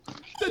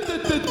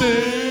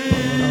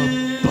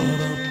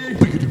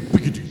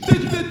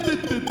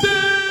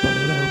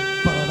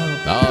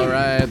All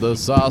right, the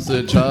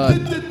Sausage Hut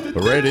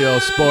Radio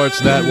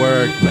Sports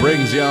Network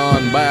brings you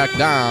on back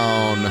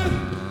down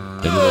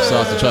into the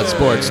Sausage Hut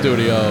Sports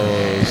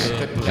Studios,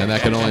 and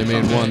that can only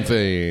mean one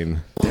thing.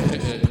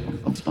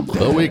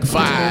 The Week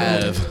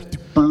 5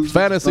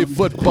 Fantasy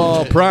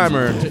Football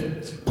Primer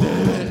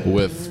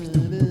with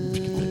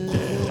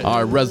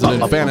our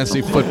resident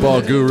fantasy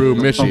football guru,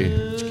 Mishy,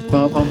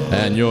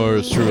 and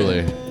yours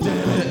truly,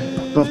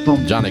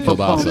 Johnny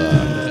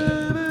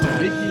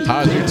Kielbasa.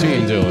 How's your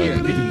team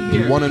doing?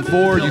 You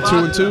 1-4? You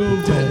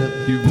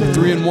 2-2? You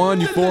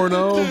 3-1? You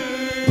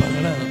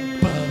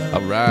 4-0?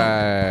 All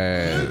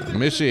right,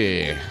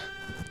 Mishy.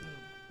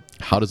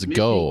 How does it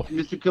go?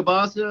 Mr.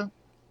 Kielbasa,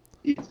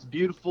 it's a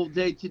beautiful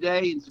day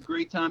today. It's a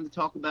great time to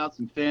talk about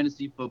some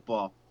fantasy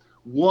football.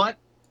 Let's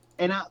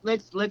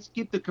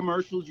skip the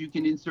commercials. You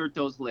can insert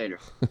those later.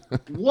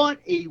 What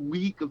a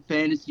week of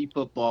fantasy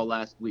football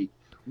last week.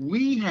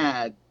 We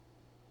had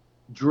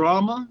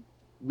drama.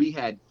 We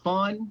had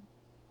fun.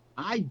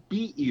 I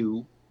beat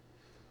you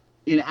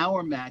in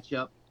our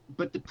matchup,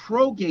 but the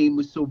pro game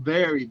was so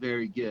very,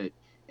 very good.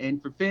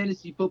 And for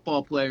fantasy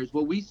football players,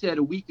 what we said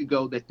a week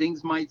ago that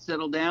things might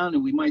settle down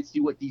and we might see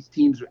what these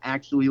teams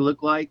actually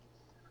look like,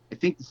 I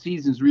think the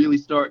season's really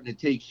starting to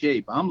take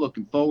shape. I'm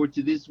looking forward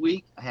to this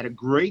week. I had a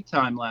great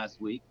time last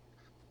week.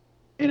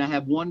 And I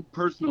have one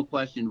personal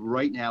question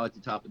right now at the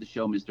top of the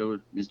show,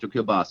 Mr.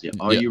 Kielbasa.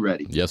 Are you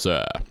ready? Yes,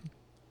 sir.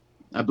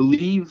 I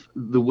believe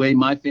the way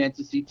my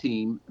fantasy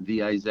team,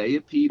 the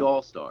Isaiah Pete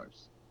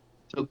All-Stars,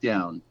 took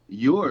down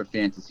your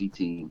fantasy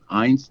team,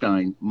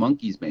 Einstein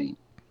Monkey's Bane,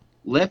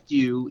 left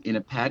you in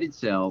a padded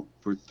cell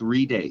for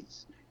 3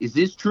 days. Is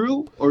this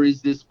true or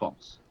is this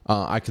false?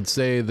 I could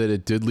say that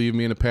it did leave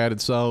me in a padded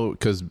cell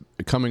because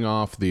coming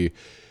off the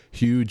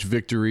huge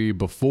victory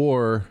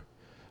before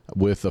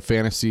with a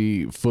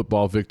fantasy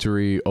football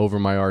victory over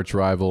my arch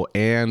rival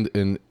and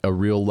in a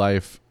real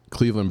life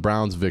Cleveland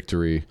Browns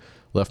victory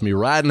left me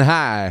riding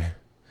high.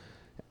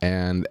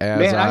 And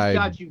as I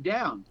shot you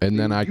down. And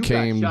then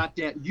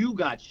You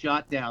got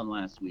shot down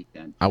last week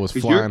then. I was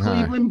flying high.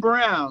 Your Cleveland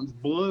Browns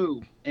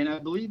blew, and I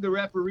believe the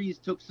referees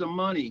took some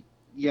money.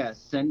 Yes,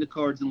 send the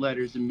cards and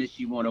letters and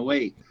Mishy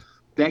 108.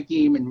 That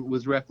game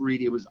was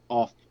refereed. It was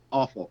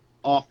awful.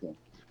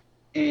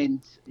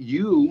 And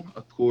you,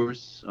 of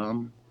course,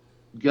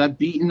 got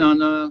beaten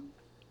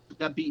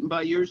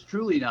by yours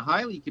truly in a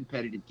highly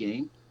competitive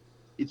game.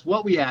 It's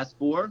what we asked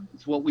for.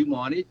 It's what we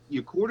wanted.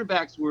 Your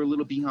quarterbacks were a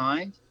little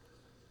behind,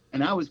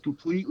 and I was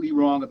completely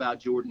wrong about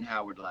Jordan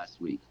Howard last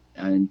week.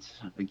 And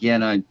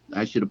again,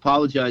 I should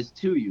apologize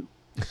to you.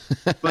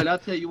 But I'll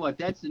tell you what,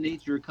 that's the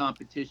nature of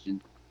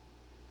competition.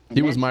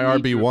 He was my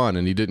RB1,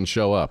 and he didn't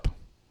show up.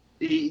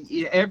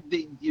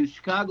 The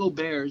Chicago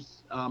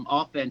Bears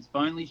offense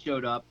finally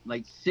showed up.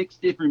 Like 6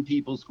 different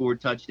people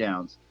scored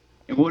touchdowns.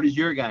 And what is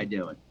your guy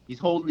doing? He's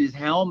holding his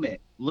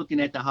helmet, looking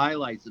at the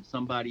highlights of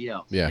somebody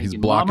else. Yeah, he's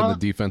blocking the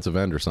defensive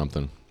end or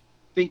something.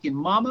 Thinking,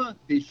 Mama,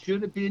 this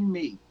should have been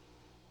me.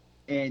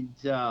 And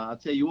I'll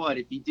tell you what,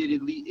 if he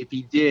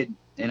did,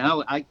 and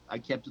I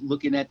kept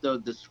looking at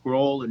the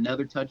scroll,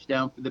 another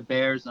touchdown for the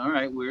Bears. All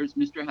right, where's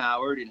Mr.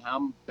 Howard, and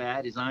how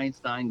bad is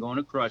Einstein going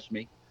to crush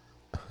me?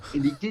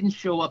 And he didn't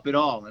show up at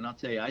all. And I'll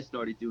tell you, I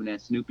started doing that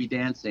Snoopy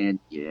dance, saying,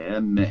 yeah,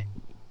 man.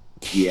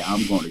 Yeah,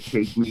 I'm going to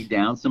take me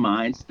down some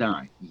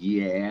Einstein.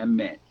 Yeah,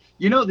 man.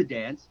 You know the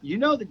dance.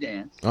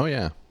 Oh,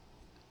 yeah.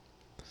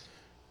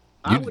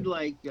 I would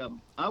like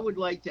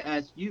to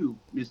ask you,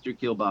 Mr.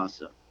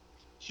 Kielbasa,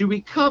 should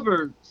we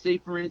cover, say,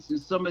 for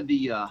instance, some of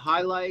the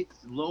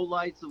highlights,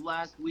 lowlights of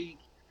last week,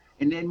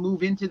 and then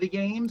move into the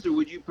games, or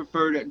would you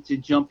prefer to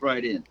jump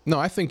right in? No,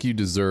 I think you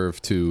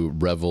deserve to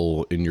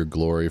revel in your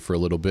glory for a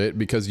little bit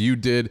because you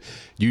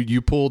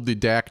pulled the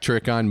Dak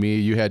trick on me.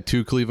 You had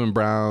 2 Cleveland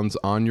Browns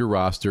on your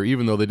roster,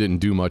 even though they didn't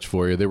do much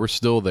for you. They were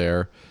still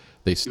there.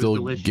 They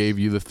still gave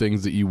you the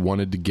things that you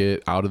wanted to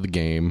get out of the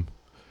game.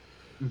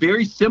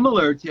 Very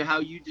similar to how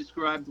you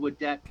described what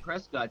Dak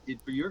Prescott did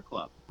for your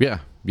club. Yeah,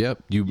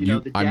 yep.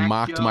 I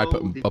mocked my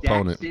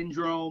opponent. Dak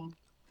syndrome.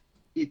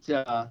 It's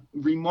a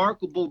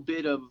remarkable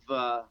bit of,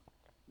 to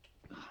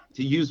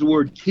use the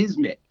word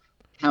kismet,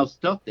 how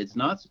stuff that's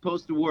not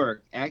supposed to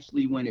work,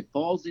 actually when it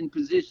falls in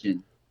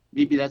position,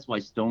 maybe that's why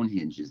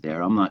Stonehenge is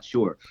there, I'm not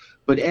sure.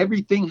 But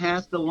everything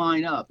has to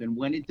line up, and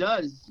when it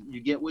does, you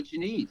get what you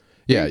need.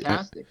 Yeah,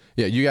 fantastic.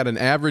 Yeah, you got an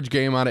average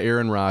game out of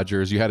Aaron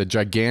Rodgers. You had a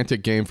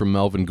gigantic game from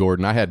Melvin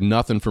Gordon. I had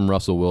nothing from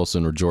Russell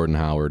Wilson or Jordan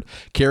Howard.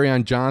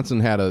 Kerryon Johnson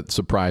had a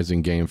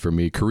surprising game for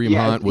me. Kareem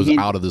Hunt was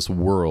out of this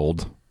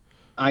world.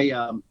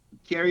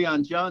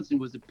 Kerryon Johnson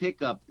was a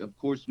pickup, of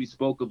course, we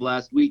spoke of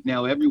last week.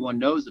 Now everyone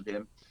knows of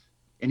him,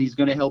 and he's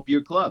going to help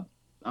your club.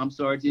 I'm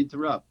sorry to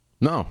interrupt.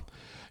 No.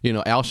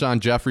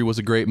 Alshon Jeffrey was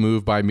a great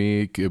move by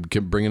me,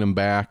 bringing him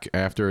back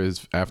after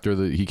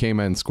he came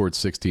in and scored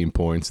 16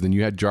 points. Then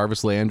you had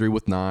Jarvis Landry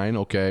with 9.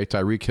 Okay,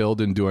 Tyreek Hill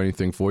didn't do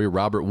anything for you.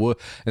 Robert Wood,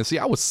 and see,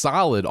 I was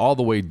solid all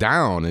the way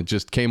down. It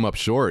just came up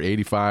short.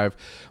 85,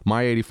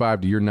 my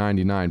 85 to your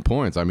 99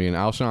 points. I mean,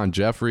 Alshon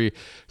Jeffrey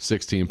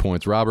 16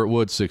 points, Robert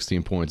Wood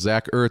 16 points,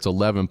 Zach Ertz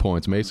 11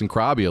 points, Mason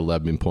Crosby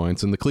 11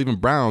 points, and the Cleveland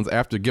Browns,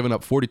 after giving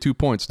up 42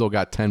 points, still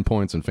got 10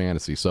 points in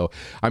fantasy. So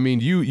I mean,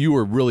 you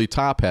were really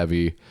top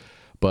heavy.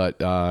 But,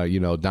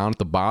 down at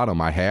the bottom,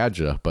 I had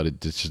you, but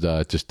it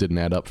just didn't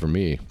add up for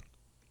me.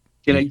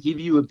 Can I give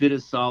you a bit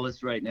of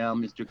solace right now,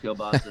 Mr.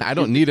 Kielbasa? I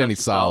don't need any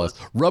solace.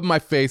 Rub my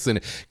face in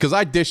it, because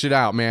I dish it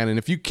out, man. And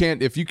if you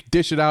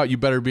dish it out, you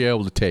better be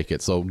able to take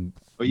it. So,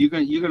 well, you're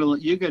gonna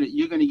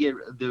get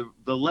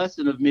the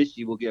lesson of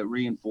Mishy will get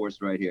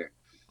reinforced right here.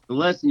 The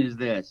lesson is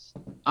this: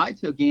 I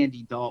took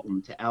Andy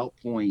Dalton to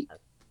outpoint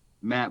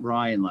Matt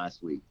Ryan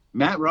last week.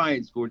 Matt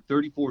Ryan scored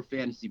 34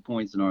 fantasy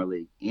points in our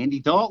league. Andy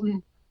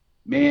Dalton.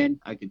 Man,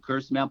 I could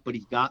curse him out, but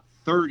he got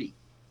 30.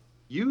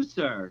 You,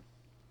 sir,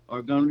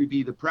 are going to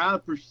be the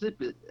proud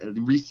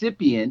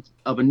recipient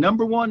of a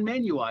 #1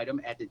 menu item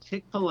at the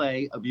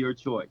Chick-fil-A of your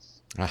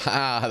choice.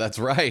 Ah, that's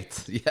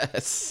right.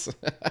 Yes.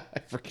 I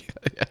forget.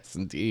 Yes,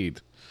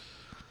 indeed.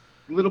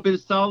 A little bit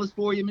of solace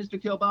for you,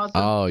 Mr. Kielbasa?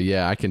 Oh,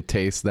 yeah, I can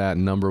taste that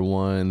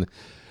 #1.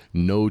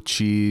 No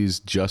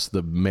cheese, just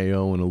the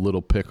mayo and a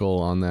little pickle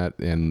on that,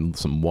 and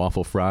some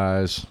waffle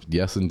fries.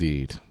 Yes,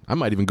 indeed. I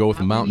might even go with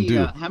a Mountain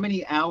Dew. How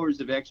many hours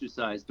of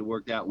exercise to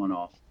work that one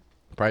off?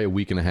 Probably a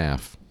week and a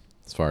half,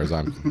 as far as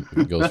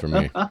it goes for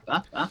me.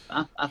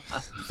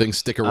 Things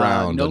stick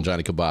around on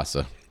Johnny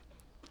Kielbasa.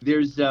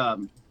 There's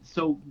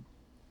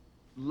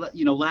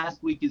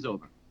last week is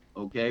over.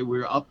 Okay,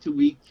 we're up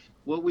to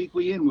what week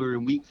we in? We're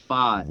in week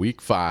 5.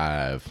 Week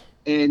 5.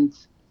 And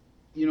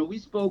we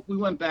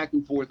went back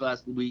and forth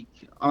last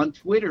week on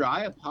Twitter.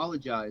 I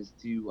apologized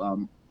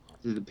to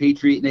the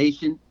Patriot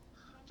Nation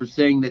for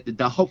saying that the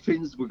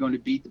Dolphins were going to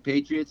beat the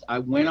Patriots. I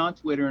went on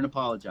Twitter and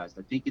apologized.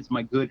 I think it's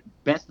my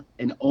best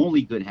and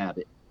only good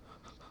habit.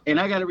 And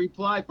I got a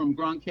reply from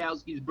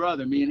Gronkowski's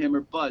brother. Me and him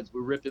are buds.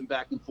 We're ripping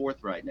back and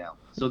forth right now.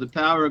 So the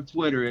power of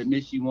Twitter at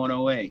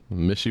Mishy108.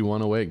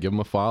 Mishy108. Give him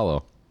a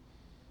follow.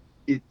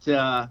 It's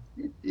the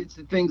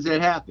things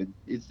that happen.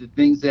 It's the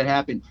things that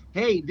happen.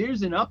 Hey,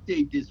 there's an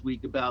update this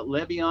week about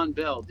Le'Veon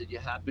Bell. Did you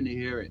happen to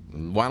hear it?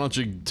 Why don't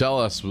you tell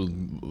us?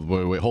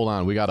 Wait, hold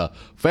on. We got a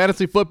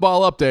fantasy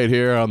football update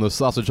here on the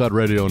Sausage Hut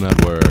Radio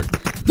Network.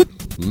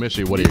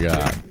 Mishy, what do you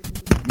got?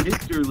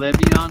 Mr.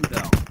 Le'Veon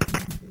Bell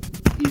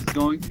is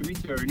going to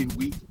return in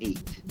week 8,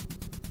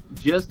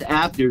 just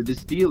after the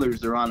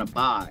Steelers are on a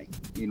bye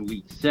in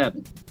week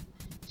 7.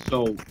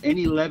 So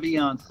any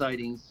Le'Veon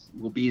sightings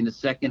will be in the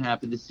second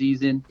half of the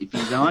season. If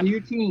he's on your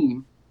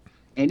team,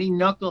 any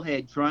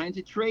knucklehead trying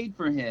to trade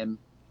for him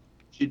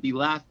should be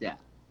laughed at.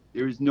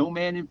 There is no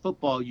man in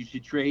football you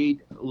should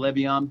trade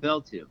Le'Veon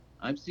Bell to.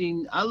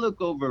 I look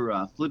over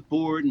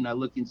Flipboard, and I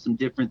look in some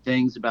different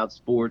things about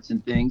sports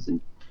and things and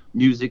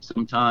music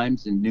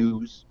sometimes and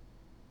news.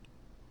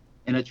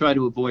 And I try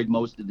to avoid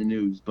most of the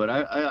news, but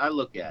I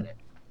look at it.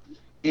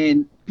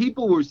 And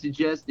people were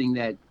suggesting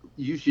that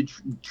you should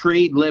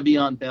trade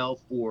Le'Veon Bell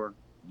for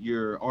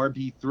your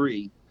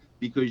RB3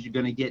 because you're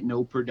going to get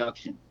no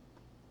production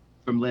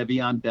from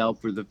Le'Veon Bell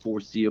for the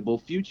foreseeable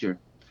future.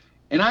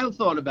 And I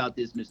thought about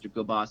this, Mr.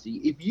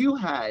 Kielbasa. If you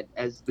had,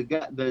 as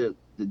the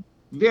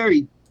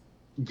very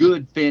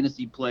good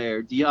fantasy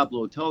player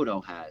Diablo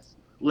Toto has,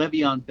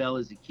 Le'Veon Bell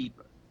as a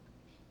keeper.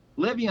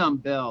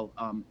 Le'Veon Bell,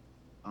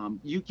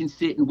 you can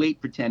sit and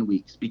wait for 10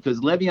 weeks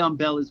because Le'Veon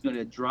Bell is going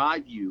to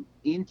drive you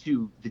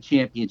into the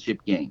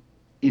championship game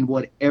in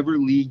whatever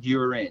league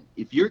you're in.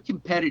 If you're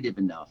competitive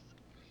enough,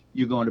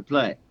 you're going to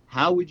play.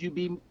 How would you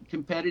be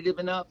competitive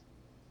enough?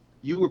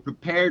 You were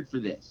prepared for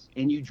this,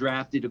 and you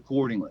drafted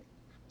accordingly.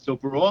 So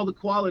for all the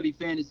quality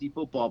fantasy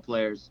football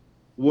players,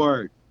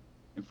 word.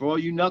 And for all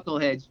you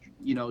knuckleheads,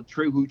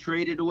 who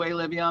traded away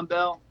Le'Veon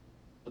Bell,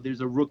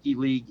 there's a rookie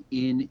league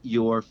in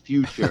your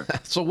future.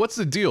 So what's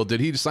the deal? Did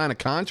he sign a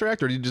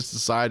contract, or did he just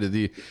decide that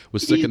he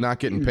was sick of not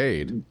getting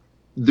paid?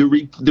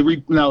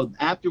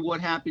 After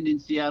what happened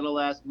in Seattle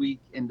last week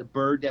and the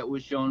bird that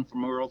was shown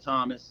from Earl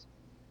Thomas,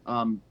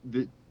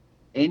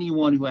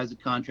 anyone who has a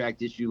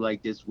contract issue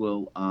like this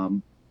will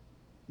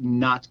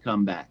not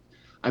come back.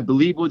 I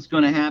believe what's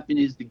going to happen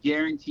is the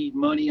guaranteed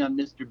money on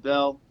Mr.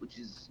 Bell, which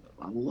is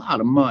a lot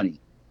of money,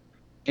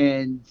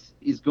 and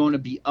is going to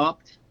be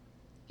upped.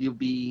 He'll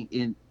be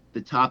in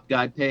the top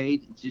guy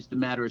paid. It's just a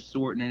matter of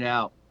sorting it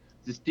out.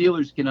 The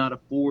Steelers cannot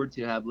afford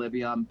to have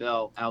Le'Veon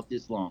Bell out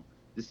this long.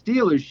 The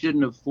Steelers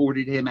shouldn't have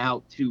afforded him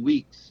out 2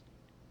 weeks.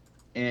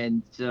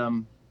 And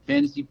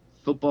fantasy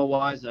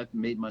football-wise, I've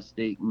made my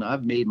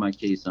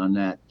case on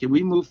that. Can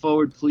we move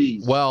forward,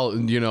 please? Well,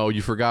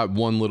 you forgot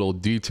one little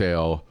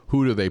detail.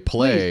 Who do they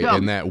play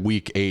in that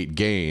Week 8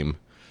 game?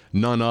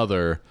 None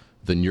other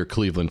than your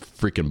Cleveland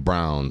freaking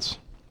Browns.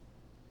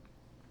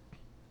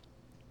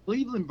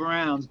 Cleveland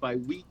Browns by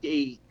Week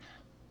 8,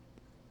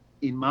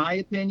 in my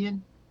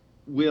opinion,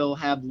 will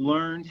have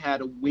learned how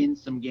to win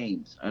some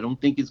games. I don't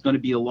think it's going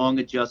to be a long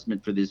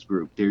adjustment for this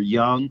group. They're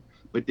young,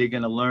 but they're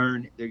going to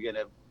learn. They're going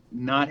to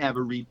not have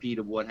a repeat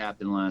of what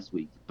happened last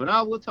week. But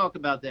we'll talk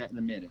about that in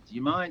a minute. Do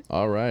you mind?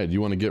 All right.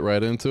 You want to get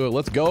right into it?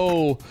 Let's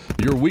go.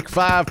 Your Week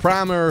 5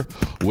 primer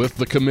with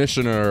the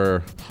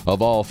commissioner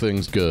of all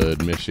things good,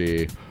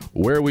 Mishy.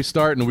 Where are we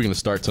starting? Are we going to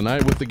start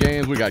tonight with the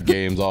games? We got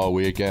games all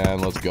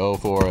weekend. Let's go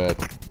for it.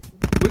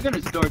 We're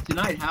going to start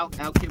tonight. How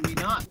can we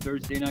not?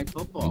 Thursday Night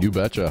Football. You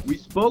betcha. We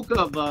spoke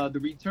of the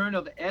return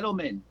of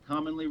Edelman,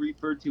 commonly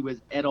referred to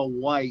as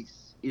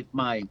Edelweiss. If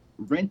my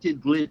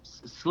rented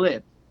lips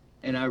slip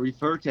and I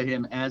refer to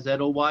him as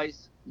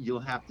Edelweiss, you'll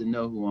have to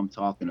know who I'm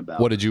talking about.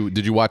 What did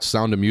you watch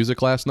Sound of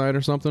Music last night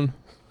or something?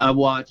 I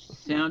watched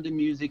Sound of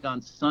Music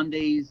on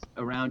Sundays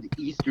around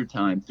Easter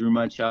time through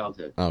my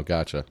childhood. Oh,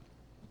 gotcha.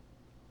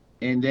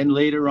 And then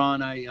later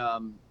on, I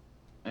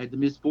had the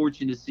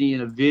misfortune to see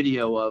in a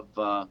video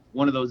of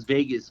one of those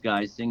Vegas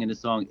guys singing the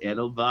song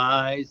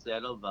Edelweiss,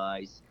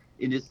 Edelweiss,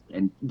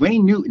 and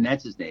Wayne Newton,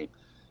 that's his name.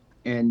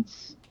 And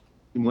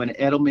when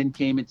Edelman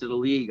came into the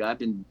league,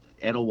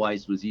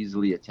 Edelweiss was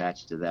easily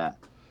attached to that.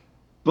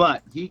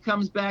 But he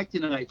comes back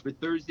tonight for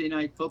Thursday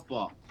Night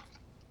Football.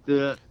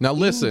 Now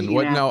listen,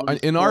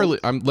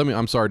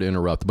 I'm sorry to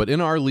interrupt, but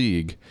in our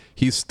league,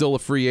 he's still a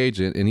free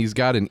agent and he's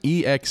got an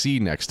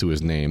EXE next to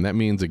his name. That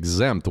means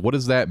exempt. What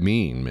does that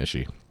mean,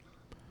 Mishy?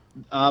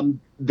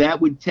 That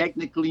would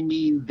technically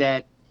mean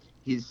that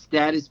his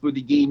status for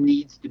the game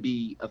needs to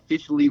be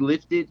officially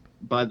lifted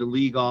by the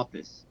league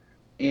office.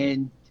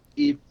 And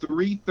if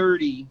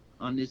 3:30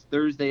 on this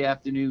Thursday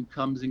afternoon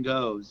comes and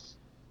goes,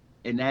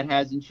 and that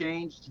hasn't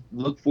changed,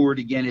 look for it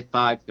again at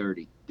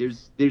 5:30.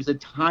 There's a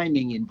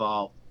timing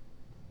involved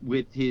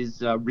with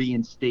his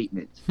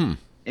reinstatement. And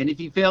if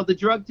he failed the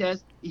drug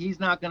test, he's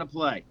not going to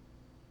play.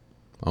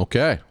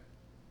 Okay.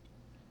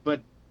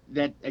 But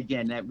that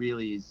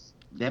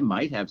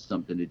might have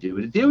something to do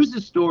with it. There was a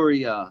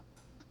story that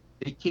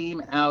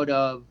came out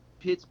of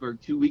Pittsburgh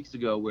 2 weeks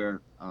ago where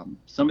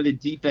some of the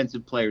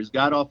defensive players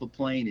got off a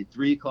plane at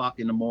 3 o'clock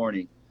in the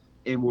morning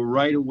and were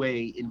right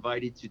away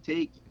invited to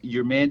take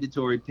your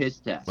mandatory piss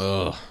test.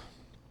 Ugh.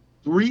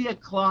 3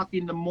 o'clock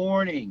in the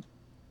morning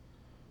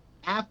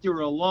after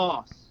a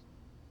loss.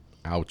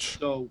 Ouch.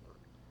 So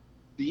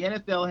the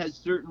NFL has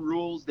certain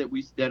rules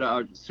that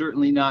are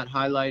certainly not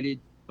highlighted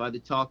by the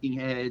talking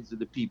heads or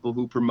the people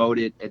who promote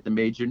it at the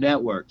major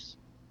networks.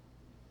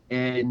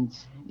 And,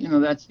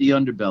 that's the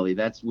underbelly.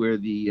 That's where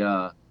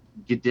the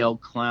Goodell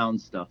clown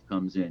stuff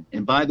comes in.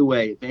 And by the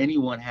way, if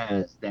anyone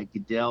has that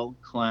Goodell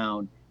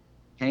clown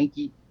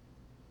hanky,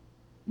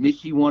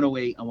 Mishy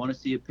 108, I want to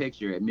see a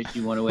picture at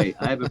Mishy 108.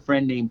 I have a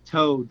friend named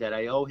Toad that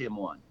I owe him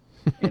one,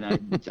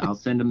 and I'll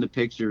send him the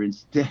picture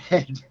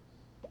instead.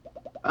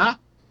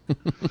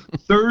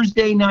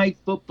 Thursday Night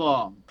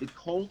Football. The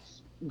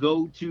Colts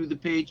go to the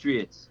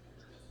Patriots.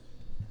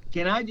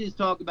 Can I just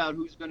talk about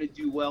who's going to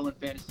do well in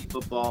fantasy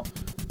football?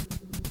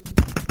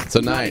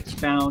 Tonight.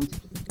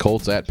 Found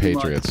Colts at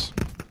Patriots.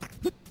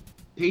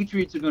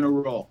 Patriots are going to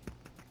roll.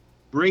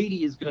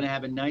 Brady is going to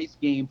have a nice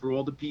game for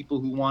all the people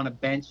who want to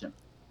bench him.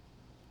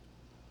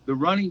 The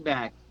running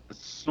back,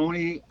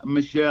 Johnny and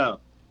Mishy,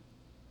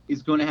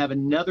 is going to have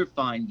another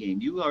fine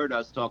game. You heard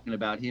us talking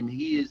about him.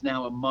 He is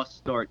now a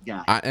must-start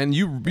guy. And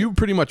you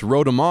pretty much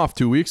wrote him off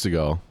 2 weeks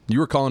ago. You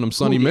were calling him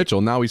Sonny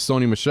Mitchell. Now he's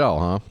Sony Michel,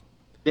 huh?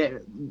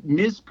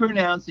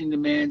 Mispronouncing the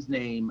man's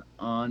name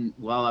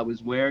while I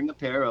was wearing a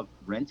pair of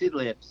rented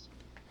lips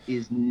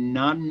is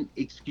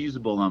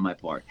non-excusable on my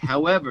part.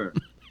 However,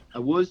 I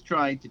was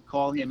trying to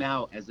call him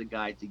out as a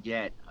guy to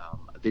get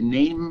the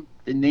name.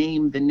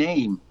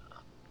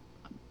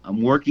 I'm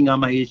working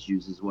on my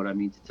issues, is what I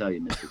mean to tell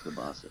you, Mr.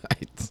 Kabasa.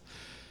 Right.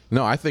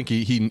 No, I think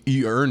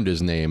he earned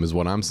his name, is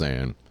what I'm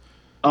saying.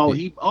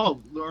 He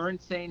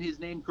earned saying his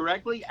name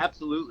correctly?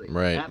 Absolutely.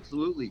 Right.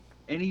 Absolutely.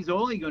 And he's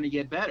only going to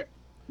get better.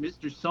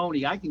 Mr.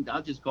 Sony,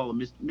 I'll just call him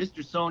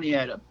Mr. Sony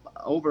had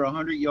over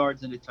 100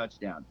 yards and a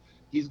touchdown.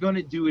 He's going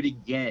to do it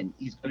again.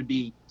 He's going to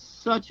be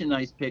such a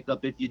nice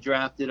pickup if you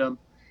drafted him.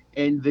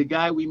 And the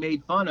guy we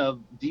made fun of,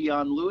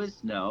 Dion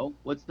Lewis, no.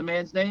 What's the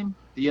man's name?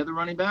 The other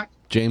running back?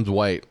 James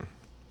White.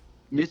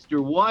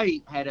 Mr.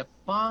 White had a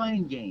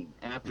fine game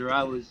after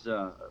I was,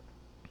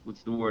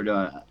 what's the word?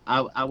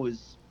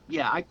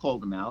 I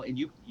called him out, and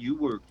you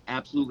were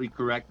absolutely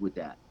correct with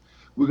that.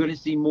 We're going to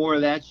see more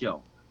of that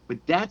show.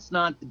 But that's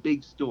not the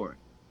big story.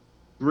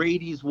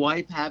 Brady's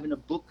wife having a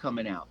book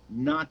coming out,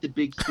 not the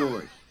big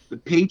story. The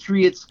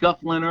Patriots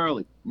scuffling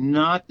early,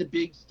 not the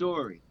big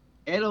story.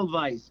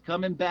 Edelweiss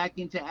coming back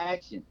into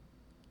action.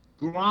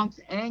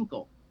 Gronk's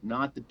ankle,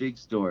 not the big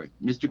story.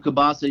 Mr.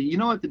 Kabasa, you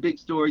know what the big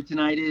story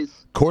tonight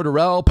is?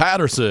 Cordarrelle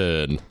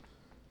Patterson.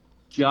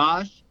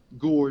 Josh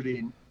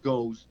Gordon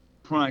goes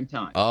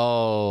primetime.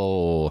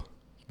 Oh.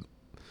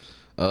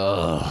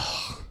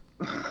 Ugh.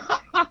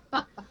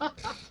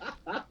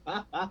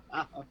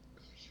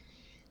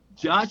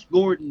 Josh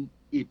Gordon,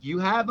 if you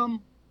have him,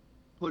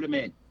 put him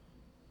in.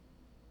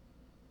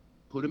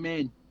 Put him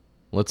in.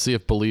 Let's see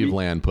if Believe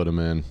Land put him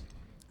in.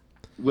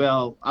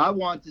 Well, I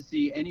want to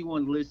see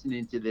anyone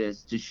listening to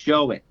this to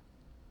show it.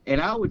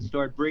 And I would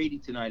start Brady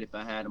tonight if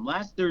I had him.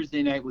 Last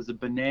Thursday night was a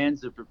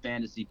bonanza for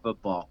fantasy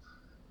football.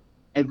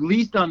 At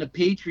least on the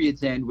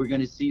Patriots end, we're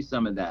going to see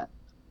some of that.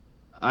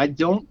 I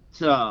don't,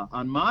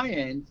 on my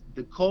end,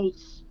 the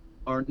Colts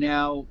are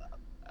now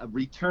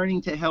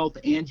returning to health.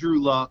 Andrew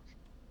Luck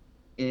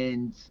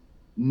and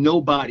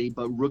nobody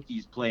but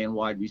rookies playing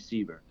wide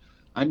receiver.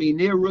 I mean,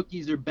 their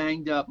rookies are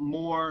banged up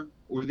more,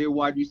 or their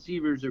wide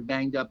receivers are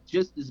banged up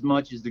just as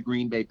much as the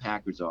Green Bay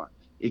Packers are,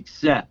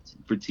 except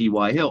for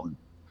T.Y. Hilton,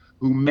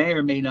 who may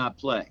or may not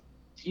play.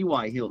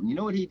 T.Y. Hilton, you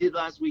know what he did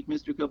last week,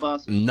 Mr.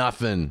 Kielbasa?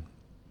 Nothing.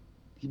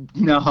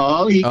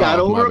 No, he got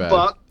over my a bad.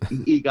 buck.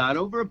 He got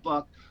over a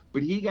buck,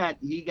 but he got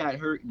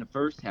hurt in the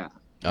first half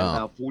at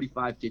about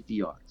 45, 50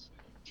 yards.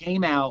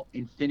 Came out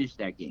and finished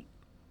that game.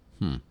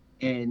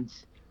 And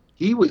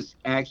he was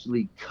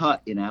actually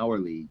cut in our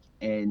league.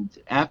 And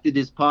after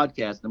this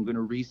podcast, I'm going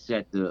to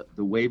reset the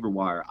waiver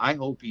wire. I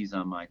hope he's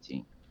on my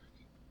team.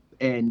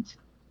 And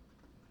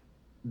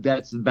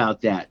that's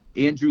about that.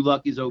 Andrew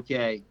Luck is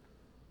okay.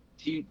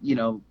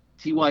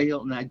 T.Y.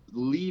 Hilton, I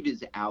believe,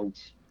 is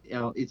out.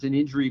 It's an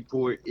injury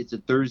report. It's a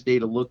Thursday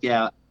to look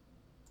at.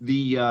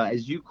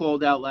 As you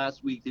called out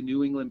last week, the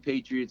New England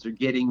Patriots are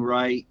getting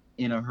right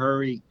in a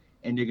hurry,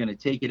 and they're going to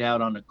take it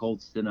out on the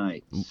Colts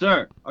tonight.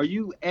 Sir, are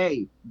you,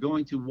 A,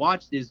 going to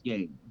watch this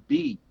game?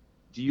 B,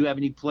 do you have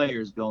any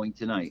players going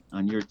tonight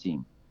on your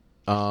team?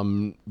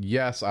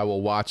 Yes, I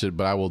will watch it,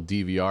 but I will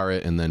DVR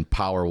it and then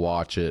power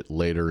watch it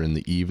later in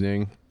the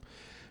evening.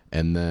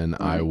 And then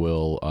I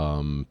will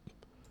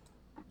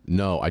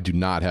no, I do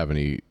not have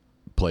any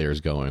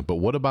players going. But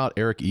what about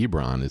Eric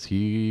Ebron? Is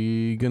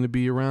he going to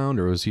be around,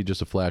 or is he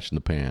just a flash in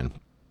the pan?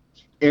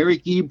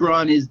 Eric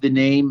Ebron is the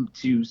name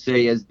to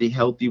say as the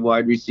healthy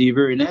wide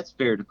receiver, and that's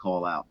fair to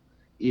call out.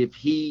 If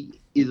he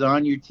is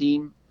on your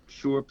team,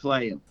 sure,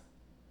 play him.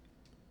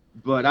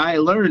 But I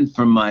learned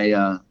from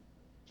my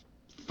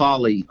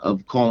folly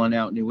of calling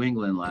out New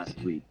England last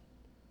week.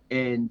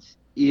 And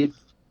if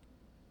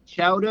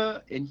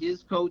Chowda and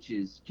his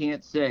coaches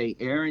can't say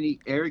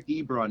Eric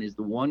Ebron is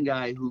the one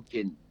guy who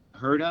can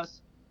hurt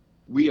us,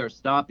 we are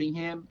stopping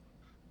him,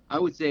 I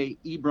would say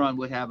Ebron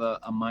would have a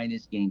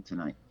minus game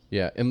tonight.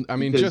 Yeah, and I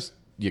mean, because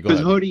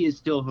Hoodie is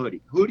still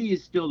Hoodie. Hoodie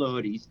is still the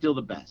Hoodie. He's still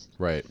the best.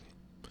 Right.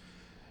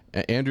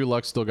 Andrew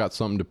Luck's still got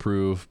something to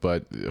prove,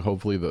 but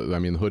hopefully,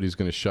 the Hoodie's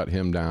going to shut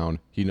him down.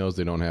 He knows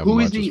they don't have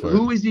much.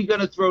 Who is he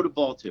going to throw the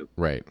ball to?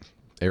 Right.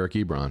 Eric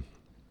Ebron.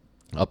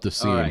 Up the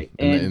seam, right.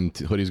 and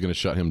Hoodie's going to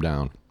shut him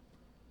down.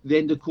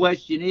 Then the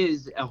question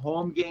is, a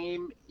home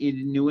game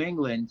in New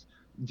England,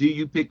 do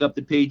you pick up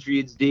the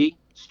Patriots D?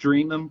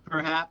 Stream them,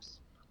 perhaps?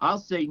 I'll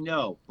say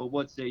no, but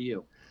what say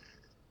you?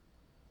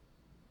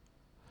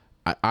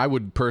 I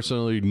would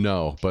personally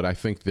no, but I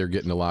think they're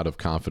getting a lot of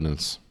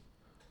confidence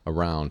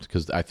around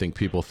because I think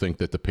people think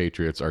that the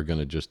Patriots are going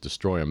to just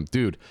destroy them.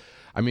 Dude,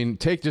 I mean,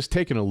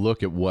 taking a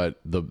look at what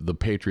the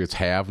Patriots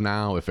have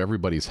now, if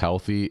everybody's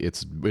healthy,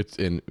 it's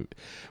in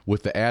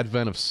with the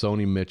advent of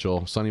Sonny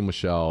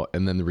Michel,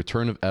 and then the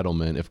return of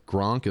Edelman, if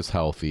Gronk is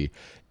healthy,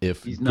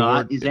 if he's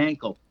not, his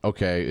ankle.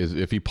 Okay,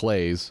 if he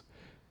plays,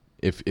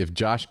 if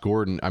Josh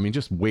Gordon, I mean,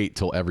 just wait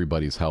till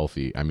everybody's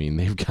healthy. I mean,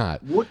 they've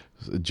got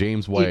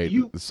James White,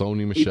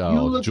 Sonny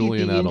Michel,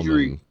 Julian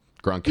Edelman,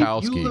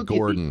 Gronkowski,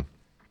 Gordon.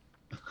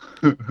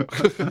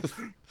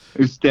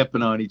 They're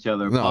stepping on each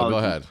other. No, go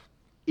ahead.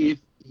 If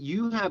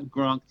you have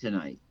Gronk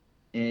tonight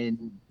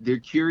and they're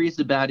curious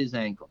about his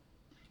ankle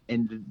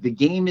and the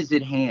game is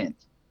at hand,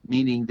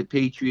 meaning the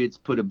Patriots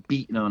put a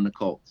beating on the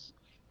Colts,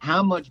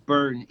 how much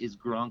burn is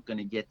Gronk going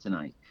to get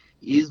tonight?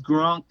 Is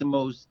Gronk the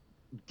most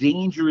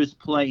dangerous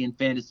play in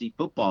fantasy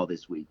football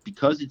this week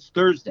because it's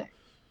Thursday?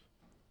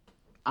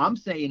 I'm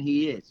saying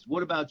he is.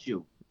 What about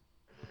you?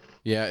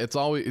 Yeah,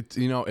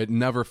 it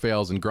never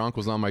fails, and Gronk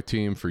was on my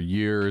team for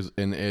years,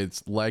 and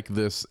it's like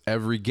this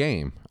every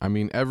game. I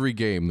mean, every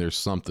game there's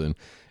something,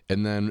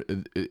 and then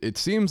it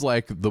seems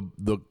like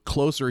the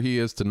closer he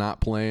is to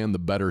not playing, the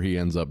better he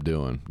ends up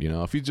doing. You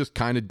know, if he's just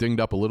kind of dinged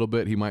up a little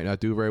bit, he might not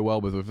do very well,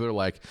 but if they're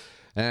like,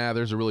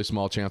 there's a really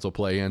small chance he'll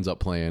play, he ends up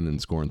playing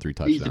and scoring 3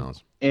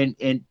 touchdowns. And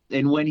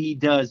when he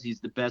does,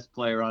 he's the best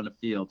player on the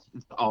field.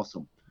 It's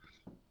awesome.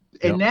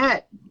 And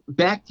that,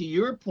 back to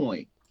your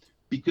point,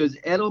 because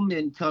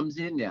Edelman comes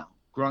in now.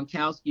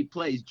 Gronkowski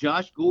plays.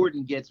 Josh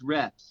Gordon gets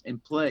reps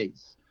and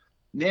plays.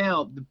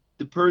 Now,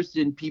 the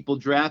person people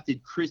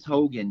drafted, Chris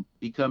Hogan,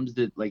 becomes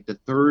the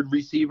third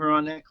receiver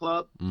on that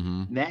club.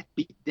 Mm-hmm.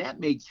 That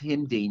makes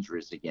him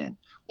dangerous again.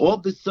 All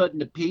of a sudden,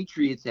 the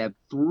Patriots have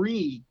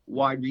 3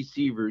 wide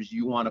receivers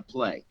you want to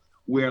play,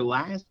 where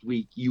last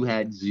week you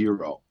had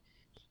 0.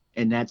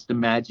 And that's the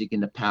magic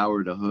and the power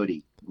of the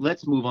Hoodie.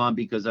 Let's move on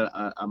because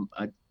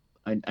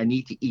I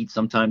need to eat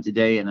sometime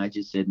today, and I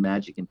just said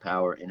magic and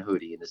power and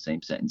Hoodie in the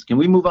same sentence. Can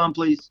we move on,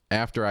 please?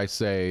 After I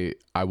say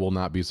I will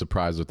not be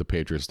surprised if the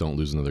Patriots don't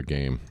lose another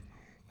game.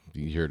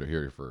 You hear it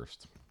here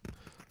first.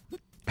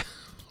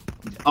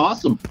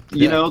 Awesome.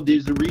 You know,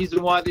 there's a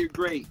reason why they're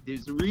great.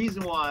 There's a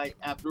reason why,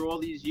 after all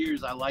these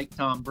years, I like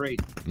Tom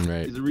Brady.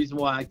 Right. There's a reason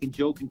why I can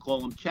joke and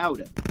call him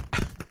Chowder.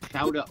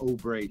 Chowder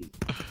O'Brady,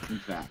 in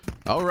fact.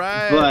 All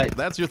right. But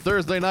that's your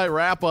Thursday night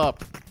wrap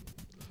up.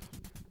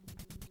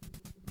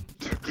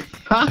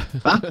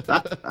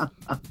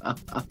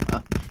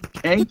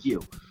 Thank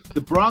you. The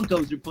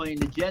Broncos are playing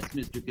the Jets,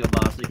 Mr.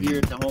 Kielbasa, here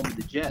at the home of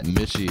the Jets.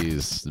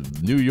 Mishy's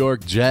New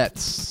York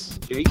Jets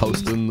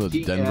hosting the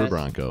Denver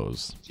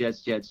Broncos.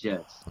 Jets.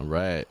 All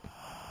right.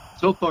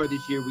 So far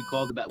this year, we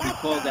called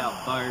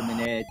out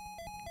Fireman Ed,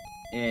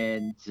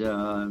 and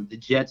the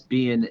Jets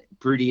being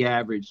pretty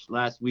average.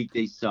 Last week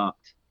they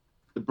sucked.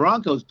 The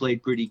Broncos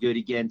played pretty good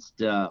against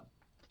the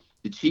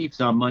Chiefs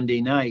on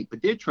Monday night,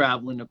 but they're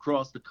traveling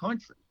across the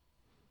country.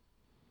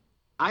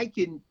 I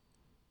can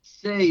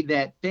say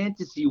that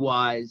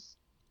fantasy-wise,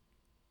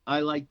 I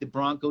like the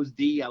Broncos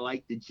D, I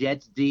like the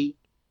Jets D,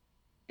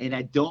 and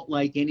I don't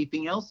like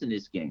anything else in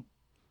this game.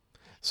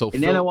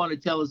 Then I want to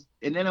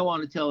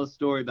tell a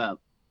story about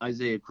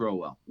Isaiah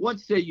Crowell. What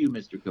say you,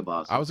 Mr.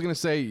 Kielbasa? I was going to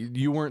say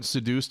you weren't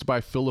seduced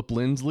by Philip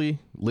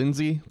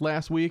Lindsay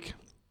last week.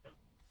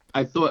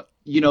 I thought,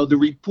 the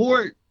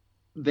report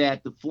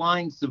that the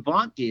Flying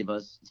Savant gave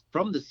us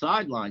from the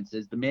sideline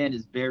says the man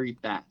is very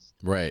fast.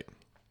 Right.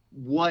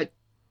 What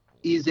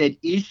is at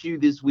issue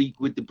this week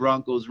with the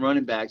Broncos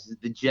running backs is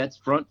the Jets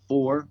front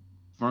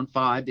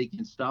five, they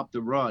can stop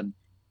the run,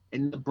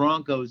 and the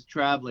Broncos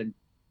traveling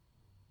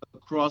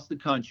across the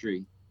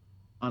country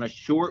on a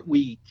short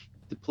week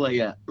to play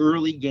an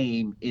early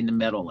game in the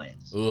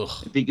Meadowlands. Ugh.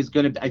 This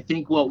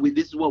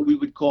is what we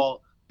would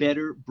call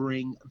better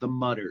bring the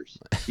mutters,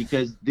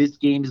 because this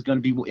game is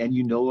going to be, and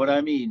you know what I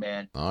mean,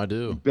 man. I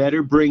do.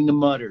 Better bring the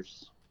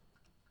mutters.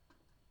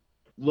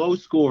 Low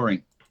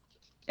scoring.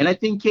 And I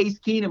think Case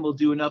Keenum will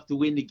do enough to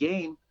win the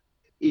game.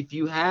 If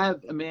you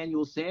have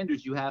Emmanuel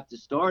Sanders, you have to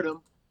start him.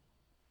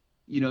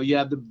 You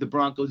have the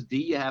Broncos D,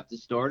 you have to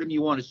start him.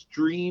 You want to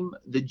stream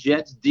the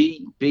Jets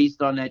D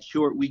based on that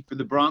short week for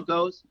the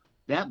Broncos.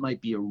 That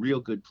might be a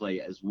real good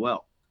play as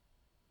well.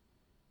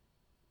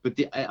 But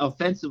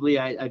offensively,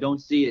 I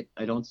don't see it.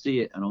 I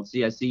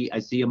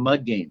see a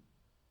mud game.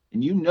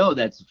 And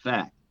that's a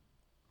fact.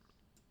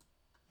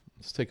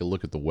 Let's take a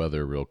look at the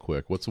weather real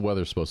quick. What's the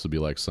weather supposed to be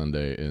like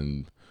Sunday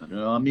I don't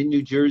know. I'm in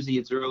New Jersey.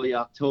 It's early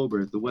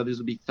October. The weather's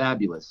will be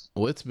fabulous.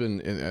 Well, it's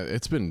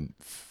been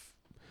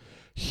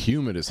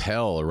humid as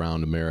hell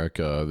around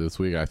America this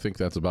week. I think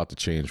that's about to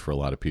change for a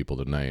lot of people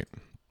tonight.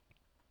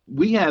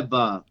 We've had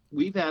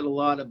a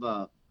lot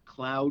of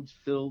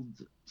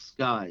cloud-filled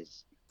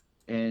skies,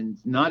 and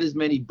not as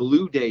many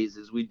blue days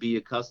as we'd be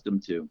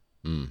accustomed to.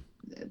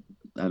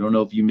 I don't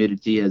know if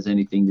humidity has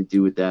anything to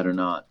do with that or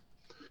not.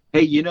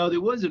 Hey, there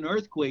was an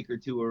earthquake or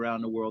two around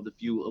the world a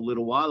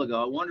little while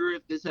ago. I wonder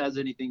if this has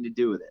anything to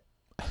do with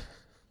it.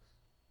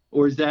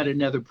 Or is that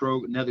another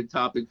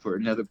topic for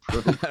another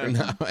program?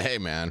 No, hey,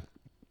 man.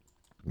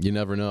 You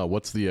never know.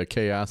 What's the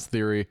chaos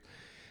theory?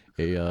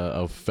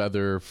 A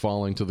feather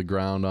falling to the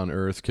ground on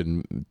Earth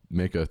can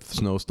make a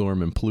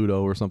snowstorm in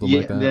Pluto or something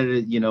like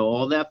that?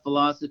 All that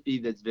philosophy,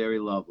 that's very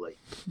lovely.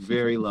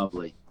 Very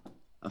lovely.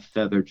 A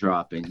feather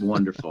dropping.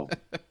 Wonderful.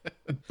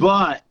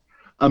 But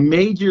a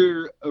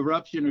major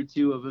eruption or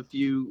two of a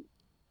few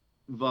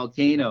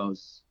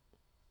volcanoes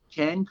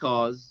can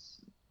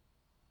cause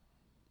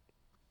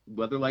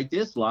weather like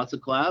this, lots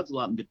of clouds,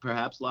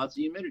 perhaps lots of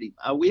humidity.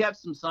 We have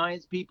some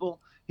science people.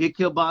 Hit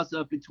Kielbasa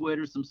up at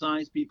Twitter. Some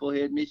science people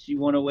hit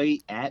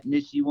Mishy108 at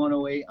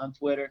Mishy108 on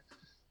Twitter.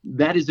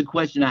 That is a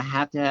question I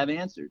have to have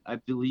answered. I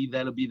believe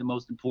that'll be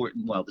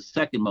the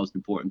second most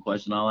important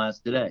question I'll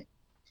ask today.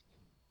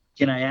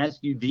 Can I ask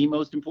you the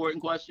most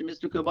important question,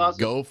 Mr. Kielbasa?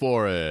 Go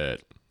for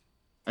it.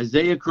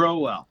 Isaiah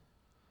Crowell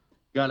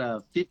got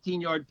a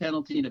 15-yard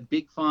penalty and a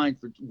big fine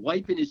for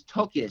wiping his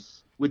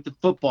tuchus with the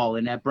football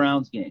in that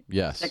Browns game.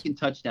 Yes. Second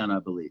touchdown, I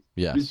believe.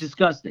 Yes. It was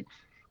disgusting.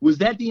 Was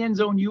that the end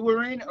zone you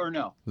were in or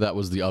no? That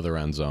was the other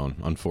end zone,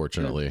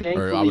 unfortunately.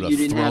 Thankfully, or I would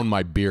have thrown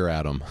my beer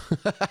at him.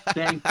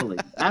 Thankfully.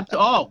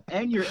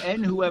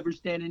 And whoever's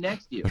standing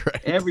next to you.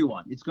 Right.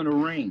 Everyone. It's going to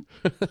rain.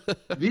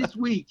 This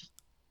week,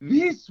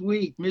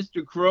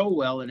 Mr.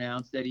 Crowell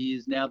announced that he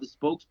is now the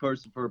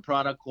spokesperson for a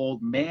product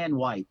called Man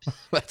Wipes.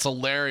 That's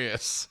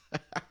hilarious.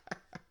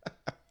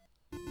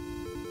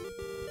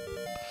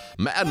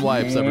 Man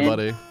Wipes,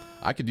 everybody.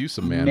 I could use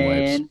some Man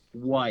Wipes. Man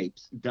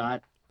Wipes.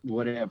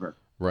 Whatever.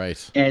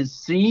 Right. As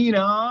seen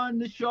on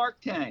the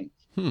Shark Tank.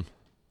 I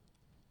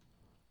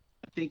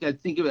think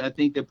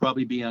they'll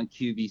probably be on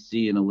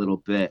QVC in a little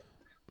bit.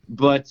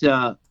 But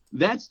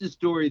that's the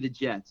story of the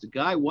Jets. A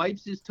guy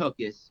wipes his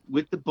tuchus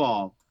with the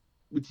ball,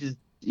 which is,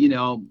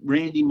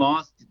 Randy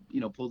Moss,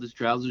 pulled his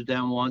trousers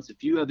down once. A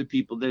few other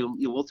people,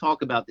 we'll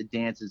talk about the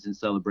dances and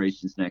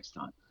celebrations next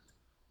time.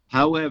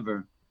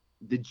 However,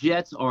 the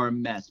Jets are a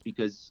mess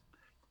because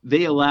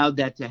they allowed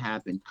that to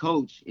happen.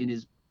 Coach, in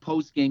his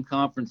post-game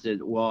conference,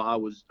 said, well,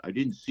 I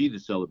didn't see the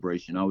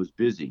celebration. I was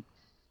busy.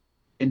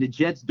 And the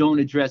Jets don't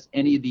address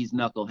any of these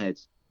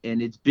knuckleheads.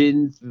 And it's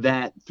been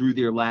that through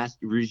their last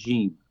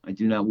regime. I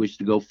do not wish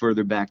to go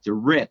further back to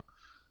Rip.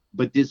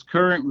 But this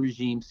current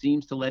regime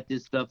seems to let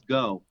this stuff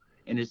go.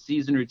 And a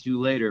season or two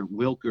later,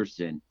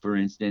 Wilkerson, for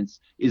instance,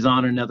 is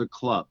on another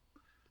club.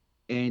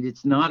 And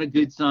it's not a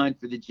good sign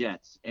for the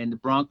Jets. And the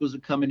Broncos are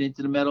coming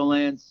into the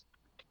Meadowlands.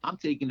 I'm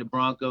taking the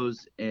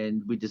Broncos,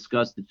 and we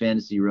discussed the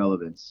fantasy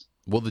relevance.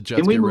 Will the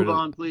Jets Can we get move rid of,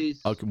 on,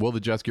 please? Will the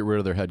Jets get rid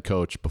of their head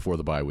coach before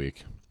the bye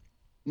week?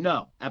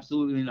 No,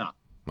 absolutely not.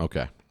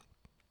 Okay.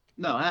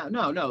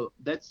 No.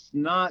 That's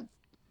not.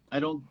 I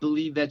don't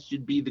believe that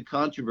should be the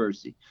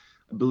controversy.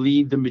 I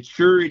believe the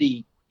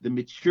maturity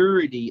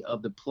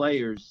of the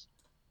players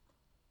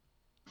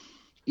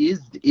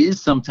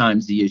is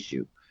sometimes the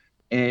issue,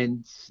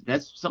 and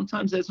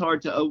that's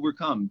hard to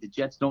overcome. The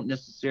Jets don't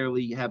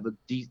necessarily have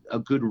a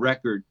good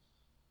record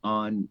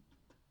on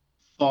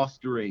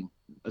fostering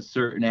a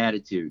certain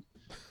attitude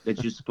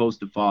that you're supposed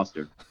to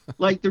foster.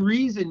 Like the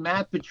reason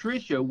Matt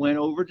Patricia went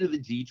over to the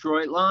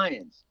Detroit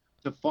Lions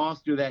to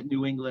foster that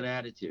New England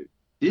attitude.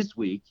 This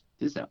week,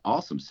 this is an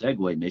awesome segue,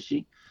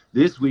 Mishy.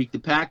 This week, the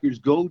Packers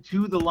go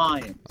to the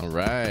Lions. All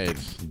right.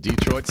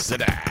 Detroit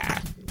City.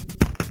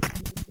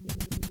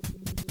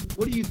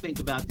 What do you think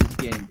about this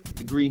game?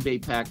 The Green Bay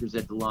Packers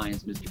at the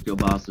Lions, Mr.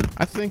 Kielbasa.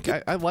 I think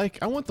I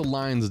want the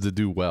Lions to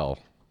do well.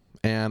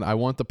 And I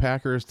want the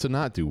Packers to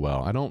not do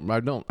well.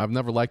 I've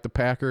never liked the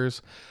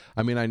Packers.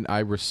 I mean, I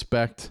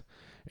respect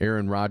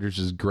Aaron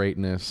Rodgers'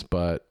 greatness,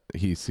 but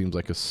he seems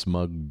like a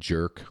smug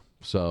jerk.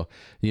 So,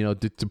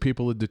 the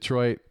people of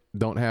Detroit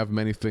don't have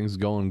many things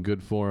going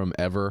good for them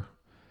ever.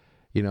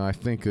 I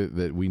think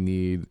that we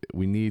need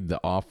the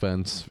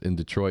offense in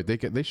Detroit.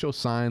 They show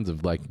signs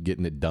of like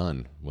getting it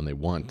done when they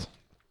want.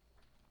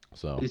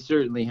 So they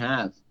certainly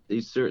have.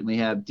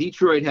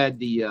 Detroit had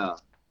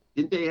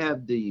didn't they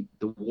have the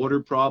water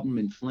problem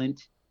in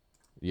Flint?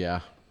 Yeah,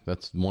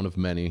 that's one of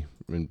many.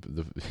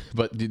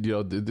 But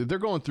they're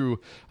going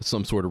through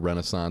some sort of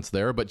renaissance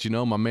there. But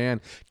my man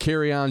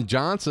Kerryon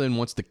Johnson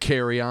wants to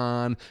carry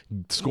on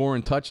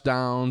scoring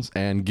touchdowns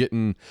and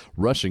getting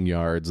rushing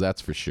yards.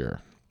 That's for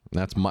sure.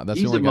 That's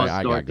the only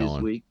guy I got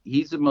going. Week.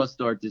 He's a must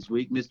start this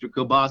week. Mr.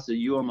 Kielbasa,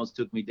 you almost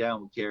took me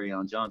down with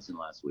Kerryon Johnson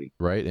last week.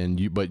 Right, and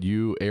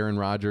Aaron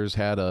Rodgers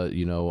had a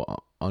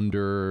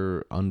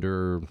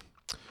under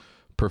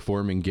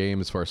performing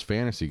game as far as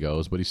fantasy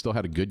goes, but he still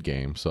had a good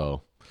game.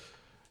 So,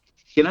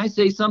 can I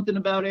say something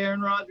about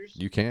Aaron Rodgers?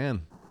 You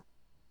can.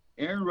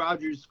 Aaron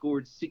Rodgers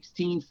scored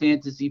 16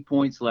 fantasy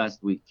points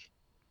last week.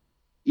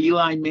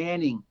 Eli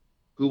Manning,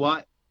 who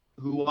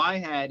I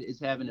had as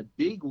having a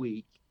big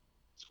week,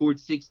 scored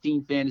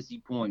 16 fantasy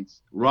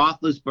points.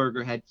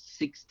 Roethlisberger had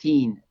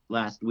 16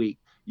 last week.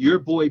 Your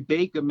boy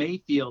Baker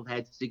Mayfield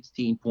had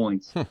 16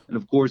 points. And,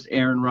 of course,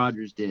 Aaron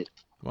Rodgers did.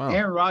 Wow.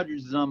 Aaron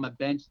Rodgers is on my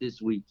bench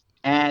this week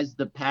as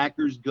the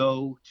Packers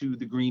go to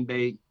the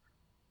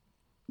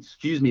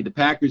the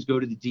Packers go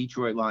to the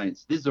Detroit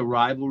Lions. This is a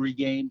rivalry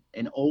game,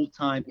 an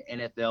old-time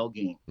NFL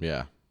game.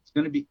 Yeah. It's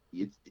going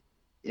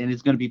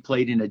to be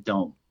played in a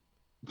dome.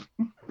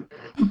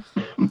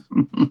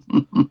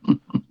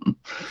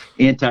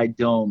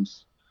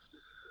 Anti-domes.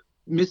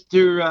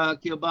 Mr.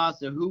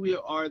 Kielbasa, who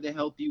are the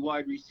healthy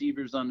wide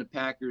receivers on the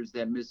Packers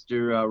that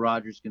Mr.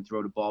 Rodgers can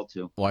throw the ball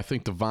to? Well, I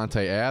think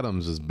Devontae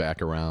Adams is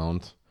back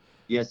around.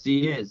 Yes,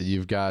 he is.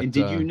 You've got. And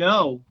did you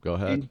know? Go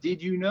ahead. And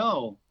did you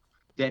know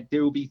that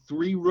there will be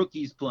 3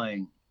 rookies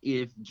playing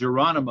if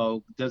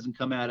Geronimo doesn't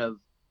come out of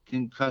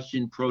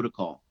concussion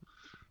protocol?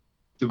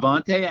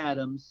 Devontae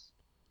Adams,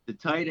 the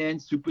tight end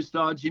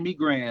superstar Jimmy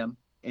Graham,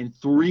 and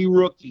 3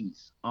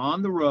 rookies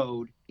on the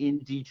road in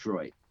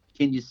Detroit.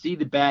 Can you see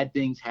the bad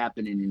things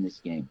happening in this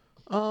game?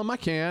 I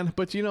can,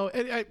 but you're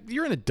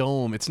in a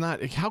dome. It's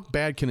not. How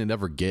bad can it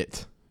ever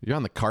get? You're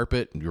on the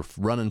carpet. You're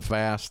running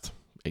fast.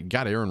 You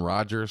got Aaron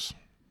Rodgers.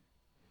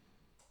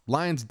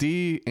 Lions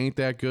D ain't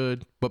that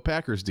good, but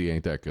Packers D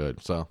ain't that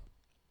good. So,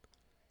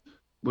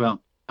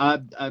 well,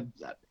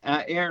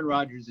 Aaron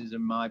Rodgers is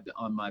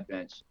on my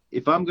bench.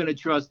 If I'm going to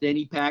trust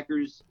any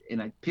Packers,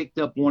 and I picked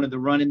up one of the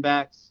running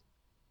backs,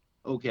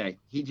 okay,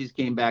 he just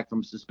came back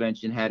from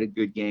suspension, had a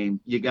good game.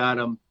 You got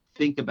him.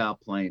 Think about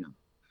playing him.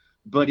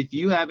 But if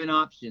you have an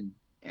option,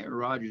 Aaron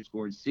Rodgers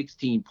scored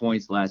 16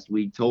 points last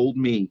week, told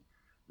me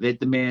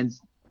that the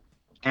man's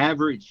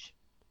average.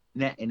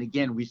 And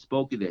again, we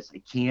spoke of this. I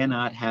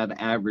cannot have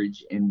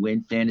average and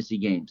win fantasy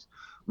games.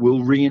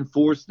 We'll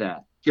reinforce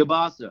that.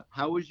 Kielbasa,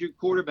 how was your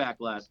quarterback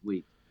last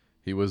week?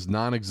 He was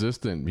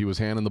non-existent. He was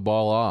handing the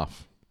ball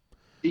off.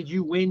 Did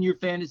you win your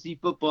fantasy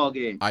football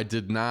game? I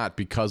did not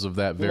because of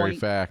that very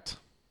fact.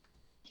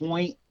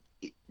 And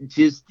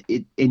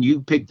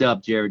you picked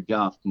up Jared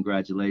Goff.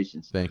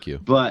 Congratulations. Thank you.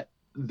 But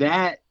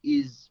that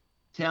is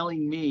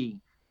telling me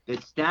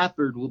that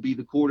Stafford will be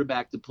the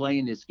quarterback to play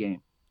in this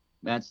game.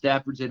 Matt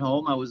Stafford's at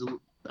home. I was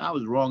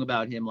wrong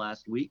about him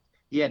last week.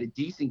 He had a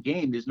decent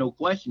game. There's no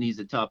question he's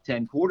a top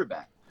 10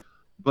 quarterback.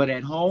 But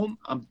at home,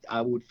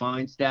 I would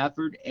find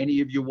Stafford.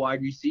 Any of your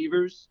wide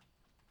receivers,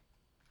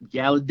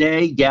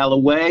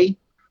 Galloway,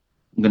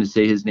 I'm going to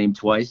say his name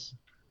twice,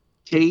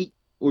 Tate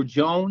or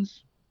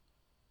Jones,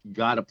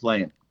 got to play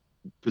him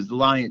because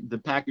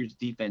the Packers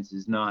defense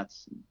is not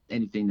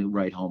anything to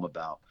write home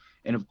about.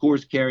 And, of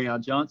course,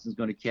 Kerryon Johnson's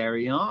going to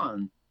carry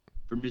on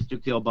for Mr.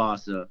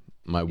 Kielbasa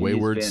My in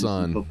wayward his fantasy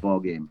son. football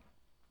game.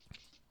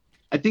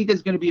 I think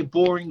that's going to be a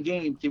boring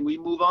game. Can we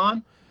move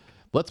on?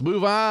 Let's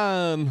move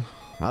on.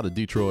 Out of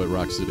Detroit,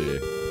 Rock City.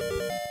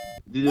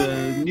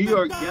 The New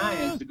York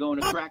Giants are going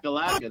to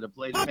Crack-a-Lacka to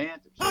play the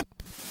Panthers.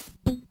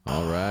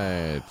 All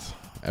right.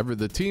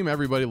 The team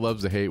everybody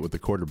loves to hate with the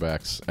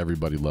quarterbacks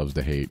everybody loves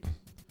to hate.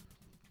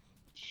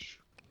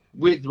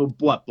 With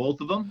what,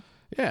 both of them?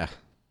 Yeah.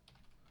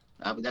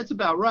 That's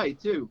about right,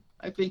 too.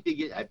 I think they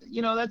get,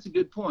 that's a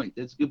good point.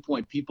 That's a good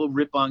point. People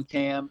rip on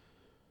Cam.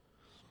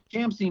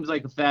 Cam seems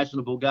like a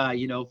fashionable guy.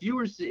 If you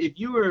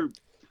were,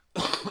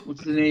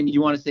 what's the name?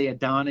 You want to say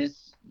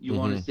Adonis? You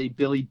want to say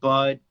Billy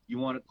Budd? You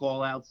want to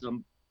call out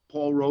some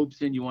Paul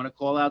Robeson? You want to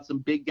call out some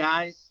big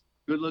guys,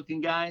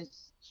 good-looking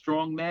guys,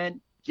 strong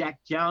men? Jack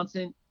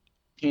Johnson,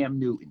 Cam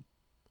Newton.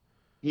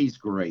 He's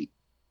great.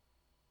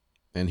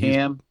 And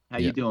Cam, how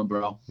you doing,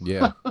 bro?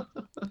 Yeah.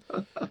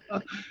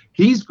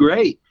 He's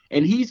great.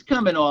 And he's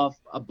coming off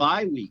a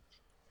bye week.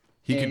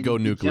 He could go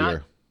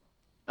nuclear.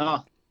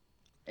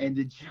 And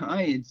the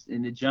Giants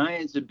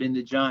have been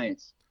the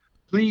Giants.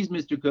 Please,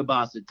 Mr.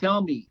 Kielbasa,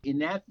 tell me, in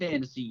that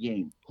fantasy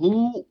game,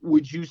 who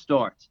would you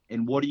start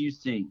and what are you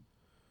seeing?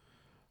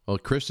 Well,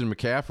 Christian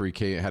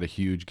McCaffrey had a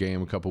huge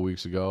game a couple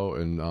weeks ago,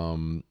 and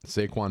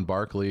Saquon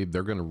Barkley,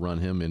 they're going to run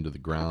him into the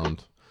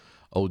ground.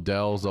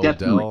 Odell's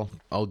Odell.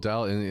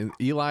 Odell. And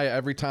Eli,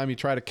 every time you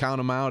try to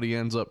count him out, he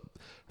ends up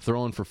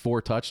throwing for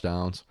 4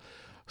 touchdowns.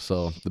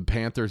 So the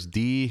Panthers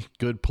D,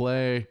 good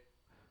play.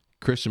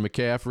 Christian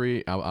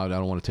McCaffrey, I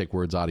don't want to take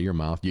words out of your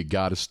mouth. You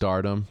got to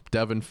start him.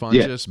 Devin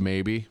Funchess,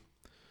 maybe.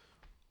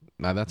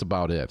 Now that's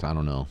about it. I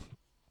don't know.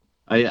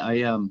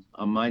 I on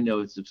my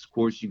notes, of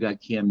course, you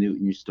got Cam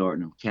Newton. You're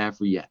starting him.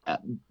 McCaffrey.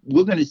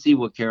 We're going to see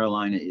what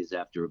Carolina is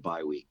after a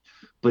bye week,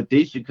 but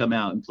they should come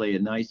out and play a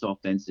nice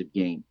offensive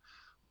game.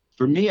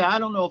 For me, I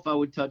don't know if I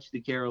would touch the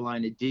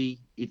Carolina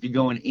D. If you're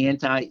going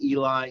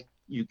anti-Eli,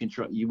 you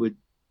would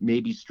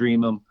maybe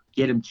stream him,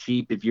 get him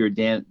cheap if you're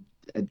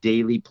a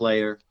daily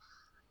player.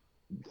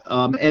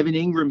 Evan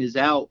Ingram is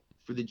out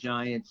for the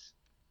Giants.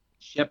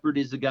 Shepard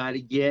is the guy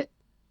to get.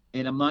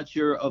 And I'm not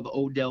sure of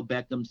Odell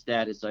Beckham's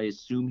status. I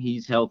assume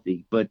he's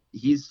healthy, but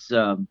he's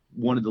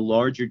one of the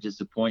larger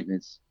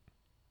disappointments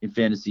in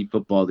fantasy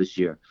football this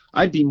year.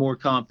 I'd be more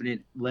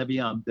confident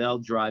Le'Veon Bell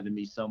driving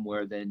me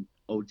somewhere than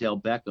Odell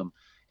Beckham,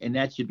 and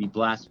that should be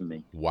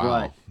blasphemy.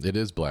 Wow, it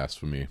is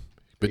blasphemy.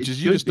 But you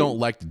just don't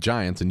like the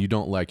Giants, and you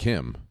don't like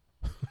him.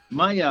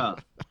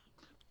 I'm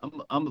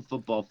a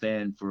football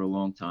fan for a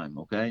long time,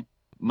 okay?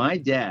 My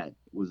dad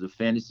was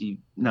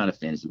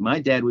my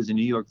dad was a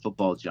New York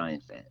Football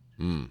Giant fan.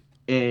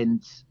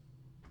 And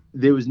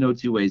there was no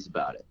two ways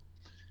about it.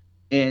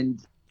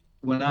 And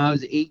when I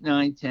was 8,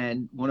 9,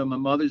 10, one of my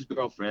mother's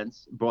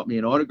girlfriends brought me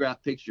an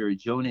autographed picture of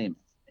Joe Namath.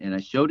 And I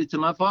showed it to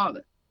my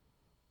father.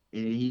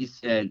 And he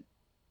said,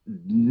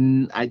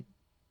 I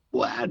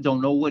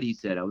don't know what he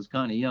said. I was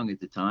kind of young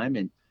at the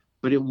time.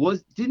 But it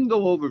didn't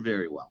go over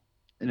very well.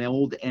 An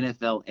old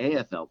NFL,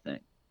 AFL thing.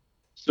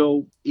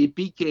 So it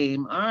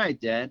became, all right,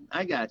 Dad,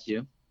 I got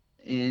you.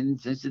 And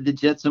I said, the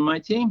Jets are my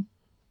team.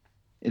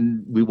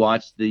 And we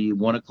watched the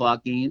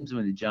 1:00 games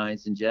when the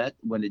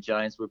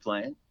Giants were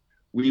playing.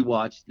 We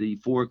watched the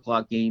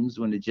 4:00 games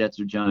when the Jets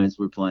or Giants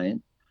were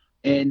playing.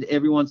 And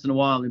every once in a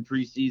while in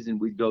preseason,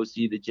 we'd go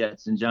see the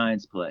Jets and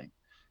Giants play.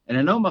 And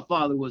I know my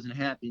father wasn't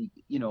happy.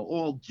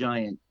 All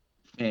Giant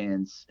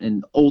fans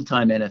and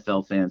old-time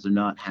NFL fans are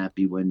not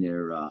happy when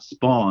their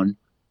spawn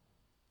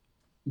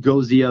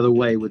goes the other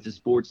way with the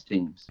sports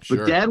teams. Sure.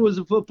 But Dad was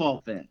a football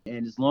fan.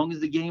 And as long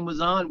as the game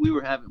was on,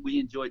 we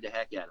enjoyed the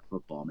heck out of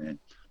football, man.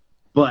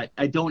 But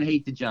I don't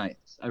hate the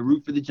Giants. I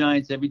root for the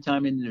Giants every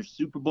time in their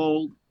Super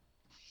Bowl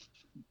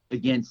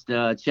against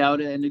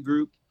Chowda and the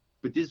group.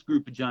 But this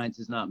group of Giants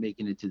is not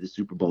making it to the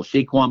Super Bowl.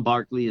 Saquon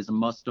Barkley is a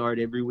must-start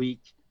every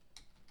week.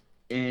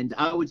 And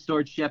I would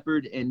start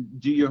Shepard and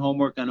do your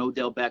homework on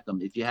Odell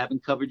Beckham. If you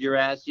haven't covered your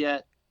ass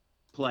yet,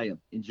 play him.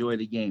 Enjoy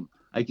the game.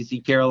 I can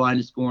see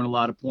Carolina scoring a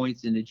lot of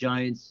points and the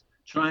Giants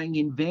trying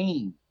in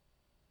vain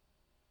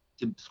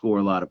to score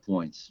a lot of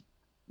points.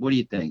 What do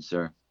you think,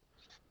 sir?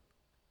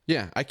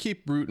 Yeah, I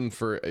keep rooting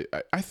for.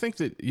 I think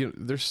that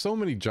there's so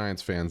many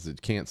Giants fans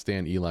that can't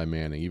stand Eli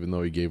Manning, even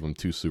though he gave them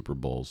 2 Super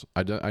Bowls.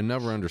 I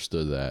never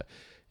understood that.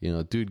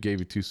 Dude gave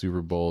you 2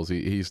 Super Bowls.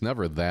 He's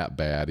never that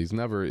bad. He's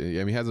never. He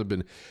hasn't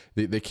been.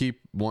 They keep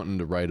wanting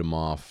to write him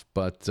off,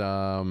 but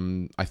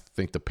I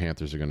think the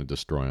Panthers are going to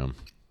destroy him.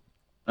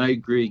 I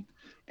agree.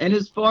 And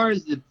as far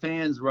as the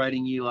fans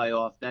writing Eli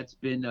off, that's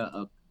been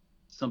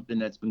something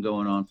that's been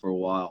going on for a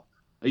while.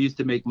 I used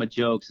to make my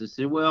jokes. I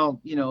said, well,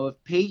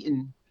 if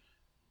Peyton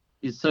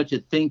is such a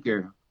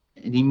thinker,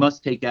 and he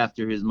must take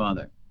after his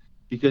mother,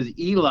 because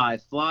Eli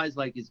flies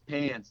like his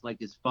pants, like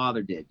his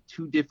father did.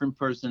 2 different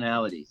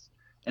personalities.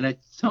 And I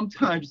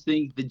sometimes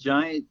think the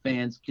Giant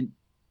fans can,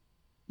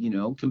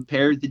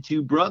 compare the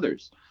 2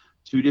 brothers,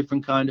 2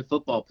 different kind of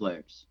football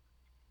players.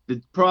 The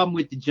problem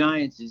with the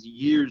Giants is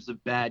years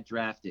of bad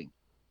drafting.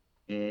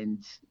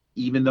 And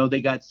even though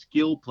they got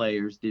skill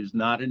players, there's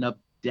not enough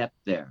depth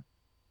there.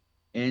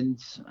 And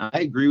I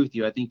agree with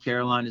you. I think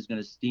Carolina is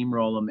going to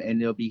steamroll them, and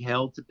they'll be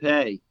held to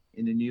pay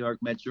in the New York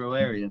metro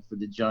area for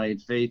the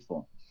Giant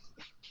faithful.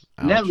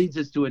 And that leads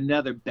us to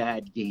another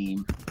bad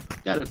game.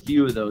 Got a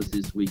few of those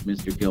this week,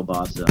 Mr.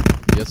 Kilbasa.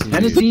 Yes,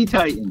 Tennessee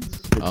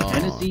Titans.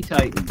 Tennessee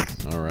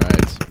Titans. All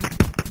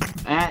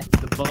right. At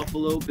the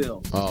Buffalo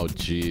Bills. Oh,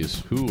 geez.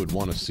 Who would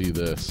want to see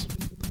this?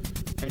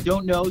 I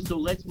don't know, so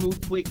let's move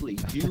quickly.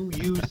 Do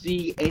you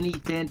see any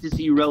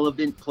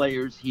fantasy-relevant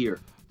players here?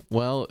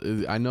 Well,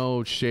 I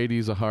know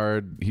Shady's a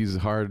hard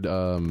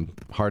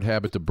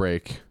habit to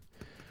break.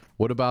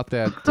 What about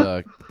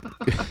that?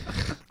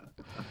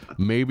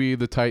 Maybe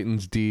the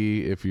Titans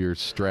D if you're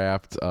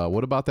strapped.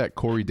 What about that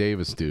Corey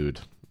Davis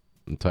dude?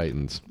 The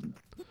Titans.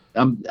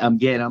 I'm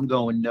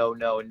going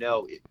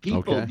no.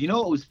 People, Okay. You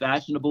know what was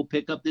fashionable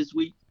pickup this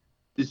week?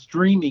 The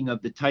streaming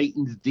of the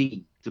Titans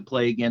D to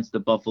play against the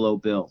Buffalo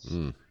Bills.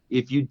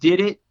 If you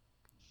did it,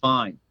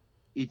 fine.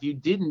 If you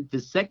didn't, the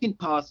second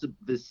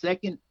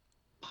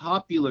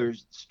popular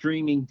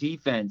streaming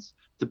defense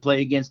to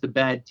play against a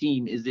bad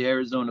team is the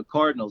Arizona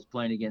Cardinals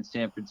playing against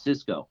San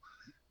Francisco.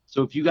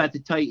 So if you got the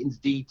Titans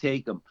D,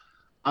 take them.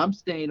 I'm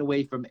staying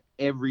away from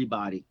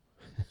everybody.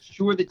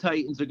 Sure, the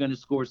Titans are going to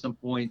score some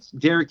points.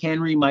 Derrick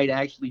Henry might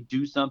actually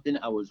do something.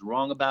 I was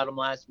wrong about him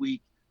last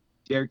week.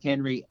 Derrick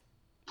Henry,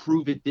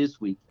 prove it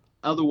this week.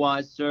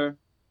 Otherwise, sir,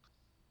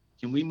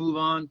 can we move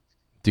on?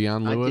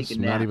 Deion Lewis?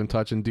 Not even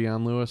touching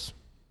Deion Lewis?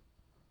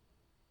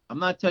 I'm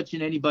not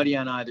touching anybody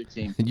on either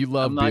team. You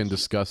love being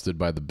disgusted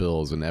by the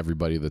Bills and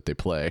everybody that they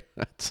play.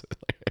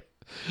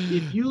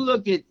 If you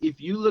look at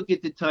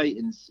the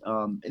Titans,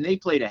 and they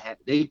played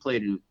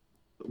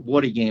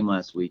what a game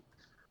last week.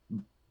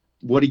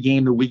 What a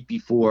game the week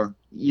before.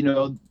 You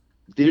know,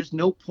 there's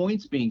no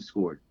points being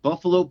scored.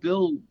 Buffalo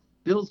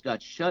Bills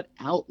got shut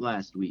out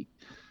last week.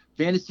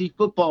 Fantasy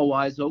football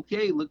wise,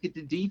 okay, look at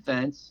the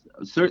defense,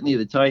 certainly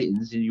the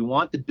Titans, and you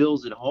want the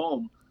Bills at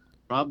home.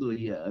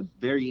 Probably a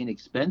very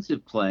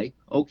inexpensive play.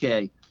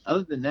 Okay.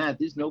 Other than that,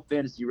 there's no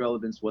fantasy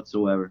relevance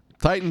whatsoever.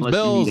 Titans,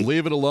 Bills,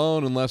 leave it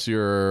alone unless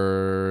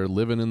you're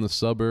living in the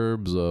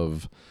suburbs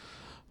of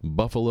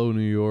Buffalo,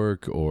 New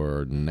York,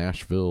 or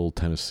Nashville,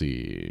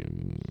 Tennessee.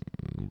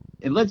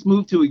 And let's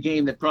move to a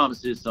game that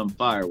promises some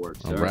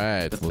fireworks, sir. All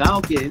right.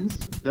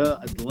 The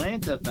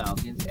Atlanta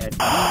Falcons at the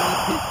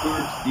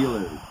Pittsburgh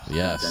Steelers.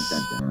 Yes. Dun,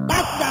 dun, dun.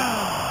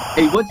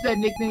 Hey, what's that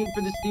nickname for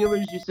the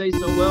Steelers you say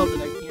so well that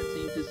I can't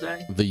seem to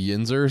say? The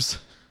Yinzers.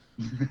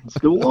 It's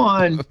the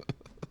one.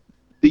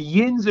 The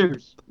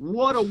Yinzers.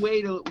 What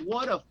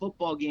a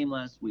football game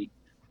last week.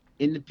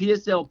 In the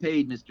PSL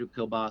paid, Mr.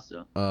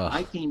 Kilbasa,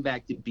 I came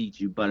back to beat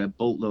you by a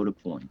boatload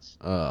of points.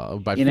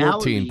 By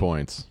 14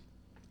 points.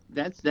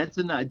 That's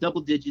enough.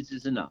 Double digits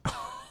is enough.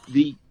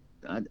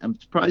 I'm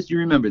surprised you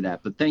remember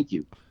that, but thank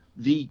you.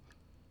 The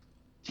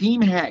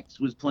Team Hex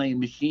was playing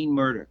Machine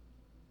Murder.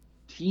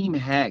 Team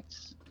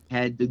Hex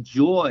had the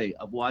joy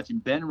of watching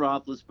Ben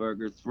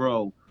Roethlisberger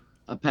throw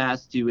a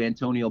pass to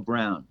Antonio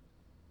Brown,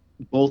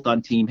 both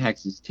on Team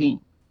Hex's team,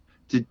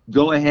 to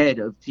go ahead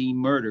of Team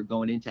Murder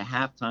going into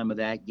halftime of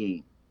that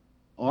game.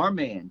 Our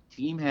man,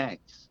 Team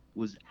Hex,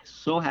 was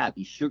so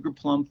happy. Sugar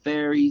Plum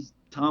Fairies,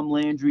 Tom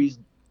Landry's,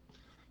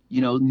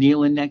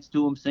 kneeling next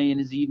to him saying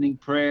his evening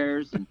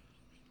prayers. And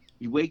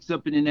he wakes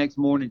up in the next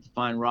morning to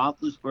find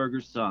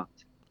Roethlisberger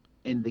sucked.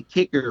 And the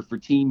kicker for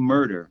Team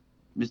Murder,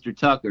 Mr.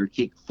 Tucker,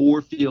 kicked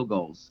 4 field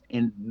goals.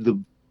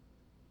 And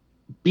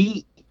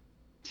beat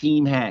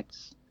Team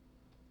Hex.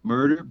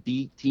 Murder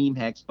beat Team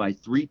Hex by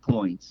 3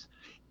 points.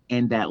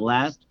 And that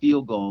last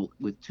field goal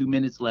with 2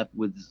 minutes left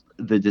was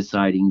the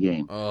deciding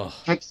game.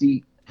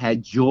 Hexy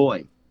had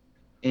joy.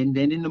 And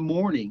then in the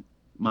morning,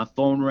 my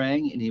phone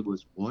rang, and it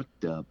was, what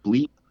the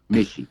bleep,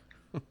 Mishy?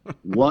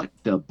 What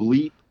the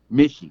bleep,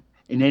 Mishy?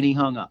 And then he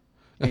hung up.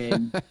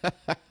 And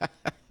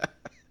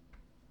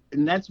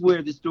that's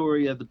where the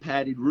story of the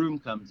padded room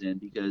comes in,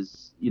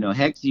 because,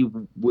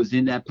 Hexy was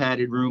in that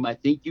padded room. I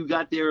think you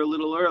got there a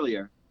little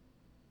earlier.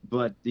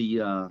 But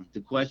the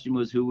question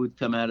was who would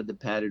come out of the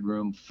padded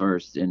room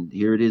first. And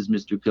here it is,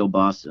 Mr.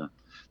 Kilbasa.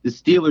 The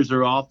Steelers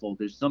are awful.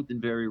 There's something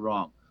very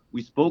wrong.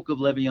 We spoke of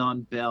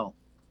Le'Veon Bell.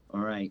 All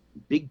right.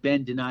 Big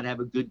Ben did not have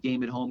a good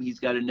game at home. He's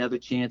got another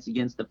chance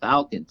against the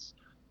Falcons.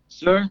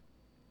 Sir,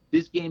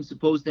 this game's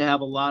supposed to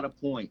have a lot of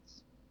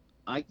points.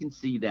 I can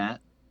see that.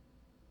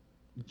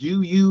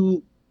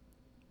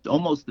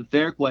 Almost the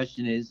fair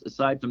question is,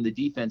 aside from the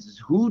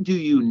defenses, who do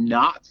you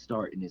not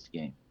start in this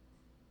game?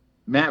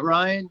 Matt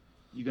Ryan?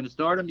 You going to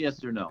start him?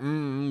 Yes or no?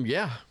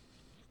 Yeah.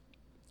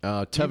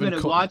 Tevin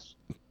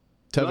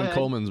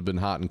Coleman's been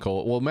hot and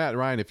cold. Well, Matt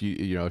Ryan, if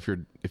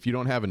you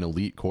don't have an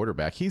elite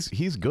quarterback, he's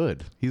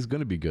good. He's going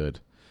to be good.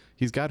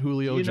 He's got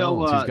Julio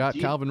Jones. He's got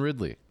Calvin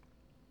Ridley.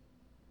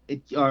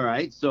 All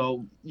right.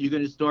 So you're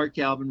going to start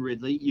Calvin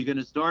Ridley. You're going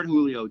to start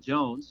Julio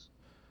Jones.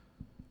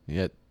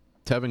 Yeah.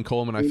 Tevin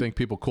Coleman, I think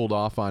people cooled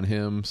off on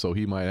him, so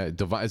he might.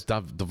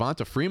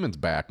 Devonta Freeman's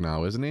back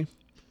now, isn't he?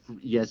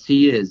 Yes,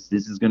 he is.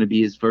 This is going to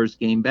be his first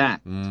game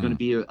back. It's going to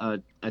be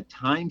a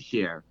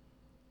timeshare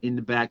in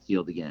the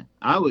backfield again.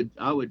 I would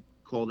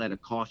call that a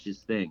cautious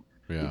thing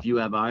Yeah. if you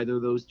have either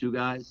of those two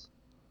guys.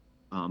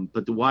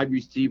 But the wide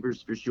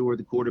receivers for sure,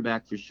 the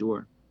quarterback for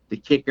sure, the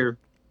kicker.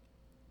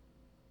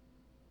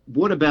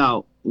 What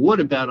about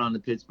on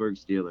the Pittsburgh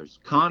Steelers?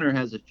 Connor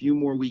has a few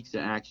more weeks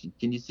of action.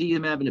 Can you see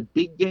him having a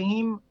big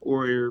game,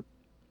 or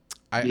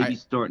maybe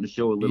starting to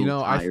show a little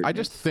tiredness? I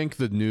just think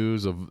the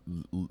news of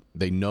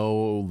they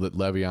know that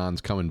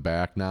Le'Veon's coming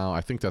back now.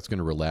 I think that's going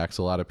to relax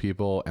a lot of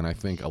people, and I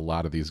think a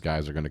lot of these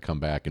guys are going to come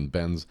back. And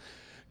Ben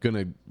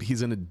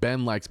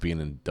likes being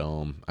in a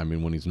dome. I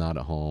mean, when he's not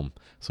at home,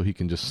 so he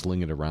can just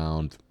sling it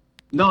around.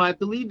 No, I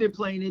believe they're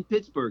playing in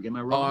Pittsburgh. Am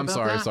I wrong? I'm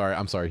about that?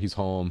 I'm sorry. He's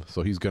home,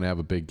 so he's going to have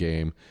a big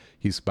game.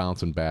 He's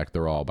bouncing back.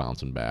 They're all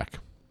bouncing back.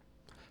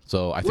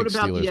 So I think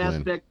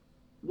Steelers win.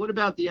 What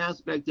about the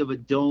aspect of a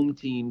dome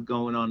team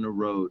going on the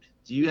road?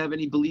 Do you have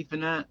any belief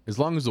in that? As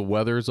long as the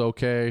weather's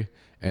okay,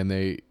 and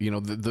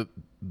the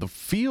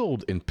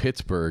field in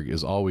Pittsburgh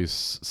is always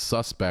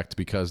suspect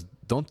because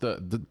don't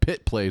the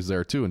Pitt plays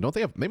there too, and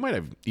they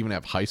might even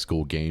have high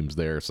school games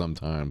there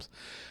sometimes,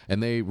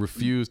 and they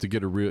refuse to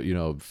get a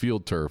real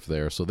field turf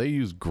there, so they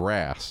use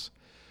grass.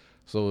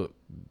 So.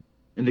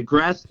 And the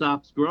grass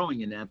stops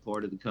growing in that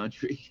part of the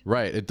country.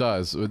 Right, it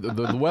does.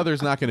 The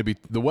weather's not going to be.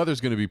 The weather's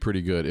going to be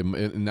pretty good.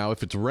 Now,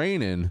 if it's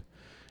raining,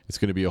 it's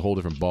going to be a whole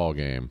different ball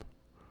game.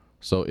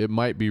 So it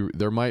might be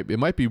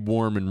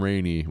warm and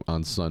rainy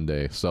on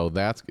Sunday. So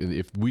that's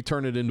if we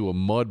turn it into a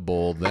mud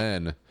bowl,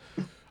 then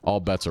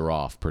all bets are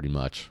off, pretty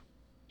much.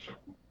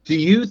 Do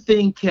you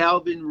think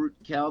Calvin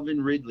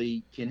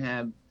Ridley can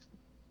have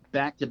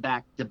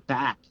back-to-back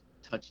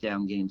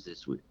touchdown games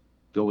this week?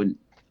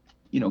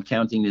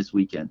 Counting this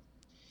weekend.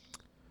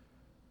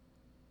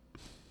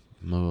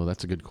 No,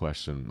 that's a good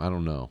question. I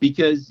don't know.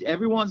 Because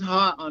everyone's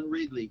hot on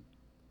Ridley,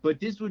 but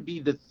this would be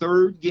the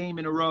third game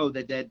in a row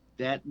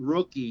that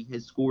rookie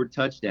has scored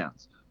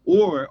touchdowns.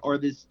 Or are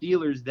the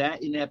Steelers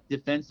that inept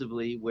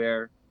defensively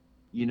where,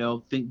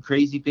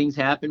 crazy things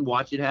happen,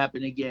 watch it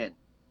happen again?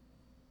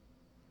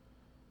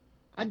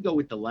 I'd go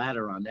with the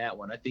latter on that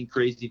one. I think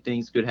crazy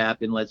things could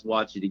happen. Let's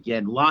watch it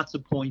again. Lots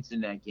of points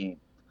in that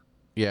game.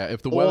 Yeah,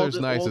 if the weather's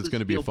nice, it's going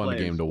to be a fun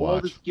game to watch.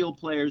 All the skill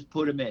players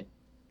put them in.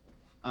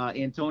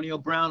 Antonio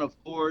Brown,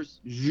 of course,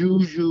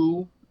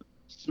 Juju,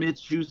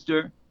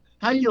 Smith-Schuster.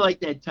 How do you like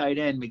that tight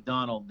end,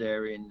 McDonald,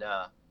 there in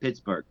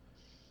Pittsburgh?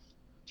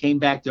 Came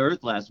back to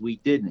earth last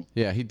week, didn't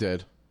he? Yeah, he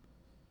did.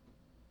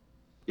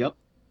 Yep.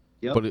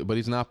 But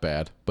he's not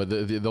bad. But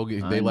they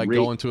like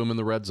going to him in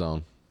the red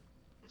zone.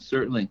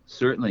 Certainly.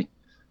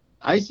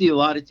 I see a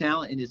lot of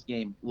talent in this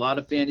game. A lot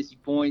of fantasy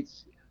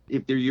points.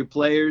 If they're your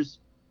players,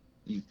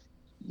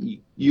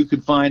 you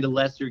could find a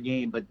lesser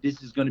game, but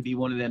this is going to be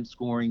one of them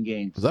scoring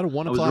games. Is that a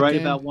 1 o'clock game? I was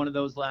right about one of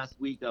those last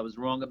week. I was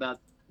wrong about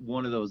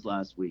one of those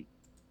last week.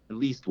 At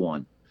least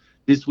one.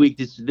 This week,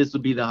 this will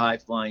be the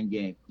high-flying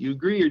game. You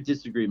agree or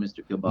disagree,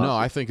 Mr. Kielbasa? No,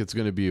 I think it's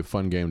going to be a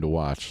fun game to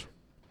watch.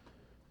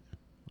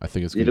 I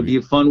think it'll be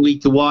a fun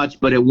week to watch,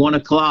 but at 1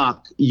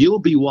 o'clock, you'll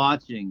be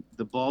watching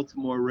the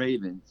Baltimore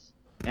Ravens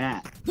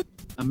at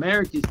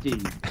America's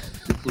team,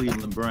 the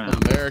Cleveland Browns.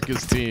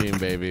 America's team,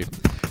 baby.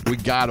 We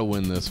got to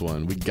win this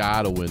one. We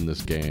got to win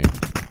this game.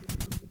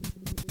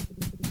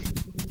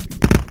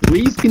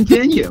 Please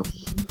continue.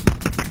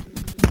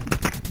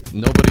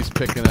 Nobody's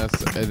picking us.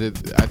 I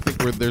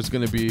think there's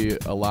going to be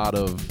a lot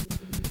of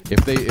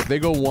if they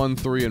go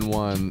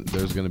 1-3-1,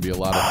 there's going to be a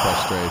lot of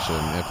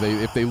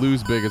frustration. If they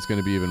lose big, it's going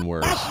to be even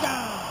worse.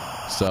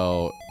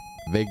 So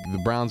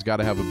the Browns got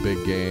to have a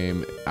big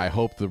game. I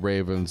hope the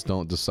Ravens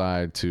don't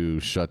decide to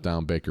shut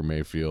down Baker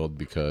Mayfield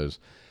because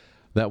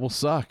that will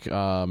suck.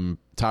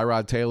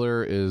 Tyrod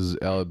Taylor is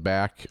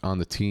back on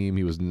the team.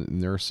 He was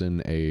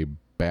nursing a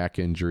back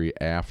injury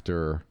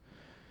after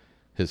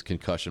his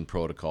concussion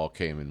protocol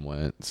came and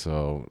went.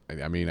 So,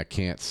 I mean, I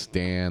can't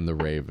stand the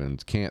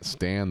Ravens.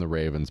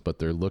 But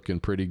they're looking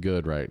pretty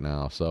good right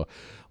now. So,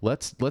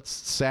 let's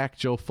sack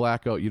Joe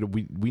Flacco.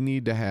 We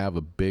need to have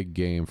a big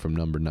game from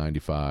number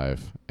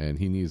 95, and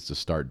he needs to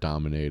start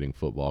dominating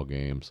football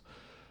games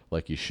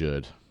like he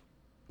should.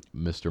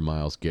 Mr.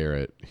 Myles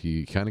Garrett,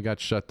 he kind of got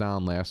shut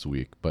down last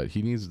week, but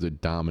he needs to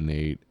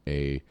dominate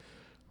a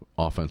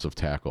offensive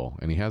tackle,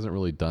 and he hasn't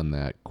really done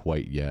that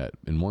quite yet.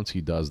 And once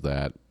he does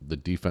that, the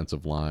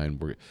defensive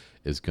line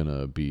is going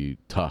to be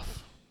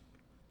tough.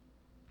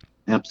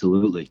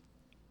 Absolutely.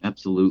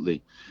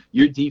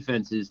 Your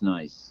defense is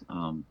nice.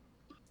 I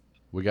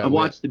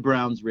watched the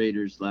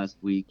Browns-Raiders last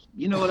week.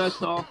 You know what I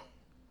saw?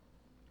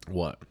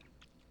 What?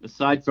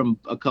 Aside from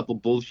a couple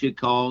bullshit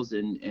calls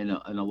and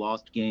a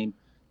lost game,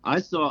 I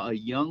saw a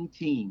young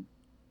team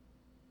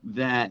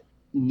that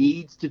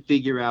needs to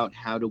figure out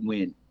how to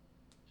win.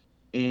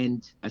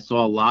 And I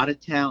saw a lot of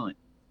talent.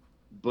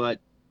 But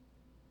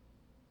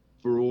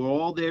for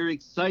all their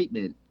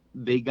excitement,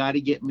 they got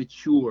to get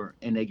mature,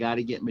 and they got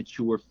to get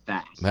mature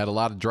fast. Had a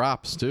lot of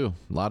drops too.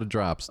 A lot of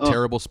drops. Oh.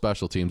 Terrible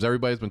special teams.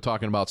 Everybody's been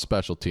talking about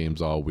special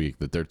teams all week.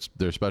 That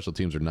their special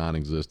teams are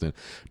non-existent.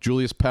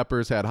 Julius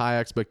Peppers had high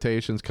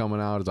expectations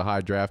coming out as a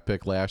high draft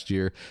pick last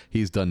year.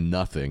 He's done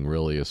nothing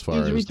really as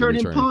far as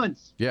returning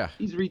punts. Yeah,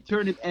 he's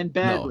returning and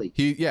badly.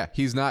 No,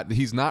 he's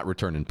not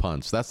returning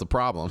punts. That's the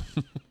problem.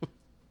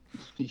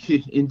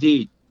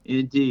 Indeed.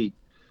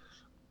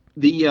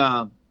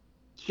 The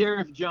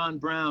Sheriff John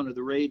Brown of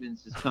the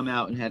Ravens has come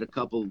out and had a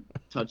couple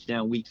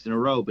touchdown weeks in a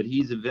row, but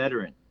he's a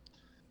veteran.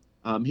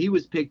 He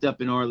was picked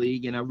up in our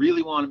league, and I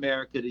really want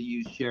America to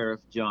use Sheriff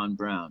John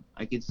Brown.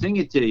 I can sing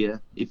it to you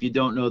if you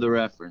don't know the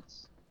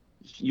reference.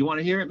 You want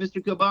to hear it,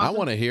 Mr. Kabasa? I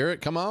want to hear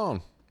it. Come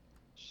on.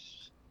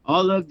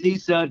 All of a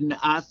sudden,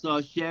 I saw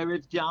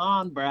Sheriff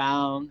John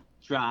Brown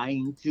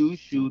trying to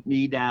shoot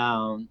me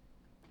down.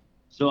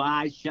 So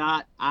I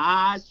shot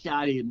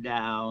him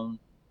down.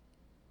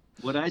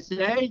 What'd I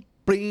say?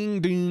 Bing,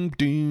 ding,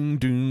 ding,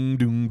 ding,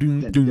 ding,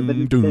 ding,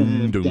 ding,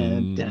 ding,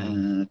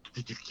 ding.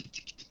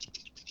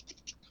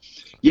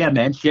 Yeah,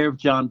 man, Sheriff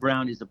John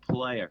Brown is a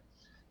player.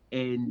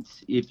 And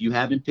if you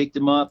haven't picked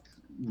him up,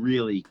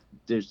 really,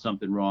 there's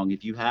something wrong.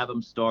 If you have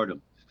him, start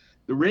him.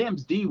 The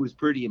Rams D was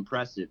pretty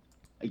impressive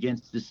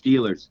against the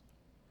Steelers.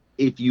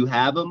 If you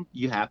have him,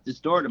 you have to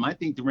start him. I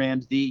think the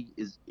Ravens D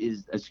is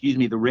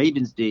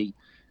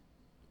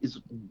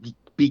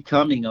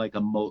becoming like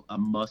a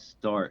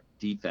must-start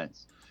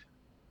defense.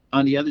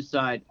 On the other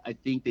side, I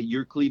think that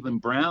your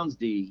Cleveland Browns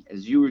D,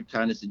 as you were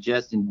kind of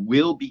suggesting,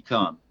 will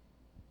become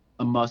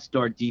a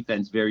must-start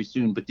defense very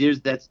soon. But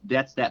that's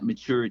that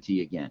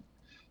maturity again.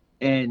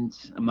 And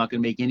I'm not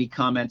going to make any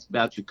comments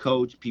about your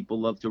coach. People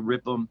love to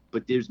rip them.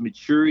 But there's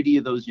maturity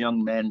of those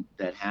young men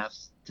that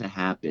has to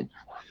happen.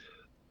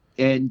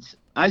 And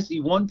I see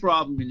one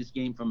problem in this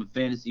game from a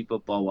fantasy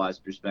football-wise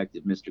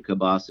perspective, Mr.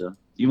 Kabasa. Do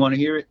you want to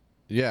hear it?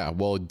 Yeah,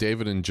 well,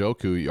 David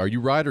Njoku. Are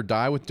you ride or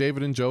die with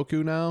David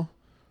Njoku now?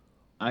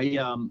 I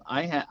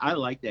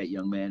like that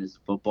young man as a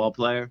football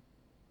player,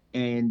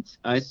 and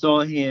I saw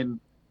him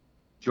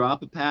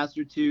drop a pass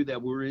or two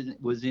that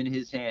was in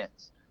his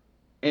hands,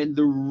 and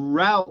the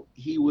route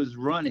he was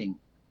running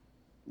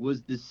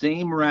was the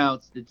same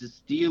routes that the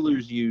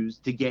Steelers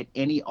used to get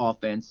any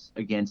offense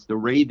against the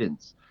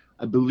Ravens.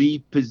 I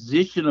believe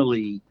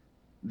positionally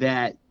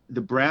that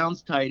the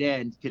Browns tight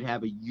end could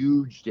have a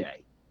huge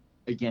day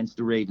against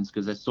the Ravens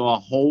because I saw a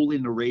hole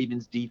in the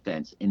Ravens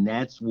defense, and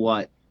that's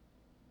what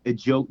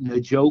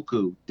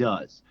Njoku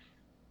does.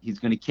 He's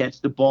going to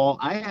catch the ball.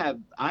 I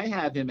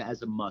have him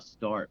as a must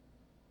start,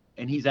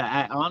 and he's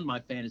on my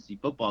fantasy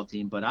football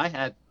team. But I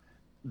have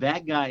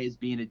that guy as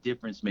being a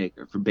difference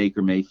maker for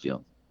Baker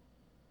Mayfield.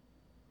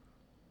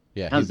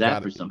 Yeah, how's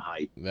that for some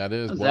hype? That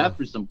is. How's that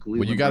for some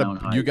Cleveland Brown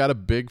hype? You got a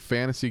big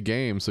fantasy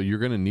game, so you're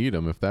going to need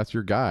him if that's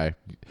your guy.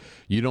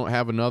 You don't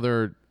have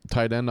another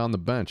tight end on the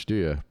bench, do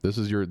you? This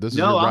is your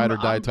ride or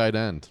die tight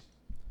end.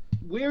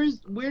 Where did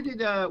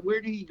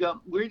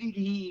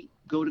he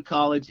go to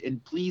college?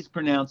 And please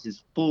pronounce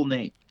his full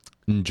name.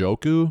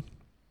 Njoku.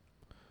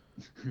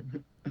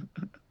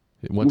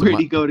 Where did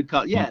he go to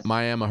college? Yes,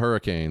 Miami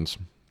Hurricanes.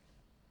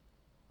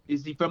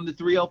 Is he from the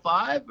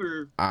 305 or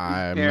his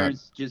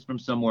parents just from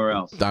somewhere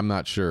else? I'm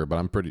not sure,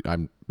 but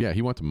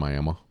he went to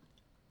Miami.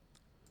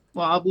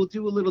 Well, we'll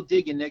do a little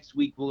digging next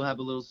week. We'll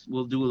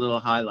do a little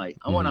highlight.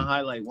 I want to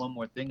highlight one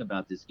more thing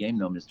about this game,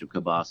 though, Mr.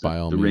 Kabasa. By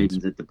all means.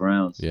 Ravens at the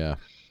Browns. Yeah.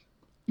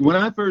 When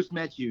I first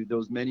met you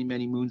those many,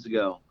 many moons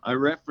ago, I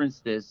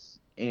referenced this,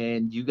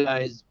 and you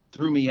guys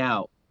threw me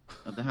out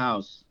of the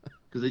house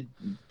because I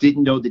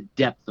didn't know the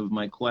depth of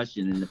my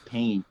question and the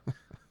pain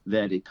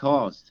that it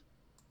caused.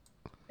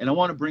 And I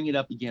want to bring it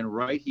up again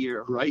right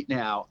here, right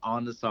now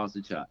on the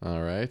Sausage Hut.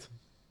 All right.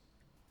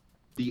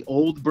 The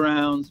old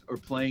Browns are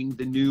playing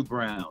the new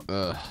Browns.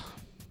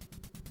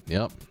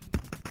 Yep.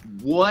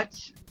 What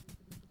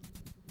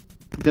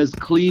does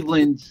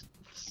Cleveland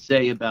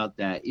say about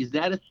that? Is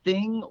that a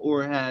thing,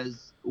 or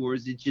is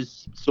it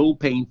just so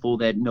painful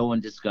that no one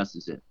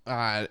discusses it?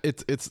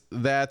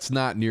 That's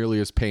not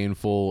nearly as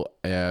painful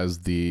as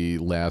the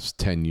last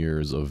 10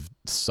 years of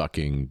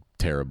sucking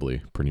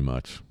terribly, pretty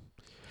much.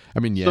 I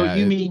mean, yeah.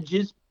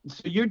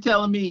 So you're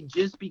telling me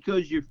just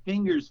because your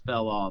fingers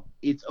fell off,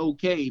 it's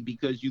okay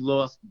because you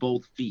lost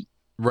both feet?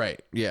 Right.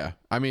 Yeah.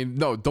 I mean,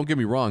 no, don't get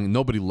me wrong.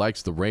 Nobody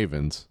likes the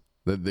Ravens.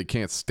 They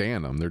can't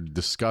stand them. They're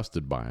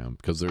disgusted by them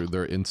because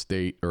they're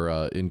in-state or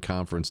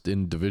in-conference,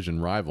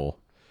 in-division rival.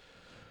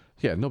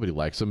 Yeah, nobody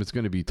likes them. It's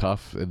going to be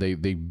tough. They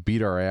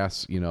beat our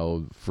ass,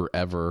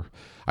 forever.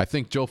 I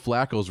think Joe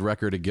Flacco's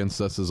record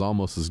against us is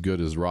almost as good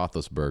as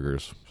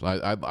Roethlisberger's.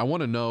 I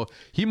want to know.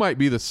 He might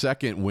be the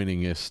second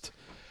winningest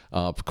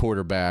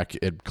quarterback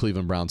at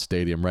Cleveland Browns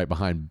Stadium, right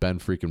behind Ben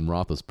freaking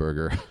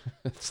Roethlisberger.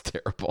 It's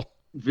terrible.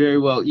 Very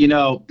well.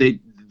 The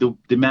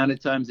amount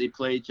of times they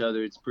play each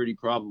other, it's pretty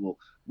probable.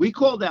 We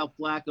called out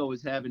Flacco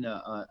as having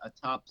a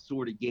top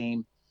sort of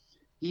game.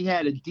 He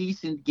had a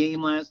decent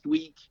game last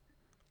week,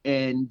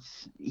 and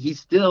he's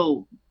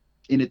still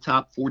in the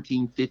top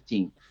 14,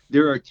 15.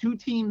 There are two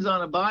teams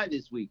on a bye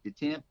this week, the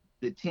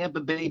the Tampa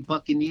Bay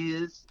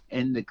Buccaneers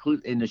and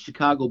the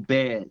Chicago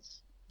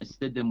Bears. I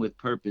said them with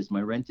purpose.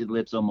 My rented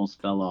lips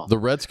almost fell off. The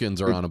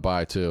Redskins are on a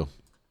bye, too.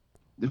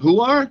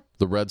 Who are?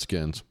 The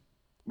Redskins.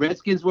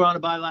 Redskins were on a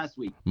bye last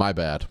week. My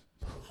bad.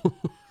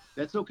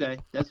 That's okay.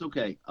 That's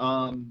okay.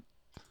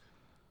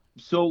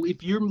 So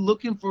if you're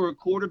looking for a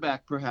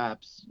quarterback,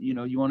 perhaps, you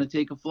want to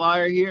take a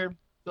flyer here,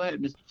 go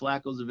ahead. Mr.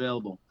 Flacco's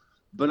available.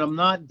 But I'm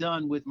not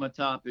done with my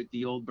topic,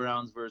 the old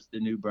Browns versus the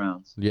new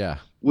Browns. Yeah.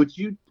 What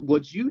you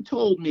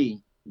told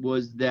me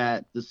was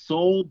that the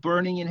soul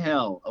burning in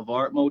hell of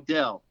Art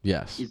Modell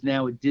is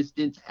now a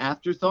distant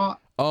afterthought.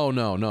 Oh,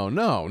 no.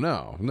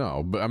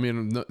 But I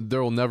mean,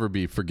 there will never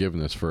be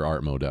forgiveness for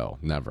Art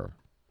Modell. Never.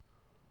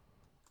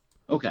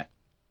 Okay.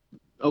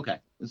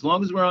 As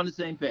long as we're on the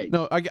same page.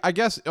 No, I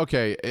guess,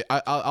 okay,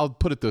 I'll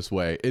put it this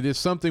way. It is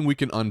something we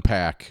can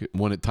unpack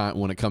when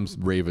it comes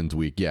Ravens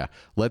week. Yeah,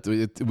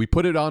 we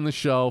put it on the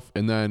shelf,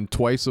 and then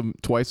twice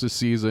a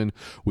season,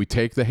 we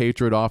take the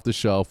hatred off the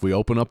shelf. We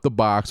open up the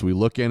box. We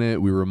look in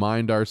it. We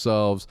remind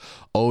ourselves,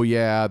 oh,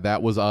 yeah,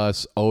 that was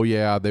us. Oh,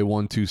 yeah, they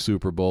won 2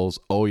 Super Bowls.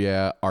 Oh,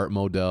 yeah, Art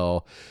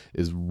Modell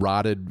is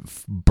rotted,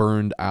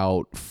 burned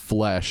out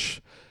flesh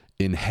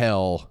in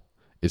hell.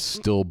 Is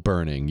still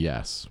burning,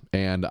 yes.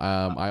 And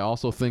I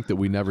also think that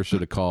we never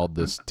should have called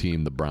this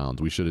team the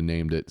Browns. We should have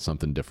named it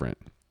something different.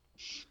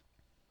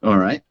 All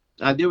right.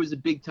 There was a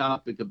big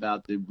topic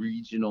about the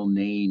regional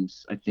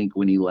names, I think,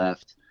 when he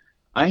left.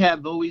 I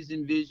have always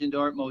envisioned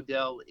Art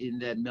Modell in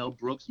that Mel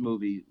Brooks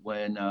movie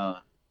when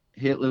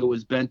Hitler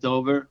was bent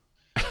over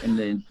and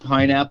then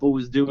Pineapple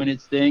was doing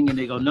its thing, and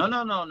they go,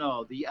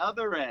 no, the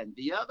other end.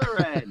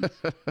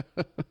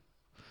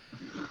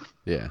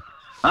 Yeah.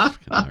 Art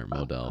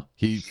Modell.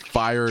 He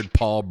fired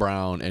Paul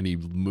Brown and he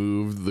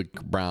moved the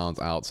Browns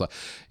outside.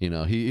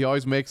 He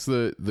always makes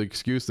the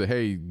excuse that,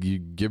 hey, you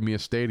give me a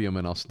stadium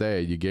and I'll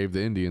stay. You gave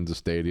the Indians a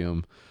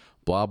stadium.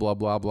 Blah, blah,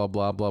 blah, blah,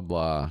 blah, blah,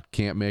 blah.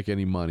 Can't make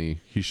any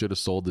money. He should have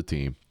sold the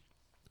team.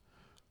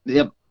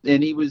 Yep.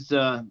 And he was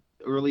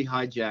early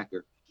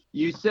hijacker.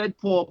 You said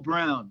Paul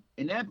Brown,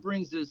 and that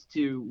brings us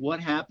to what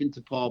happened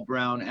to Paul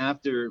Brown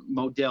after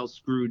Modell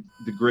screwed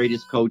the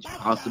greatest coach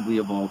possibly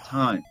of all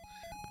time.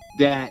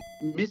 That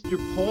Mr.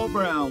 Paul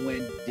Brown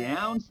went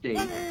downstate.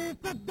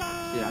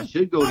 Said, I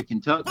should go to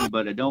Kentucky,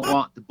 but I don't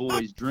want the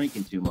boys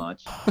drinking too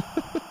much.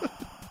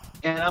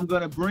 And I'm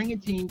going to bring a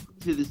team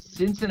to the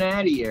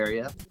Cincinnati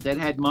area that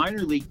had minor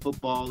league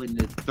football in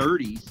the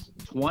 30s,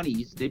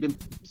 20s. They've been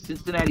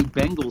Cincinnati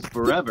Bengals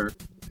forever.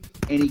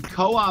 And he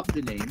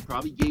co-opted the name,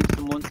 probably gave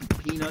someone some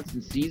peanuts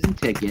and season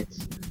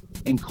tickets,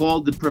 and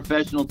called the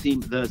professional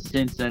team the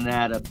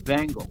Cincinnati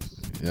Bengals.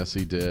 Yes,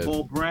 he did.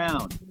 Paul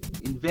Brown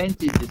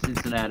invented the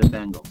Cincinnati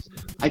Bengals.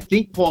 I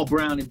think Paul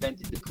Brown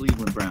invented the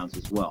Cleveland Browns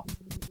as well.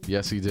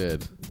 Yes, he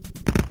did.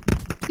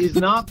 Is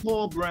not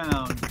Paul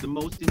Brown the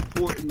most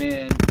important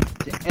man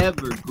to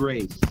ever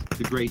grace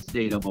the great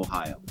state of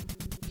Ohio?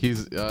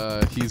 He's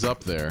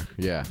up there.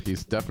 Yeah,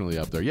 he's definitely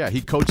up there. Yeah,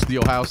 he coached the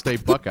Ohio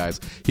State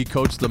Buckeyes. He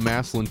coached the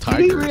Massillon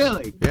Tigers. Did he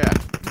really? Yeah.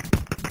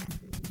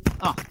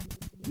 Oh,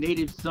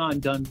 native son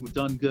done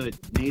good.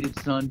 Native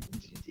son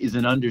is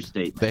an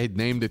understatement. They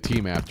named a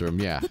team after him.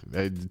 Yeah.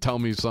 Tell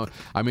me some.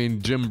 I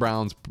mean, Jim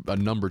Brown's a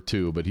number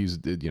 2, but he's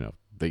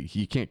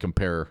he can't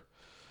compare.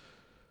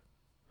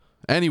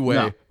 Anyway,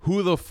 no.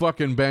 Who the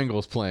fucking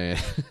Bengals playing?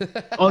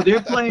 Oh,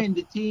 they're playing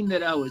the team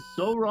that I was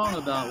so wrong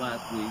about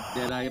last week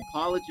that I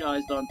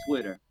apologized on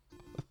Twitter.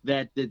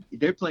 That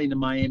they're playing the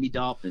Miami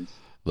Dolphins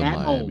at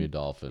Miami home.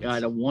 Dolphins.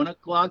 At a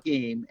 1:00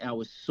 game. I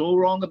was so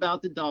wrong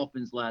about the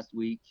Dolphins last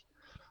week.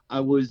 I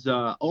was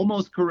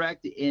almost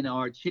correct in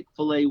our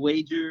Chick-fil-A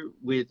wager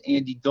with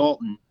Andy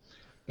Dalton.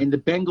 And the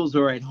Bengals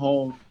are at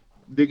home.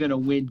 They're going to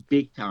win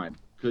big time.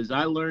 Because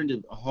I learned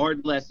a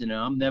hard lesson, and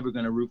I'm never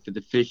going to root for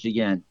the fish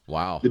again.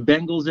 Wow. The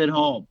Bengals at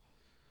home.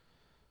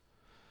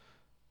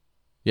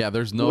 Yeah,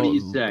 there's no. What do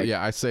you say?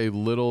 Yeah, I say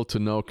little to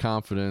no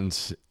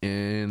confidence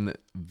in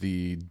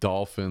the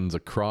Dolphins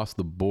across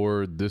the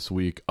board this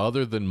week,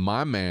 other than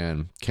my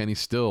man Kenny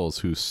Stills,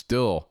 who's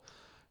still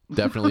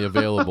definitely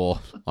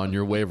available on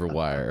your waiver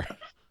wire.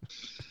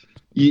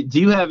 Do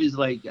you have his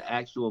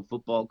actual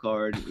football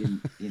card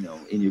in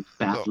your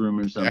bathroom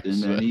or something?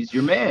 Man, he's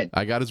your man.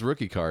 I got his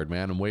rookie card,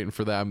 man. I'm waiting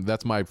for that.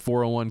 That's my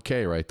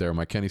 401k right there.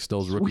 My Kenny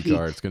Stills rookie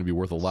card. It's going to be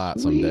worth a lot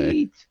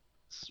someday.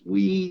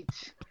 Sweet.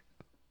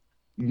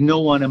 No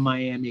one in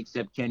Miami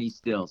except Kenny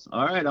Stills.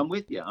 All right, I'm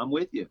with you.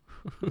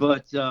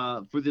 But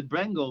for the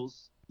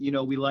Bengals,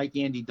 we like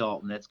Andy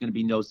Dalton. That's going to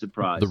be no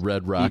surprise. The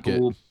Red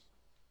Rocket.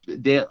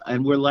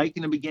 And we're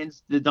liking him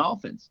against the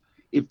Dolphins.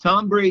 If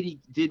Tom Brady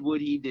did what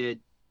he did,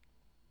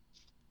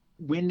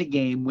 win the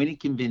game, win it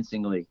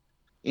convincingly,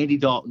 Andy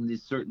Dalton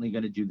is certainly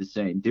going to do the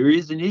same. There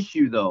is an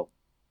issue, though,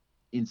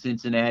 in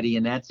Cincinnati,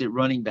 and that's at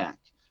running back.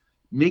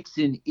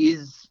 Mixon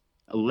is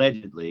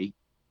allegedly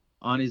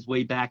on his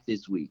way back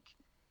this week.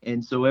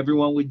 And so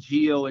everyone with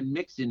Gio and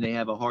Mixon, they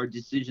have a hard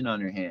decision on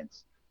their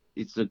hands.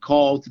 It's a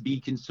call to be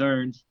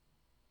concerned,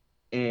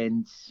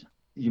 and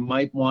you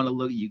might want to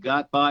look. You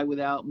got by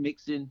without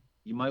Mixon.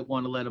 You might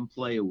want to let him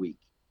play a week.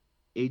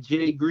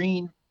 A.J.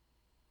 Green,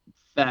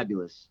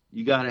 fabulous.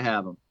 You got to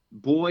have him.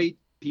 Boyd,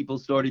 people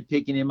started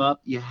picking him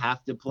up. You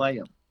have to play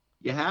him.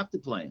 You have to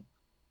play him.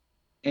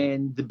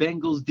 And the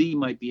Bengals D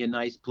might be a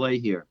nice play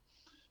here.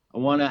 I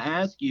want to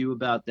ask you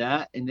about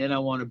that, and then I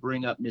want to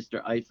bring up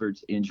Mr.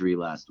 Eifert's injury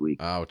last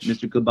week. Ouch.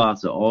 Mr.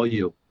 Kabasa, all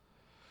you.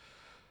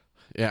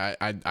 Yeah,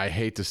 I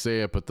hate to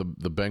say it, but the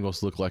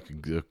Bengals look like a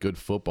good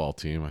football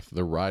team.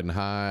 They're riding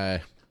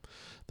high,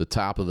 the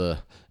top of the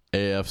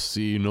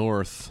AFC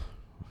North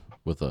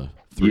with a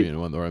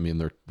 3-1. Or I mean,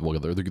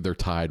 they're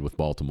tied with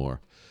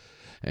Baltimore,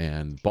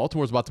 and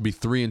Baltimore's about to be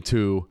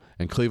 3-2,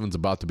 and Cleveland's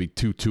about to be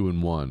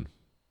 2-1.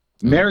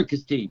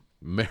 America's team.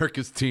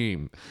 America's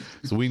team.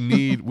 So we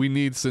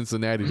need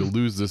Cincinnati to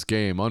lose this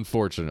game.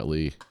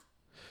 Unfortunately,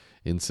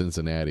 in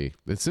Cincinnati,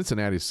 and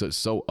Cincinnati's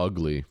so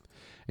ugly.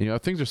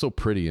 And, things are so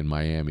pretty in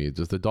Miami.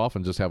 The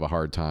Dolphins just have a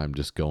hard time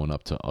just going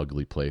up to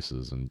ugly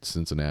places, and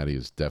Cincinnati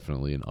is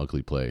definitely an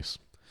ugly place.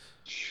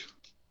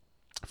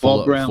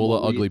 Full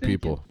of ugly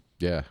people.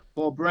 Yeah.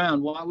 Paul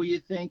Brown, what were you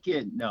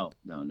thinking? No,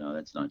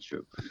 that's not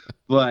true.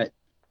 But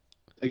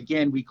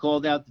again, we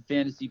called out the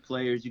fantasy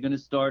players. You're gonna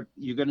start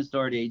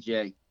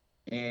AJ,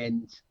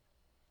 and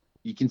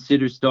you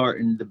consider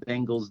starting the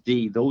Bengals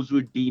D. Those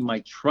would be my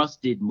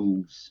trusted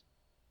moves,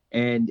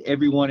 and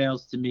everyone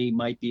else to me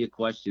might be a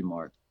question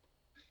mark.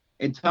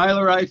 And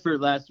Tyler Eifert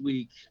last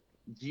week,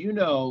 do you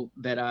know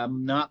that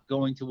I'm not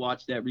going to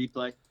watch that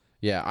replay?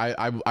 Yeah,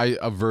 I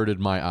averted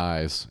my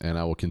eyes, and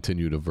I will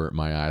continue to avert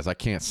my eyes. I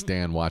can't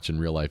stand watching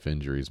real-life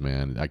injuries,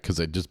 man, because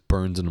it just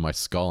burns into my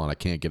skull, and I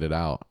can't get it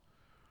out.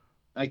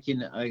 I get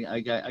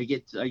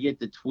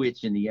the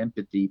twitch and the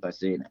empathy by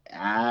saying,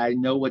 I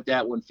know what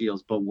that one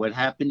feels, but what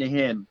happened to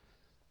him,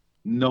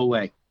 no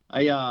way.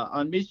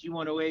 On Mishy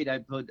 108, I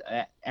put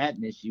at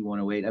Mishy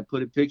 108, I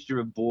put a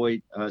picture of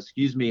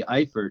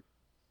Eifert,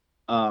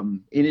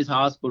 in his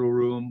hospital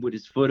room with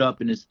his foot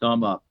up and his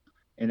thumb up.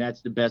 And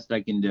that's the best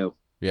I can do.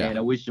 Yeah. And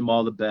I wish him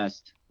all the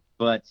best.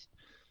 But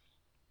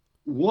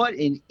what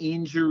an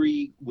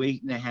injury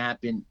waiting to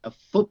happen. A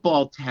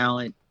football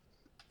talent.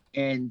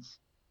 And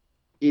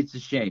it's a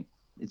shame.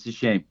 It's a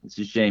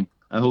shame.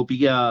 I hope he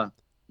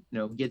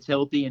gets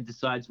healthy and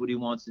decides what he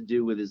wants to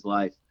do with his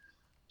life.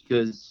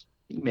 Because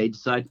he may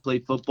decide to play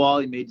football.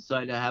 He may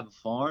decide to have a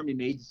farm. He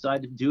may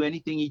decide to do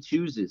anything he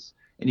chooses.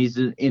 And he's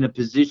in a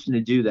position to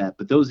do that.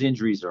 But those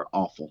injuries are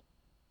awful.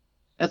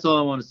 That's all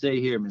I want to say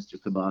here, Mr.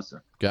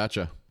 Kabasa.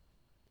 Gotcha.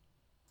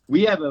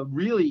 We have a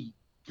really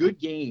good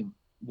game,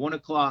 1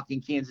 o'clock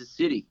in Kansas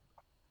City.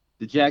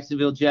 The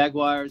Jacksonville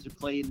Jaguars are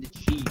playing the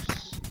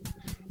Chiefs.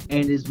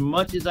 And as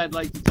much as I'd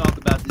like to talk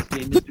about this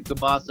game, Mr.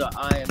 Kabasa,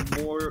 I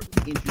am more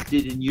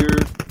interested in your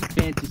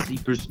fantasy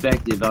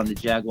perspective on the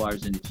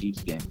Jaguars and the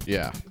Chiefs game.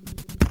 Yeah,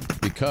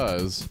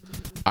 because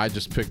I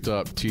just picked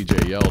up TJ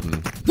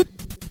Yeldon.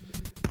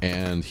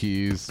 And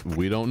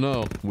we don't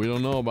know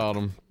about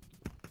him.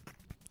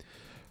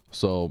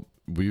 So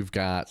we've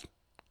got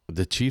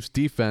the Chiefs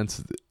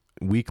defense,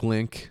 weak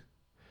link.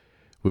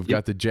 We've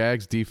got the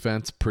Jags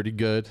defense, pretty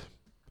good.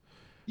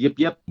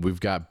 Yep. We've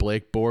got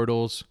Blake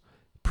Bortles,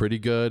 pretty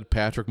good.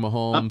 Patrick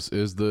Mahomes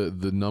is the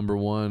number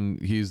one.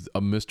 He's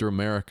a Mr.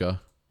 America.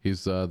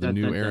 He's the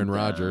new Aaron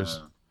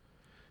Rodgers.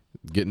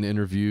 Getting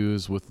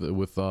interviews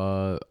with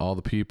all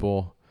the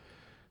people,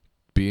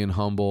 being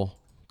humble.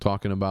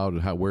 Talking about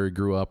where he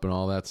grew up and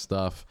all that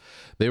stuff.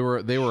 They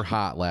were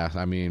hot last.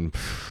 I mean,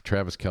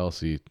 Travis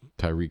Kelce,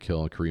 Tyreek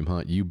Hill, and Kareem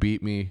Hunt. You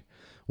beat me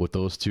with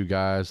those two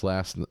guys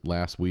last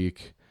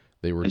week.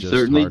 They were just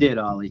certainly hard. Did,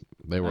 Ollie.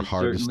 They were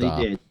hard to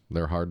stop.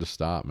 They're hard to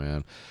stop,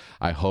 man.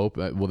 I hope.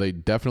 They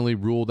definitely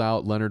ruled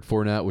out Leonard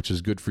Fournette, which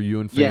is good for you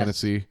in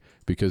fantasy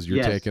because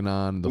you're taking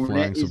on the Fournette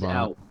Flying is Savant.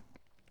 out.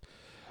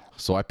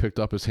 So I picked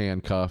up his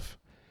handcuff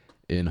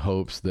in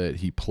hopes that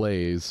he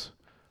plays.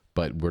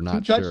 But we're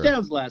not sure. 2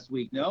 touchdowns last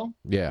week, no?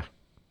 Yeah.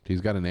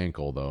 He's got an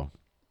ankle, though.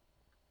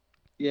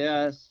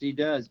 Yes, he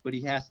does, but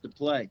he has to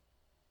play.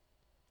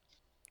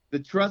 The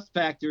trust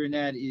factor in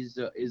that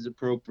is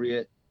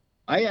appropriate.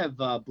 I have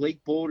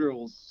Blake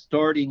Bortles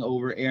starting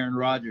over Aaron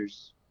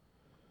Rodgers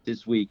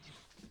this week.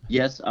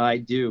 Yes, I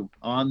do.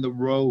 On the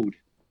road.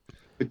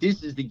 But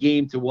this is the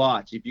game to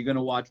watch. If you're going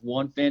to watch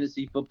one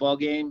fantasy football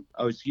game,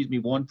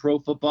 one pro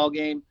football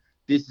game,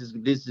 this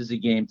is a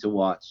game to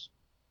watch.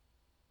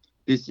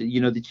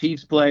 The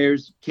Chiefs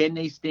players, can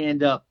they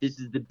stand up? This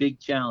is the big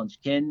challenge.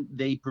 Can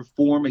they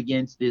perform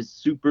against this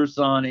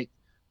supersonic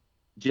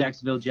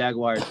Jacksonville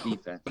Jaguars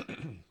defense?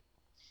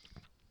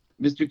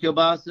 Mr.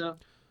 Kielbasa,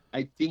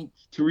 I think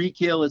Tyreek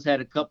Hill has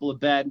had a couple of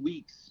bad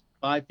weeks.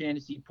 5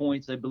 fantasy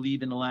points, I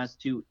believe, in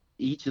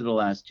each of the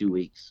last 2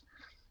 weeks.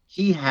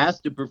 He has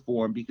to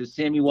perform because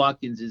Sammy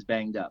Watkins is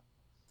banged up.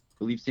 I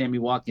believe Sammy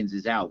Watkins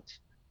is out.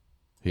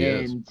 He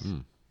is.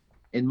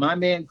 And my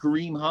man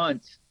Kareem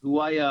Hunt, who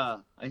I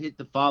hit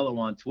the follow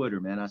on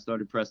Twitter, man. I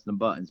started pressing the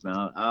buttons,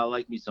 man. I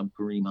like me some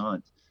Kareem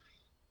Hunt.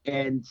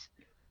 And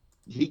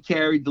he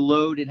carried the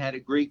load and had a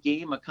great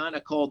game. I kind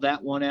of called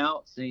that one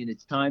out, saying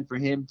it's time for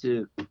him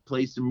to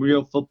play some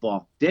real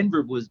football.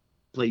 Denver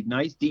played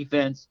nice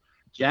defense.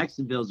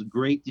 Jacksonville's a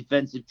great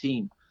defensive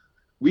team.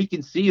 we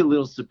can see a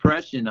little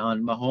suppression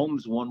on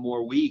Mahomes one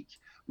more week.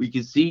 We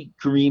can see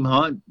Kareem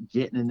Hunt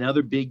getting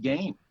another big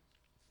game.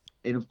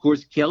 And, of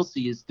course,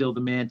 Kelsey is still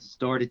the man to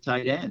start at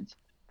tight end.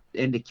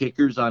 And the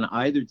kickers on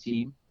either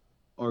team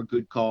are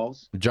good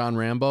calls. Josh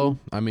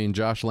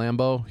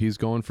Lambo, he's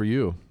going for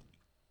you.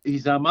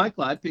 He's on my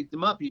class. I picked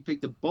him up. He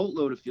picked a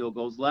boatload of field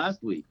goals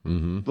last week.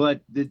 Mm-hmm.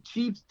 But the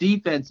Chiefs'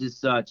 defense is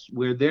such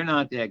where they're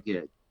not that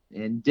good.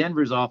 And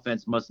Denver's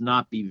offense must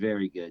not be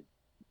very good.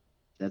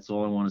 That's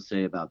all I want to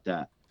say about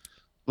that.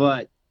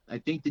 But I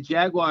think the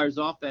Jaguars'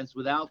 offense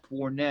without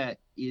Fournette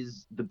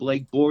is the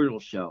Blake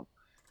Bortles show.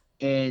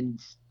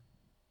 And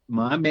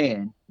my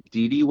man,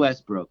 D.D.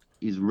 Westbrook,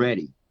 is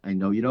ready. I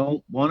know you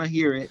don't want to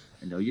hear it.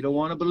 I know you don't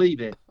want to believe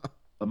it.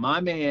 But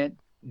my man,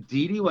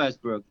 D.D.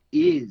 Westbrook,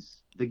 is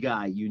the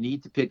guy you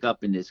need to pick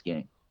up in this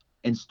game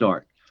and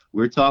start.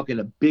 We're talking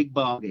a big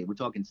ball game. We're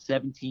talking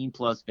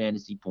 17-plus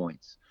fantasy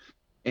points.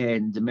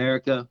 And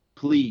America,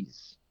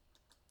 please,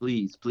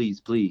 please, please,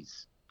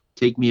 please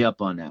take me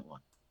up on that one.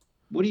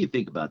 What do you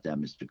think about that,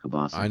 Mr.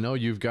 Kabasa? I know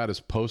you've got his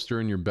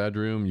poster in your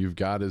bedroom. You've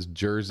got his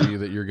jersey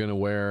that you're going to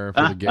wear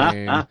for the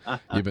game.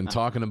 You've been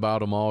talking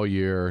about him all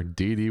year.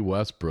 D.D.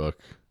 Westbrook.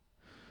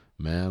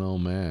 Man, oh,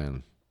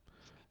 man.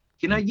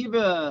 Can I give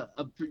a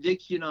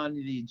prediction on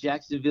the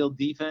Jacksonville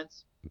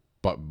defense?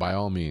 But by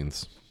all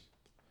means.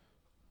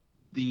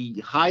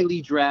 The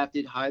highly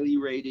drafted, highly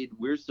rated,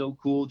 we're so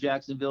cool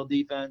Jacksonville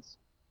defense,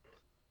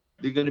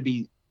 they're going to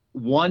be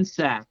 1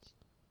 sack,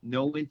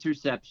 no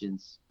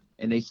interceptions,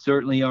 and they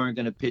certainly aren't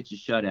going to pitch a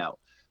shutout.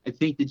 I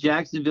think the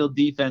Jacksonville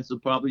defense will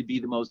probably be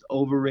the most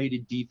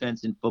overrated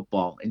defense in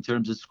football in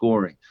terms of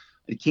scoring.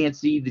 I can't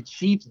see the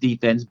Chiefs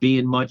defense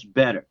being much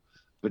better.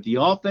 But the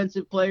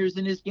offensive players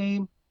in this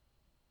game,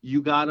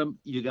 you got them,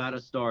 you got to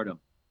start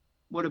them.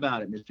 What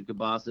about it, Mr.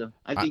 Kabasa?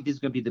 I think this is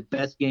going to be the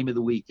best game of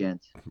the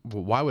weekend.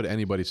 Why would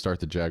anybody start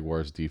the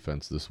Jaguars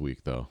defense this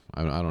week, though?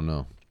 I don't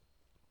know.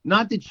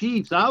 Not the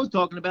Chiefs. I was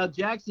talking about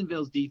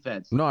Jacksonville's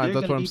defense. No,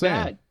 that's what I'm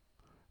saying. Bad.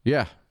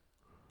 Yeah.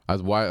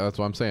 That's what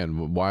I'm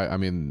saying. Why? I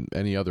mean,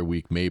 any other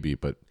week maybe,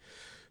 but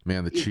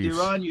man, the Chiefs.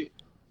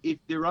 If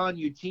they're on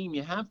your team,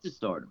 you have to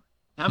start them.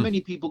 How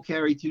many people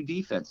carry 2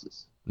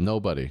 defenses?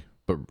 Nobody.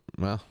 But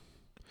well,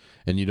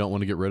 and you don't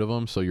want to get rid of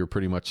them, so you're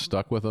pretty much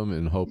stuck with them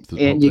and hope that.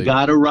 And you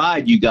got to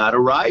ride. You got to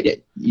ride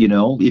it. You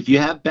know, if you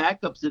have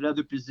backups at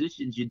other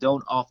positions, you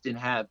don't often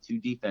have 2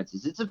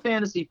 defenses. It's a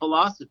fantasy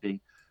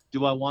philosophy.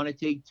 Do I want to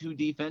take 2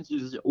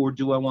 defenses or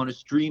do I want to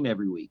stream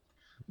every week?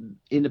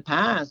 In the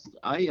past,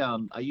 I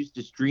used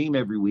to stream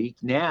every week.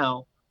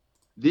 Now,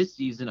 this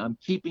season, I'm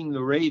keeping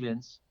the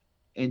Ravens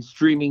and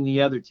streaming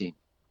the other team.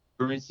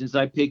 For instance,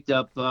 I picked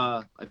up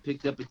a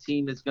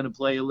team that's going to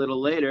play a little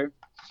later,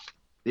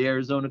 the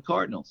Arizona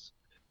Cardinals,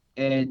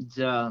 and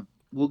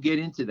we'll get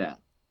into that.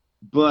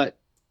 But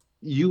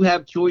you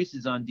have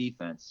choices on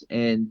defense,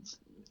 and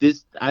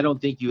I don't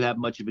think you have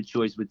much of a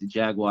choice with the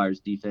Jaguars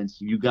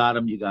defense. You got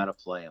them, you got to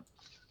play them.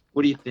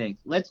 What do you think?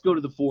 Let's go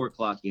to the 4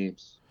 o'clock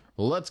games.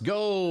 Let's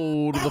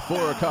go to the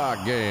 4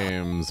 o'clock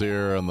games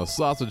here on the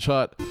Sausage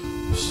Hut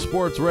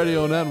Sports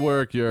Radio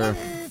Network, your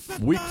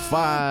Week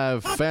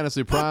 5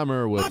 Fantasy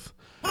Primer with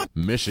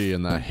Mishy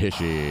and the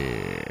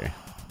Hishy.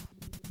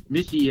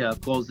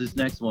 Mishy calls this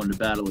next one the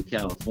Battle of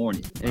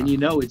California. And you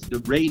know it's the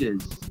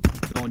Raiders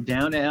going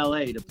down to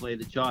L.A. to play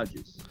the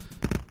Chargers.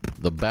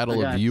 The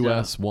Battle of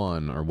US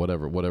 1 or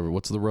whatever.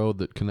 What's the road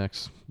that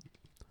connects?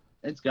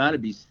 It's got to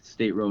be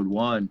State Road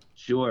 1,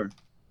 sure.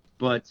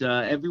 But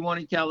everyone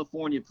in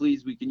California,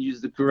 please, we can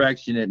use the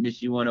correction at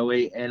Mishy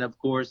 108. And, of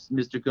course,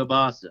 Mr.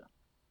 Kabasa.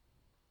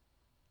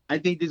 I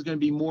think there's going to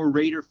be more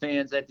Raider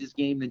fans at this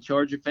game than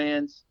Charger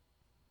fans.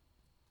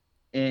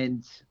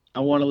 And I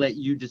want to let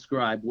you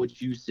describe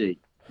what you see,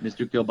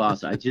 Mr.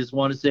 Kilbasa. I just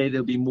want to say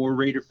there'll be more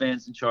Raider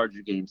fans than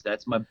Charger games.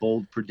 That's my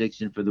bold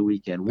prediction for the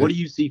weekend. What do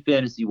you see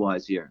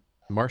fantasy-wise here?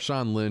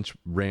 Marshawn Lynch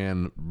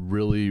ran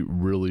really,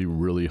 really,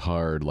 really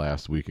hard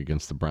last week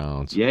against the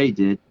Browns. Yeah, he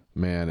did.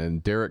 Man,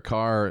 and Derek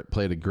Carr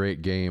played a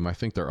great game. I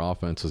think their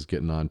offense is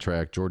getting on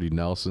track. Jordy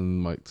Nelson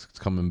might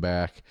coming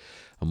back.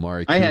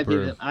 Amari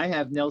Cooper. I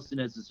have Nelson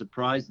as a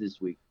surprise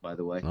this week, by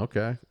the way.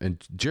 Okay.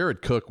 And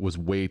Jared Cook was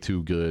way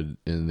too good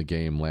in the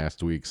game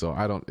last week, so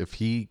if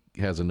he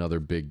has another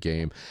big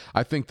game,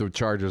 I think the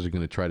Chargers are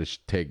going to try to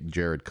take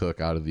Jared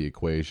Cook out of the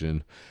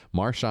equation.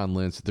 Marshawn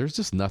Lynch, there's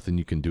just nothing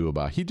you can do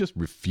about it. He just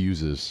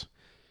refuses.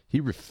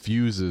 He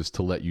refuses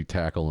to let you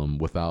tackle him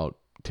without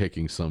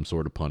taking some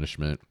sort of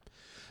punishment.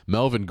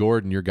 Melvin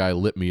Gordon, your guy,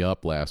 lit me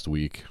up last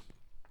week.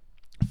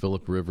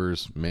 Phillip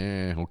Rivers,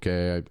 man,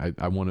 okay.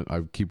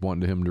 I keep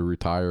wanting him to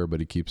retire, but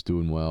he keeps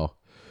doing well.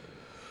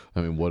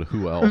 I mean,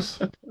 who else?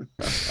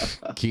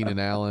 Keenan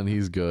Allen,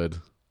 he's good.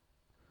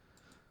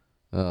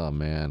 Oh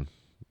man.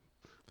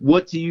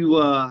 What do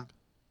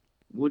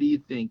you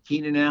think?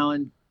 Keenan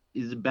Allen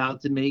is about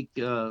to make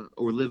or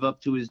live up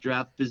to his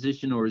draft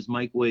position, or is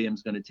Mike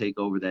Williams going to take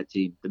over that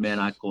team? The man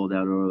I called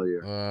out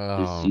earlier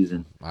this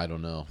season. I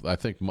don't know. I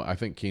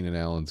think Keenan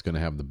Allen's going to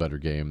have the better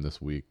game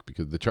this week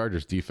because the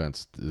Chargers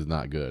defense is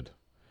not good.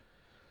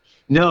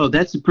 No,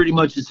 that's pretty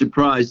much a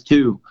surprise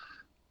too.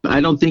 I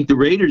don't think the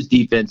Raiders'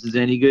 defense is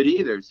any good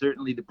either.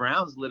 Certainly, the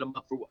Browns lit them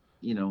up for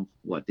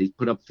what they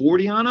put up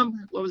 40 on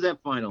them. What was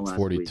that final last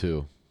week?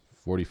 42,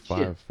 45,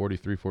 Shit.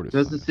 43, 45.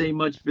 Doesn't say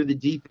much for the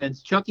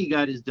defense. Chucky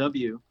got his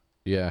W.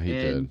 Yeah, he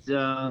did. And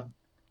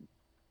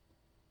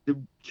the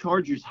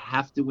Chargers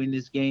have to win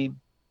this game.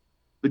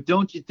 But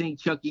don't you think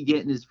Chucky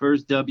getting his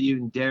first W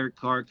and Derek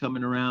Carr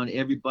coming around,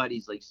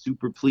 everybody's like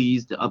super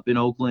pleased up in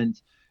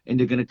Oakland, and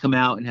they're going to come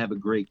out and have a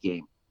great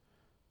game?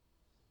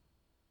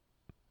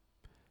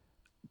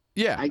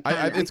 Yeah,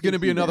 it's going to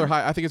be another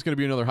high. I think it's going to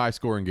be another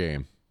high-scoring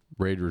game.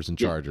 Raiders and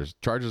Chargers.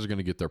 Yeah. Chargers are going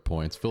to get their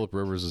points. Phillip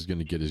Rivers is going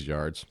to get his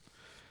yards,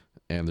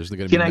 and there's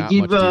going to be not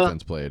much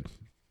defense played.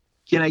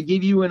 Can I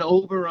give you an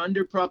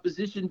over/under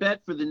proposition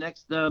bet for the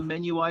next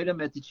menu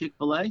item at the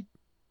Chick-fil-A?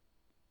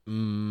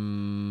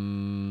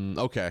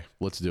 Okay,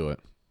 let's do it.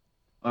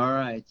 All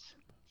right.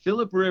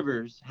 Phillip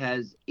Rivers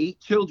has 8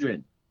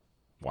 children.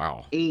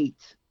 Wow. 8.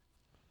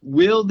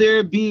 Will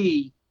there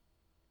be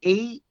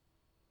 8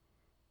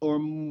 or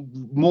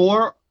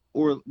more,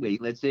 or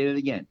wait, let's say it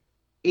again.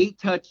 8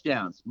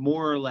 touchdowns,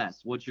 more or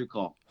less? What's your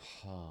call?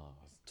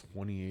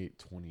 28.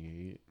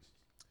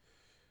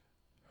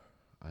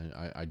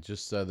 I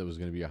just said that was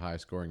going to be a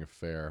high-scoring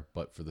affair,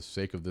 but for the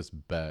sake of this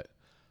bet,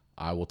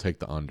 I will take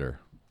the under.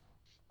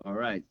 All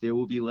right. There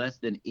will be less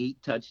than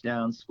 8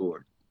 touchdowns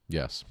scored.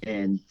 Yes.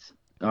 And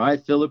all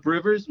right, Phillip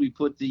Rivers, we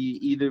put the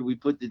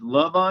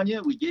love on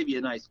you. We gave you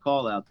a nice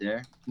call out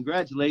there.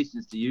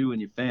 Congratulations to you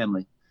and your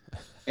family.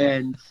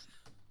 And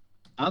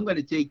I'm going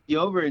to take you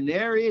over, and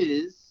there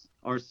is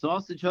our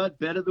Sausage Hut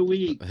bet of the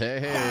week. Hey.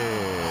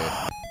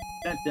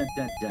 Dun, dun,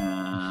 dun,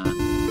 dun.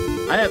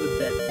 I have a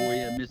bet for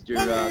you, Mr.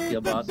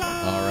 Kielbasa.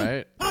 All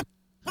right.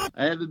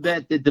 I have a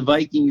bet that the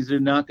Vikings are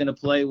not going to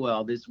play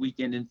well this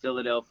weekend in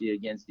Philadelphia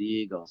against the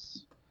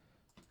Eagles.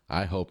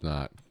 I hope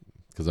not,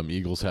 because I'm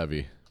Eagles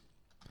heavy.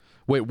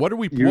 Wait, what were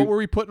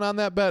we putting on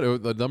that bet?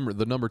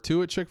 The number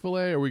 2 at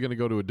Chick-fil-A? Or are we going to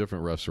go to a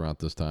different restaurant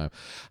this time?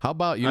 How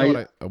about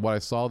what I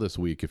saw this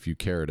week? If you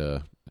care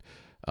to,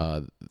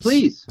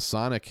 please.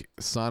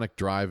 Sonic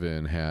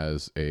Drive-In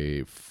has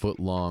a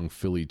foot-long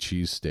Philly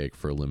cheesesteak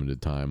for a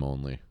limited time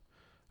only.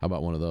 How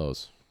about one of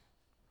those?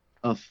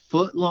 A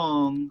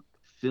foot-long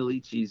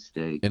Philly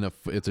cheesesteak.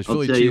 It's a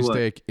Philly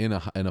cheesesteak in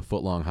a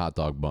foot-long hot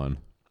dog bun.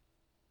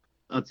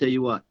 I'll tell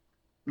you what.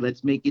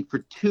 Let's make it for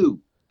 2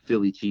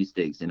 Philly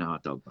cheesesteaks in a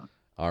hot dog bun.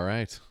 All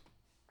right.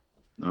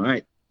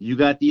 You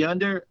got the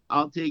under.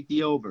 I'll take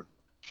the over.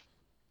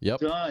 Yep.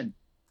 Done.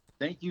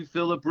 Thank you,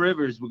 Phillip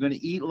Rivers. We're going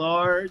to eat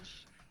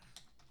large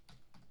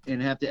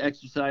and have to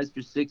exercise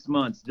for 6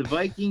 months. The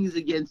Vikings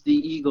against the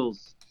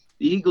Eagles.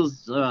 The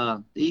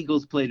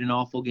Eagles played an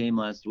awful game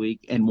last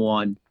week and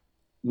won.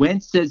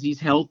 Wentz says he's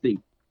healthy.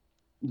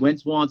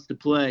 Wentz wants to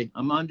play.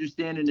 I'm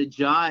understanding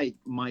Ajayi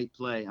might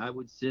play. I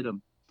would sit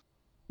him.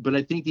 But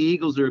I think the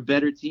Eagles are a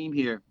better team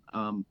here.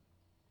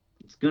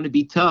 It's going to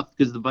be tough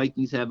because the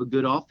Vikings have a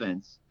good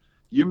offense.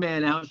 Your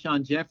man,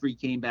 Alshon Jeffrey,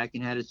 came back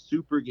and had a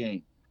super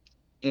game.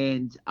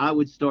 And I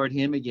would start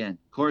him again.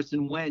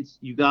 Carson Wentz,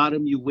 you got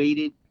him. You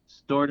waited.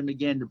 Start him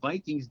again. The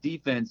Vikings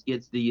defense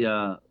gets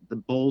the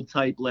bold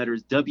type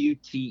letters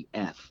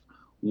WTF.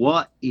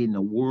 What in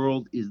the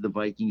world is the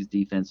Vikings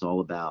defense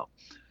all about?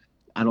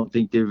 I don't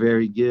think they're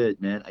very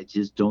good, man. I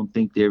just don't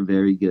think they're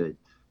very good.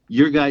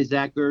 Your guy,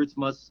 Zach Ertz,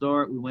 must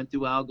start. We went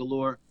through Al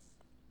Galore.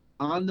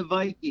 On the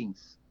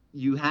Vikings,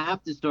 you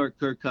have to start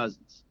Kirk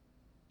Cousins.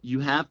 You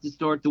have to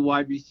start the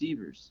wide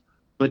receivers.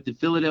 But the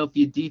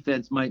Philadelphia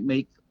defense might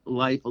make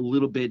life a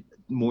little bit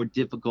more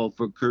difficult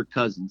for Kirk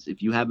Cousins.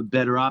 If you have a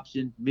better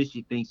option,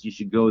 Mishy thinks you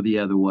should go the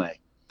other way.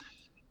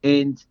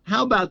 And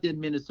how about the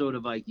Minnesota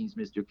Vikings,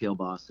 Mr.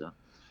 Kielbasa?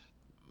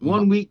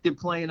 One week they're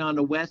playing on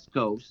the West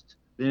Coast.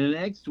 Then the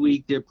next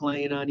week they're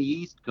playing on the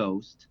East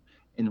Coast.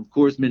 And, of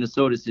course,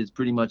 Minnesota sits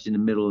pretty much in the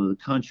middle of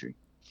the country.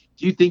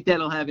 Do you think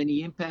that'll have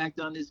any impact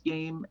on this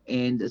game?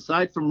 And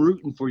aside from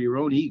rooting for your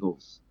own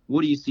Eagles,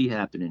 what do you see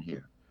happening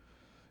here?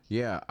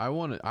 Yeah,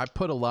 I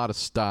put a lot of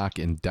stock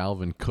in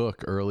Dalvin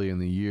Cook early in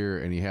the year,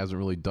 and he hasn't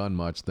really done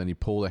much. Then he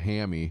pulled a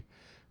hammy,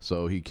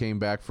 so he came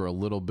back for a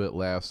little bit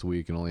last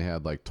week and only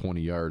had like 20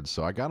 yards.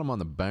 So I got him on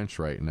the bench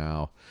right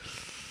now.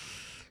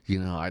 You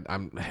know,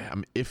 I'm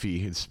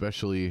iffy,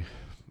 especially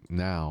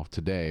now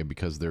today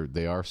because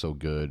they are so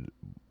good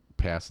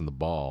passing the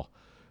ball.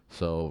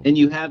 So and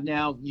you have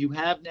now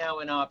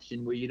an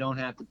option where you don't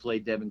have to play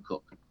Devin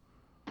Cook.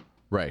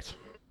 Right,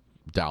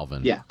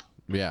 Dalvin.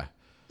 Yeah.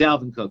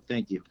 Dalvin Cook,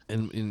 thank you.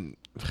 And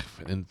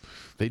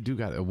they do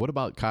got. What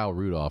about Kyle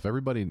Rudolph?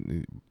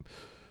 Everybody,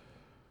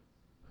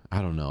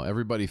 I don't know.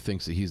 Everybody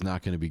thinks that he's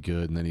not going to be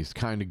good, and then he's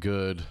kind of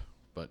good,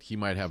 but he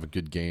might have a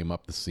good game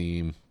up the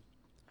seam.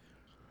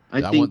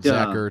 I want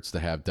Zach Ertz to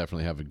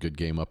definitely have a good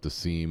game up the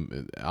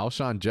seam.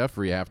 Alshon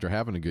Jeffrey, after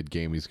having a good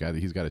game, he's got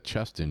a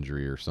chest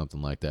injury or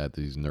something like that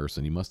he's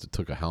nursing. He must have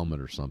took a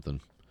helmet or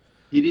something.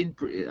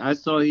 I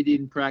saw he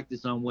didn't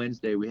practice on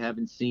Wednesday. We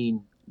haven't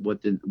seen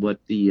what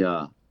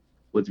the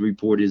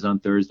report is on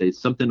Thursday. It's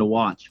something to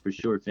watch for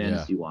sure,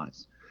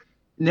 fantasy-wise.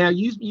 Now,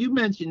 you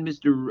mentioned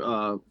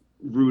Mr.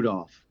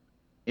 Rudolph,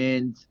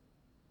 and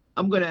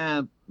I'm going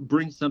to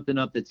bring something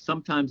up that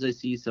sometimes I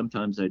see,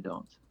 sometimes I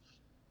don't.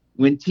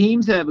 When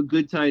teams have a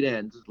good tight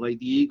end, like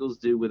the Eagles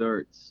do with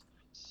Ertz,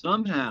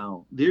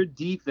 somehow their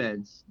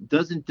defense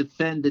doesn't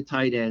defend the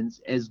tight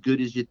ends as good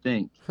as you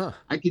think. Huh.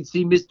 I could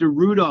see Mr.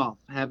 Rudolph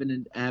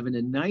having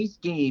a nice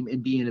game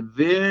and being a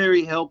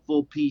very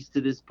helpful piece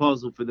to this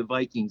puzzle for the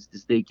Vikings to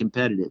stay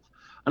competitive.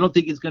 I don't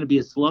think it's going to be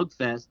a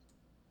slugfest.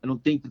 I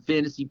don't think the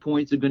fantasy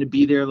points are going to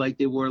be there like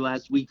they were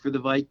last week for the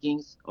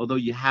Vikings, although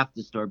you have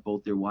to start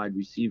both their wide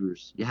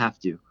receivers. You have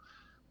to.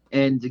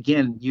 And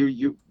again,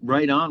 you're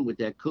right on with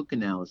that Cook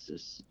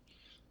analysis.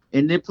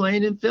 And they're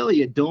playing in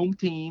Philly, a dome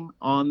team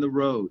on the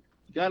road.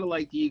 You got to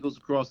like the Eagles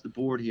across the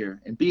board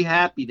here and be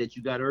happy that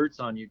you got Ertz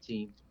on your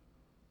team.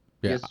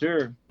 Yeah, Yes,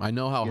 sir. I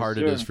know how Yes, hard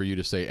sir. it is for you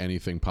to say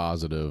anything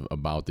positive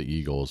about the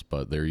Eagles,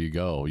 but there you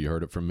go. You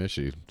heard it from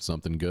Mishy.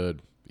 Something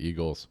good.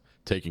 Eagles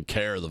taking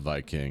care of the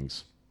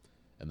Vikings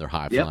and their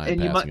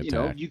high-flying And passing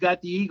attack. you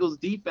got the Eagles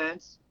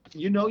defense.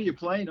 You know you're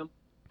playing them.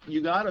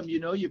 You got them. You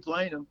know you're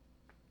playing them.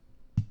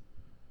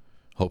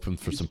 Hoping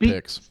for some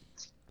picks.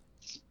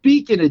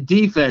 Speaking of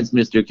defense,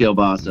 Mr.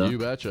 Kielbasa, You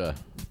betcha.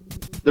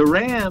 the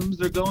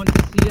Rams are going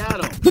to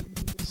Seattle.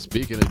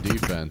 Speaking of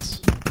defense,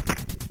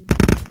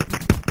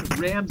 The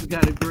Rams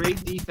got a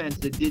great defense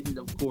that didn't,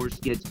 of course,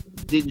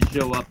 didn't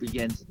show up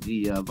against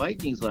the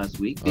Vikings last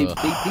week. They did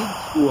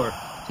score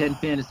 10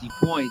 fantasy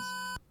points,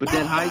 but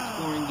that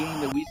high-scoring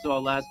game that we saw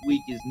last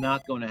week is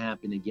not going to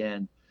happen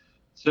again.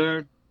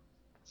 Sir,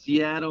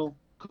 Seattle,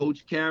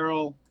 Coach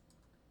Carroll,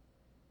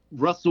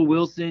 Russell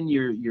Wilson,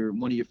 you're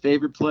one of your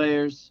favorite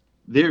players.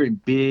 They're in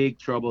big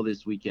trouble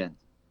this weekend.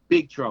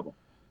 Big trouble.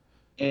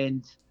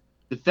 And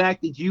the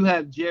fact that you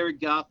have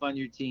Jared Goff on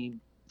your team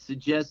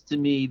suggests to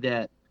me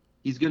that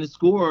he's going to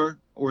score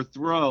or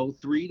throw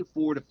 3 to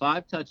 4 to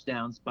 5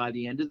 touchdowns by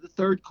the end of the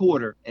third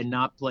quarter and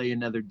not play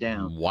another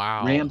down.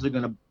 wow. Rams are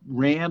going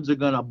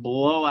to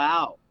blow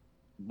out.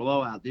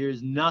 Blow out. There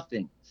is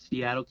nothing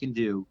Seattle can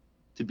do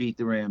to beat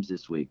the Rams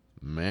this week.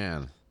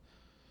 Man.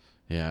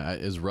 Yeah,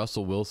 is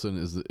Russell Wilson,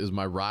 is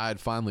my ride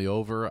finally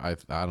over? I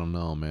don't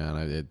know, man.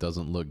 It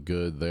doesn't look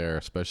good there,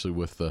 especially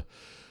with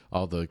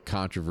all the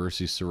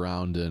controversy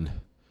surrounding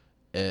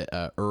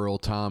Earl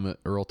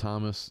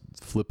Thomas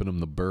flipping him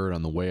the bird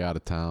on the way out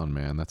of town,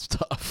 man. That's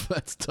tough.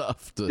 That's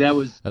tough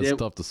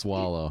to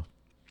swallow.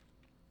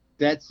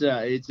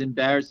 It's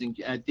embarrassing.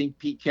 I think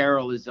Pete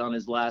Carroll is on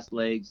his last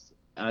legs.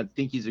 I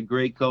think he's a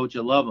great coach. I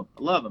love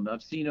him.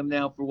 I've seen him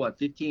now for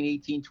 15,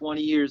 18, 20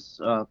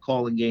 years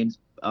calling games.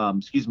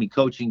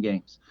 Coaching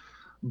games.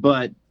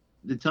 But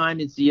the time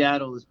in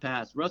Seattle has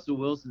passed. Russell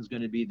Wilson's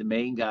going to be the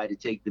main guy to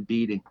take the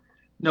beating.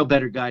 No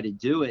better guy to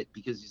do it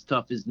because he's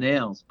tough as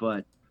nails.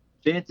 But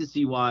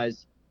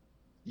fantasy-wise,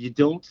 you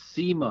don't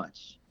see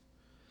much.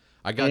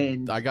 I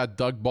got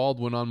Doug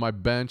Baldwin on my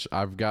bench.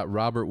 I've got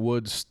Robert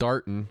Woods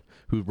starting,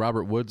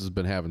 Robert Woods has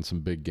been having some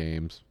big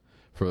games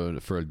for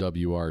a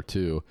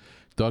WR2.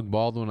 Doug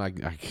Baldwin,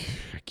 I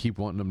keep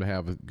wanting him to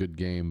have a good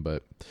game,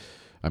 but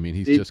I mean,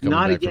 he's just coming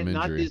back from injury.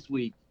 Not this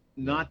week.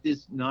 Not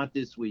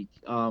this week.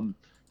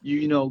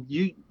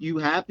 You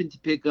happen to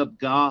pick up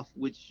Goff,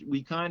 which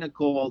we kind of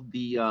called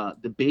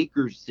the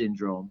Baker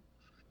syndrome.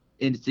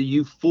 And it's a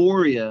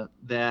euphoria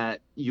that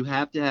you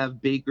have to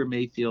have Baker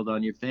Mayfield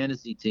on your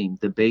fantasy team,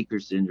 the Baker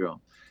syndrome.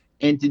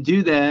 And to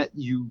do that,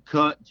 you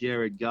cut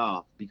Jared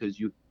Goff because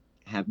you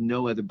have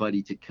no other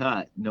buddy to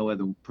cut, no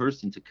other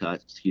person to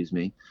cut,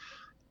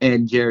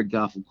 And Jared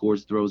Goff, of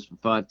course, throws for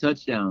 5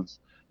 touchdowns.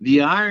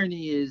 The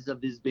irony is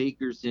of this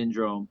Baker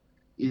syndrome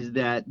is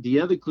that the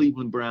other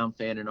Cleveland Brown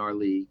fan in our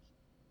league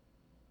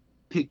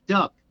picked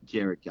up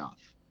Jared Goff.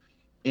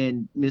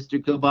 And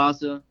Mr.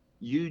 Kielbasa,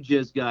 you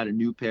just got a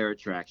new pair of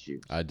track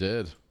shoes. I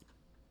did.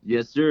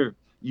 Yes, sir.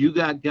 You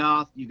got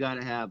Goff, you got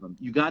to have him.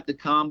 You got the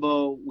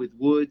combo with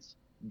Woods,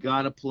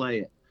 got to play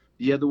it.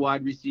 The other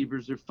wide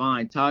receivers are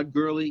fine. Todd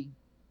Gurley,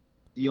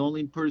 the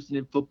only person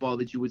in football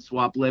that you would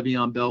swap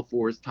Le'Veon Bell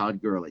for is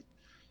Todd Gurley.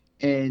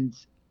 And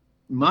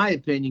in my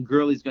opinion,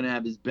 Gurley's going to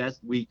have his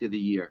best week of the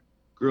year.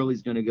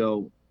 Gurley's going to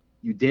go,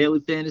 you daily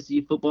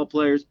fantasy football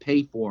players,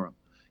 pay for him.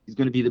 He's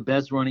going to be the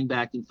best running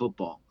back in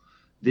football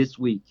this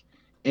week.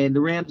 And the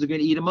Rams are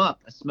going to eat him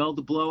up. I smell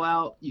the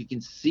blowout. You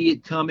can see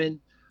it coming.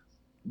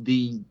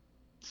 The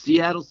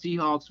Seattle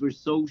Seahawks were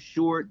so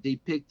short, they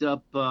picked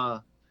up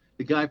the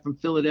guy from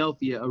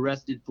Philadelphia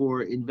arrested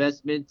for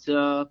investment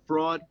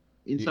fraud,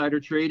 insider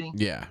trading.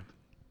 Yeah.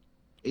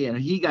 And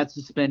he got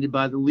suspended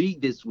by the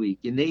league this week,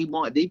 and they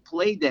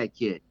played that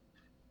kid.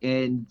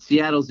 And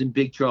Seattle's in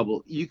big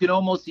trouble. You can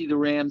almost see the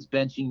Rams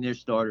benching their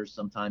starters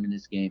sometime in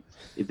this game.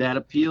 If that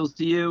appeals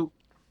to you,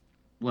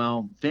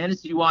 well,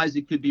 fantasy-wise,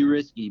 it could be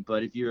risky.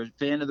 But if you're a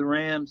fan of the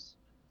Rams,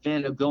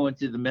 fan of going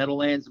to the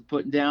Meadowlands and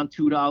putting down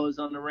 $2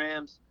 on the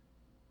Rams,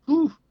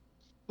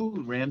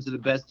 Rams are the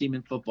best team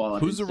in football.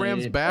 Who's the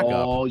Rams' backup?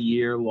 All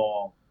year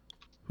long.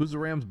 Who's the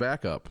Rams'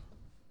 backup?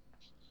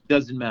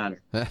 Doesn't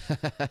matter.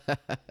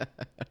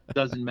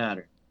 Doesn't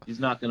matter.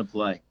 He's not going to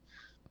play.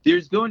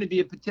 There's going to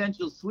be a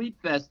potential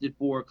sleep fest at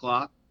 4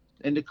 o'clock,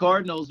 and the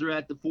Cardinals are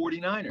at the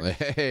 49ers.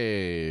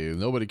 Hey,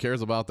 nobody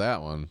cares about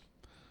that one.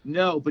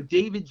 No, but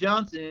David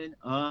Johnson.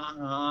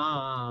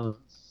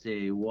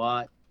 Say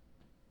what?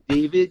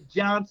 David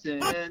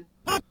Johnson.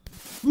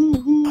 Woo,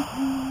 woo,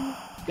 woo.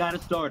 Gotta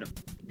start him.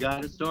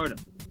 Gotta start him.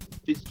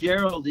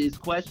 Fitzgerald is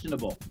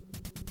questionable.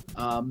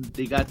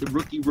 They got the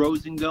rookie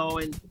Rosen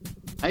going.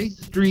 I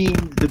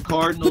streamed the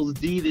Cardinals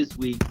D this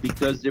week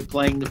because they're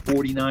playing the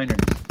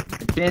 49ers.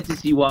 And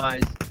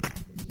fantasy-wise,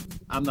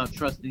 I'm not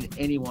trusting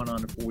anyone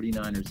on the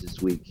 49ers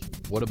this week.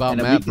 What about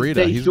And Matt we can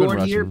Breida? stay He's been short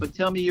rushing. here, but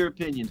tell me your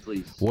opinion,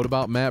 please. What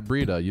about Matt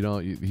Breida? You know,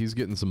 he's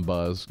getting some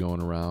buzz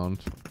going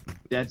around.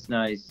 That's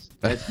nice.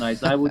 That's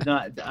nice. I would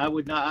not. I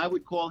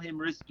would call him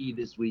risky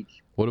this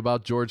week. What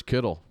about George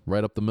Kittle?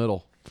 Right up the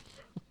middle.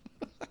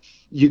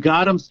 You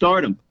got him,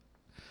 start him.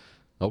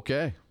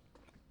 Okay.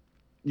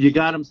 You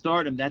got him,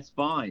 start him. That's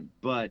fine.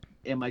 But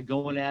am I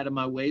going out of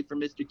my way for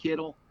Mr.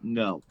 Kittle?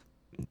 No.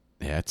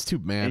 Yeah, it's too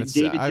man. And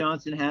David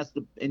Johnson has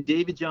to. And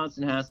David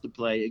Johnson has to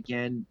play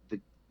again.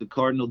 The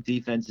Cardinal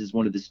defense is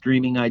one of the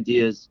streaming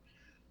ideas.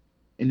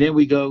 And then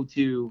we go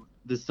to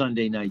the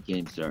Sunday night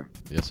game, sir.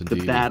 Yes,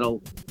 indeed. The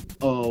Battle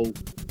of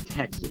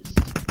Texas.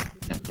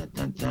 Dun, dun,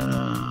 dun,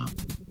 dun.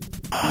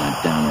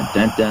 Dun, dun,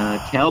 dun, dun.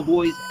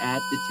 Cowboys at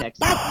the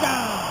Texans.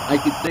 I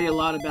could say a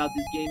lot about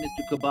this game,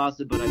 Mr.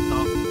 Kabasa, but I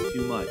talked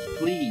too much.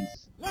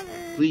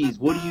 Please,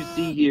 what do you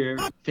see here,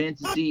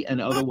 fantasy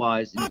and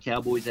otherwise, in the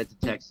Cowboys at the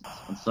Texans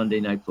on Sunday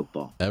Night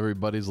Football?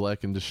 Everybody's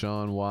liking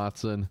Deshaun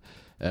Watson.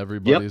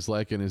 Everybody's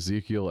liking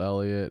Ezekiel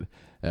Elliott.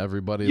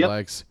 Everybody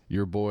likes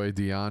your boy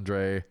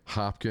DeAndre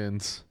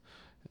Hopkins.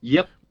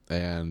 Yep.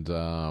 And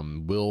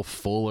Will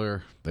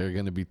Fuller. They're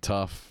going to be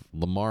tough.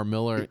 Lamar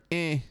Miller,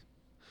 You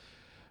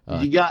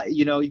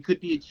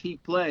could be a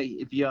cheap play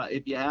if you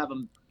have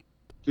them.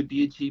 Could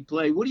be a cheap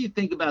play. What do you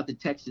think about the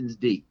Texans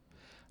D?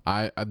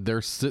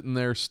 They're sitting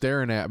there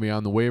staring at me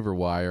on the waiver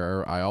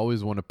wire. I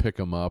always want to pick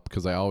them up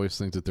because I always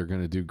think that they're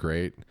going to do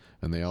great,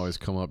 and they always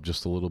come up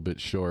just a little bit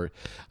short.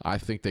 I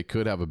think they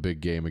could have a big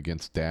game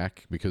against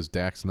Dak because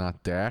Dak's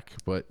not Dak,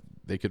 but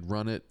they could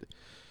run it.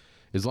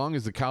 As long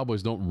as the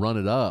Cowboys don't run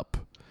it up,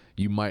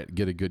 you might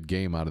get a good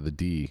game out of the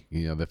D.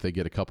 You know, if they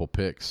get a couple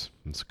picks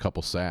and a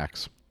couple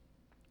sacks,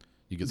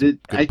 you get a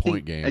good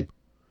point game.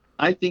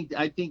 I think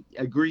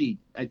agreed.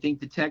 I think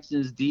the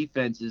Texans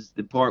defense is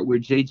the part where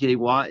J.J.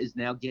 Watt is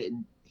now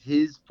getting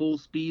his full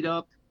speed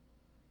up,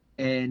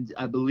 and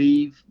I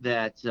believe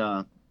that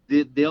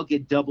they'll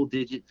get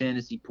double-digit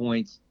fantasy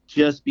points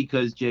just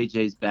because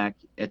J.J.'s back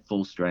at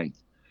full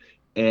strength.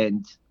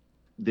 And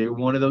they're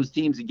one of those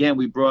teams. Again,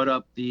 we brought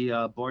up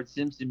the Bart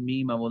Simpson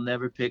meme, I will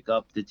never pick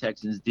up the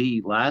Texans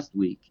D last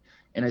week,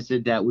 and I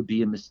said that would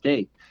be a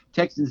mistake.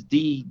 Texans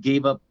D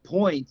gave up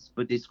points,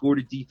 but they scored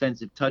a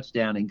defensive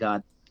touchdown and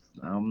got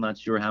I'm not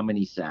sure how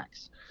many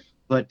sacks,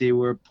 but they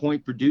were a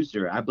point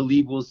producer. I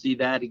believe we'll see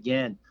that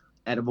again.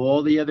 Out of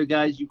all the other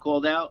guys you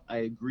called out, I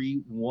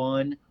agree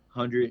 100%.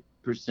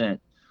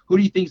 Who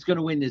do you think is going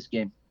to win this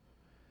game?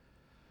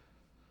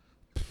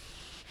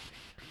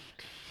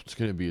 It's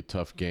going to be a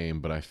tough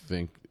game, but I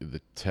think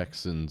the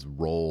Texans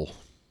roll.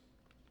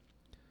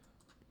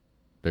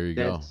 There you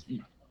go.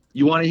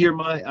 You want to hear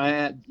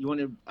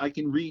I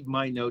can read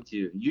my note to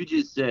you. You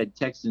just said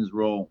Texans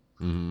roll.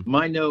 Mm-hmm.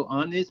 My note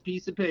on this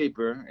piece of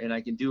paper, and I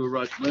can do a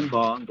Rush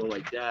Limbaugh and go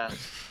like that,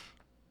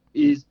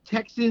 is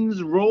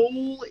Texans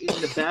roll in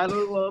the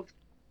Battle of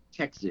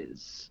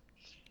Texas.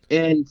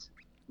 And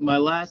my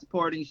last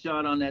parting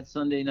shot on that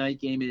Sunday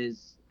night game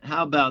is,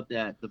 how about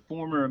that? The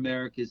former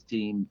America's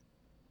team,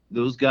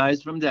 those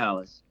guys from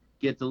Dallas,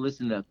 get to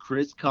listen to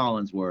Chris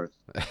Collinsworth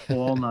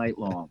all night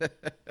long.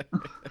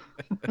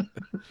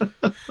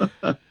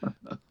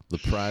 The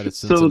pride of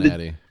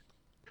Cincinnati.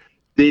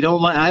 They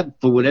don't like,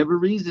 for whatever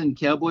reason,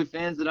 Cowboy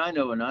fans that I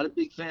know are not a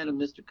big fan of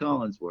Mr.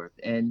 Collinsworth,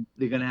 and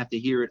they're going to have to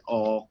hear it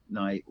all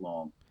night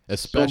long.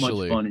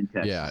 Especially, so much fun in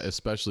Texas. Yeah,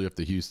 especially if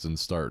the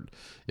Houstons start,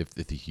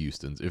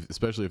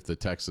 especially if the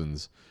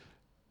Texans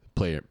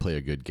play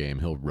a good game,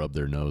 he'll rub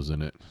their nose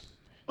in it.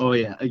 Oh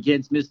yeah,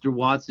 against Mr.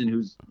 Watson,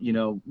 who's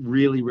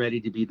really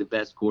ready to be the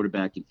best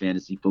quarterback in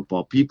fantasy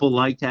football. People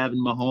liked having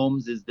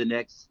Mahomes as the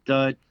next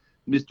stud.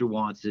 Mr.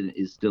 Watson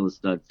is still a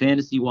stud.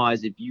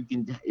 Fantasy-wise, if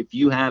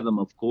you have him,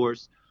 of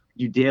course,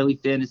 you daily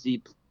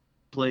fantasy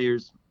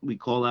players, we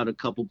call out a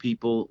couple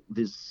people.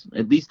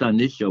 At least on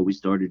this show, we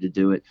started to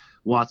do it.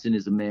 Watson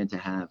is a man to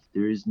have.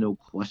 There is no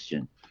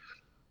question.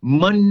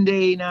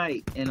 Monday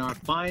night, and our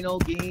final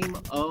game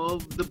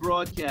of the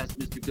broadcast,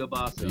 Mr.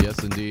 Gabasa.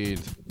 Yes, indeed.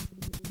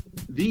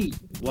 The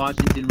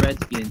Washington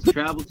Redskins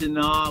travel to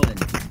New Orleans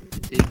to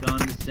take on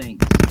the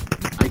Saints.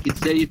 I could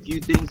say a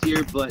few things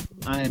here, but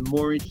I am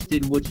more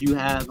interested in what you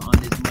have on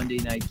this Monday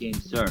night game,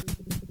 sir.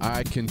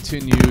 I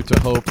continue to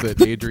hope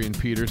that Adrian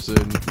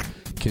Peterson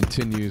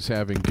continues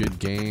having good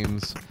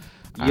games.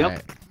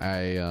 Yep.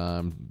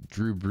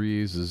 Drew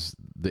Brees is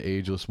the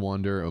ageless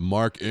wonder.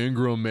 Mark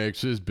Ingram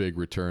makes his big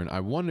return. I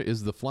wonder,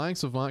 is the Flying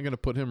Savant going to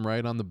put him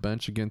right on the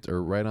bench against,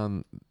 or right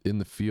on in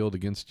the field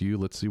against you?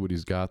 Let's see what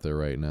he's got there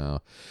right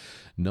now.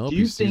 Nope.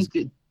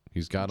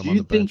 He's got him on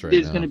the bench right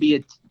now.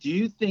 Do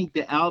you think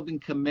the Alvin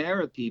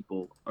Kamara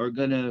people are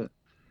going to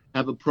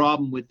have a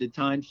problem with the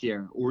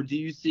timeshare, or do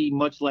you see,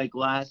 much like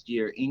last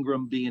year,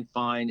 Ingram being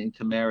fine and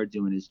Kamara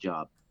doing his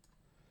job?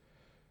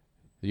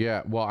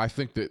 Yeah, well, I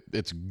think that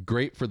it's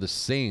great for the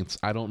Saints.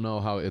 I don't know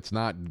how it's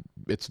not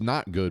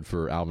good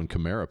for Alvin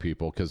Kamara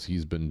people because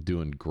he's been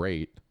doing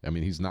great. I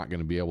mean, he's not going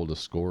to be able to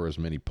score as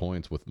many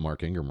points with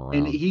Mark Ingram around.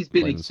 And he's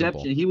been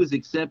exceptional. He was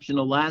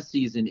exceptional last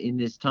season in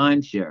this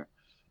timeshare,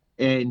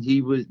 and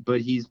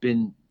he's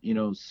been,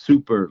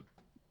 super,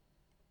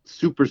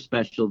 super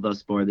special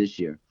thus far this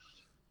year.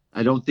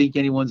 I don't think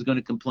anyone's going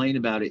to complain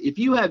about it. If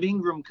you have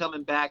Ingram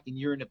coming back and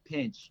you're in a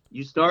pinch,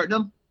 you starting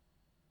him?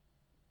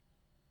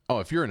 Oh,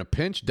 if you're in a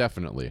pinch,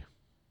 definitely.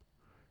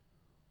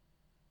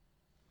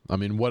 I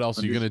mean, what else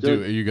are you going to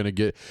do? Are you going to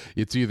get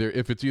it's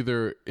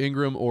either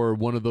Ingram or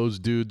one of those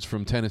dudes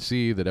from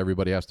Tennessee that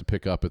everybody has to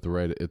pick up at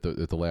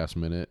the last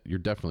minute? You're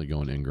definitely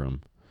going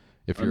Ingram.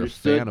 If you're a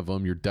fan of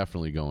them, you're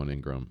definitely going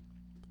Ingram.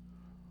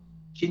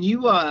 Can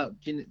you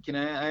can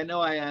I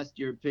know I asked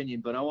your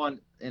opinion, but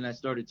I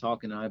started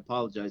talking, and I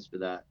apologize for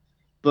that.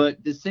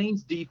 But the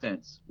Saints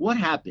defense, what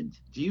happened?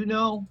 Do you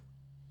know?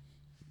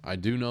 I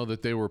do know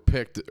that they were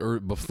picked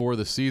before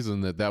the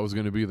season that was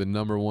going to be the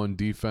number one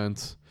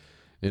defense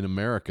in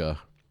America,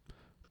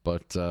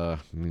 but I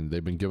mean,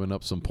 they've been giving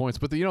up some points.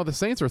 But the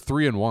Saints are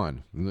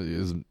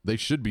 3-1. They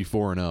should be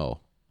 4-0.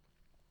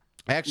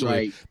 Actually,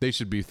 right. They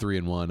should be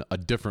 3-1 a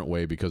different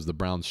way because the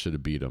Browns should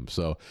have beat them.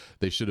 So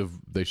they should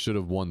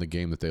have won the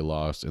game that they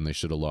lost, and they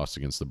should have lost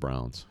against the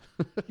Browns.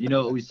 You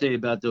know what we say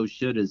about those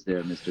shouldas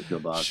there, Mr.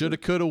 Kilbasa? Shoulda,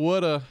 coulda,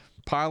 woulda.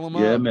 Pile them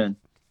up.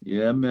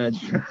 Yeah, man.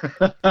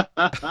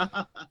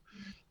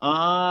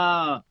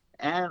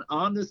 And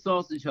on the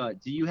Sausage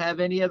Hut, do you have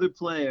any other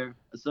player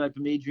aside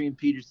from Adrian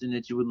Peterson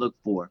that you would look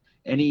for?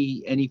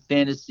 Any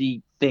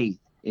fantasy faith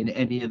in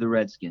any of the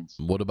Redskins?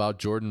 What about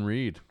Jordan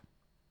Reed?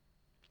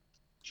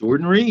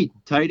 Jordan Reed,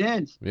 tight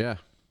end. Yeah.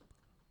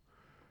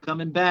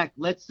 Coming back.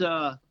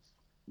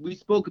 We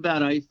spoke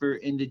about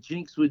Eifert, and the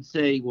jinx would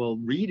say, well,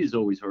 Reed is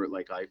always hurt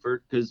like Eifert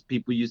because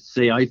people used to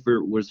say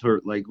Eifert was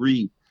hurt like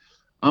Reed.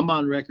 I'm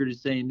on record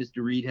as saying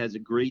Mr. Reed has a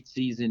great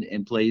season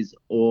and plays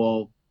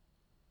all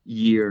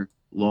year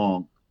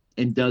long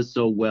and does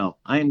so well.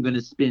 I am going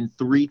to spin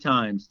 3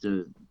 times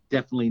to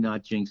definitely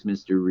not jinx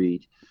Mr.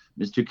 Reed.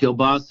 Mr.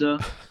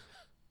 Kilbasa,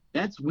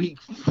 that's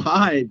week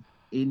 5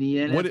 in the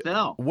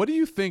NFL. What do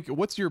you think?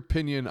 What's your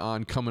opinion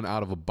on coming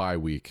out of a bye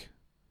week?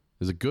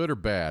 Is it good or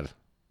bad?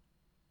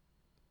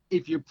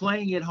 If you're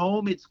playing at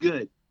home, it's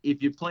good.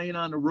 If you're playing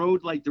on the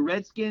road like the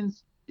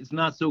Redskins, it's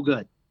not so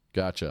good.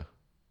 Gotcha.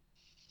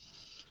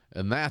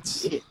 And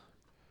that's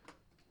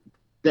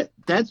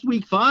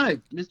week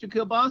 5, Mr.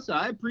 Kilbasa.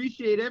 I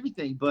appreciate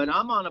everything, but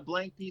I'm on a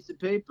blank piece of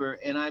paper,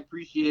 and I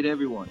appreciate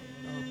everyone.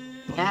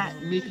 At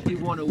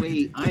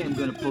Mishy108, I am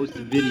going to post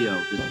a video,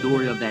 the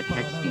story of that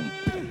Hex game.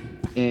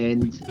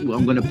 And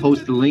I'm going to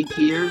post the link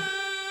here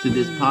to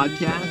this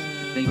podcast.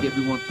 Thank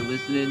everyone for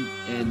listening.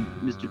 And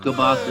Mr.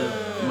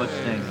 Kilbasa, much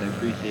thanks. I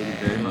appreciate it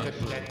very much.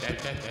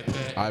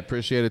 I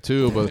appreciate it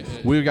too, but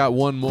we've got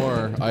one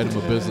more item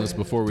of business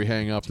before we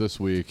hang up this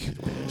week.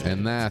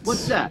 And that's...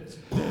 What's that?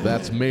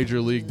 That's Major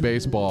League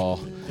Baseball.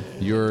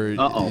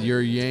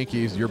 Your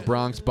Yankees, your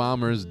Bronx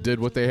Bombers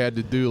did what they had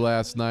to do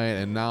last night,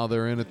 and now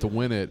they're in it to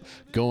win it,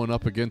 going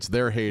up against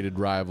their hated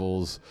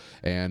rivals.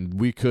 And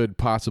we could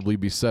possibly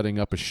be setting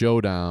up a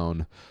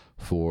showdown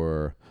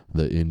for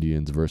the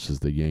Indians versus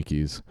the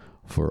Yankees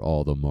for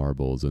all the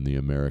marbles in the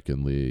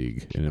American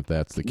League. And if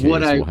that's the case,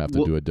 we'll have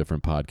to do a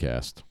different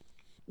podcast.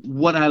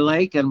 What I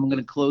like, and I'm going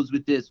to close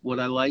with this, what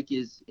I like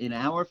is in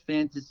our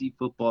fantasy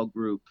football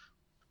group,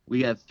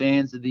 we have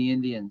fans of the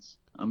Indians.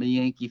 I'm a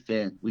Yankee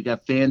fan. We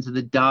got fans of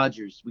the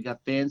Dodgers. We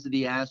got fans of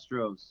the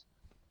Astros.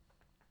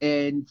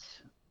 And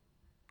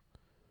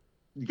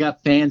we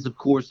got fans, of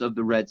course, of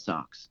the Red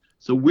Sox.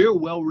 So we're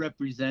well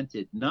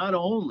represented. Not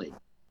only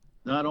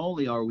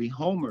are we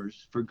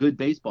homers for good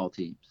baseball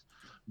teams,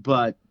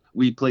 but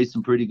we play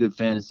some pretty good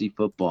fantasy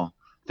football.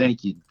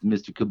 Thank you,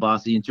 Mr.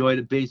 Kabasi. Enjoy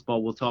the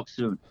baseball. We'll talk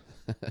soon.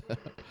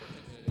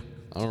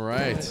 All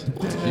right.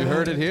 You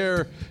heard it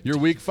here. Your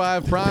Week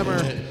 5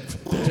 primer.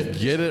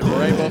 Get it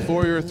right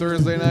before your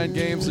Thursday night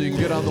game so you can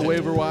get on the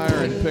waiver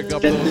wire and pick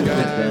up those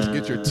guys,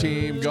 get your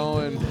team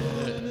going.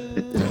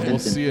 And we'll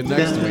see you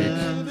next week.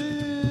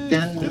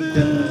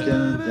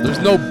 There's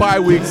no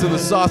bye weeks in the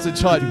Sausage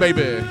Hut,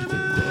 baby.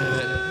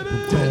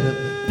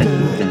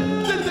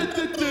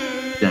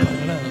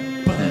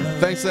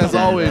 Thanks as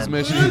always,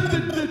 Mishy.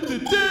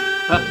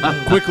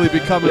 Quickly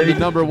becoming the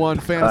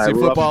 #1 fantasy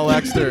football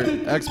expert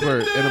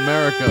in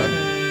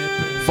America.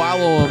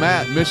 Follow him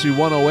at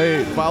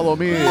Mishy108. Follow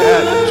me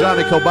at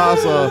Johnny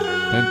Kobasa.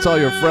 And tell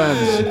your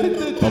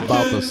friends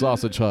about the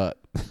Sausage Hut.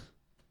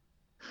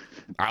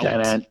 Out.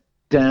 Dun,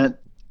 dun,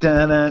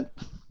 dun, dun.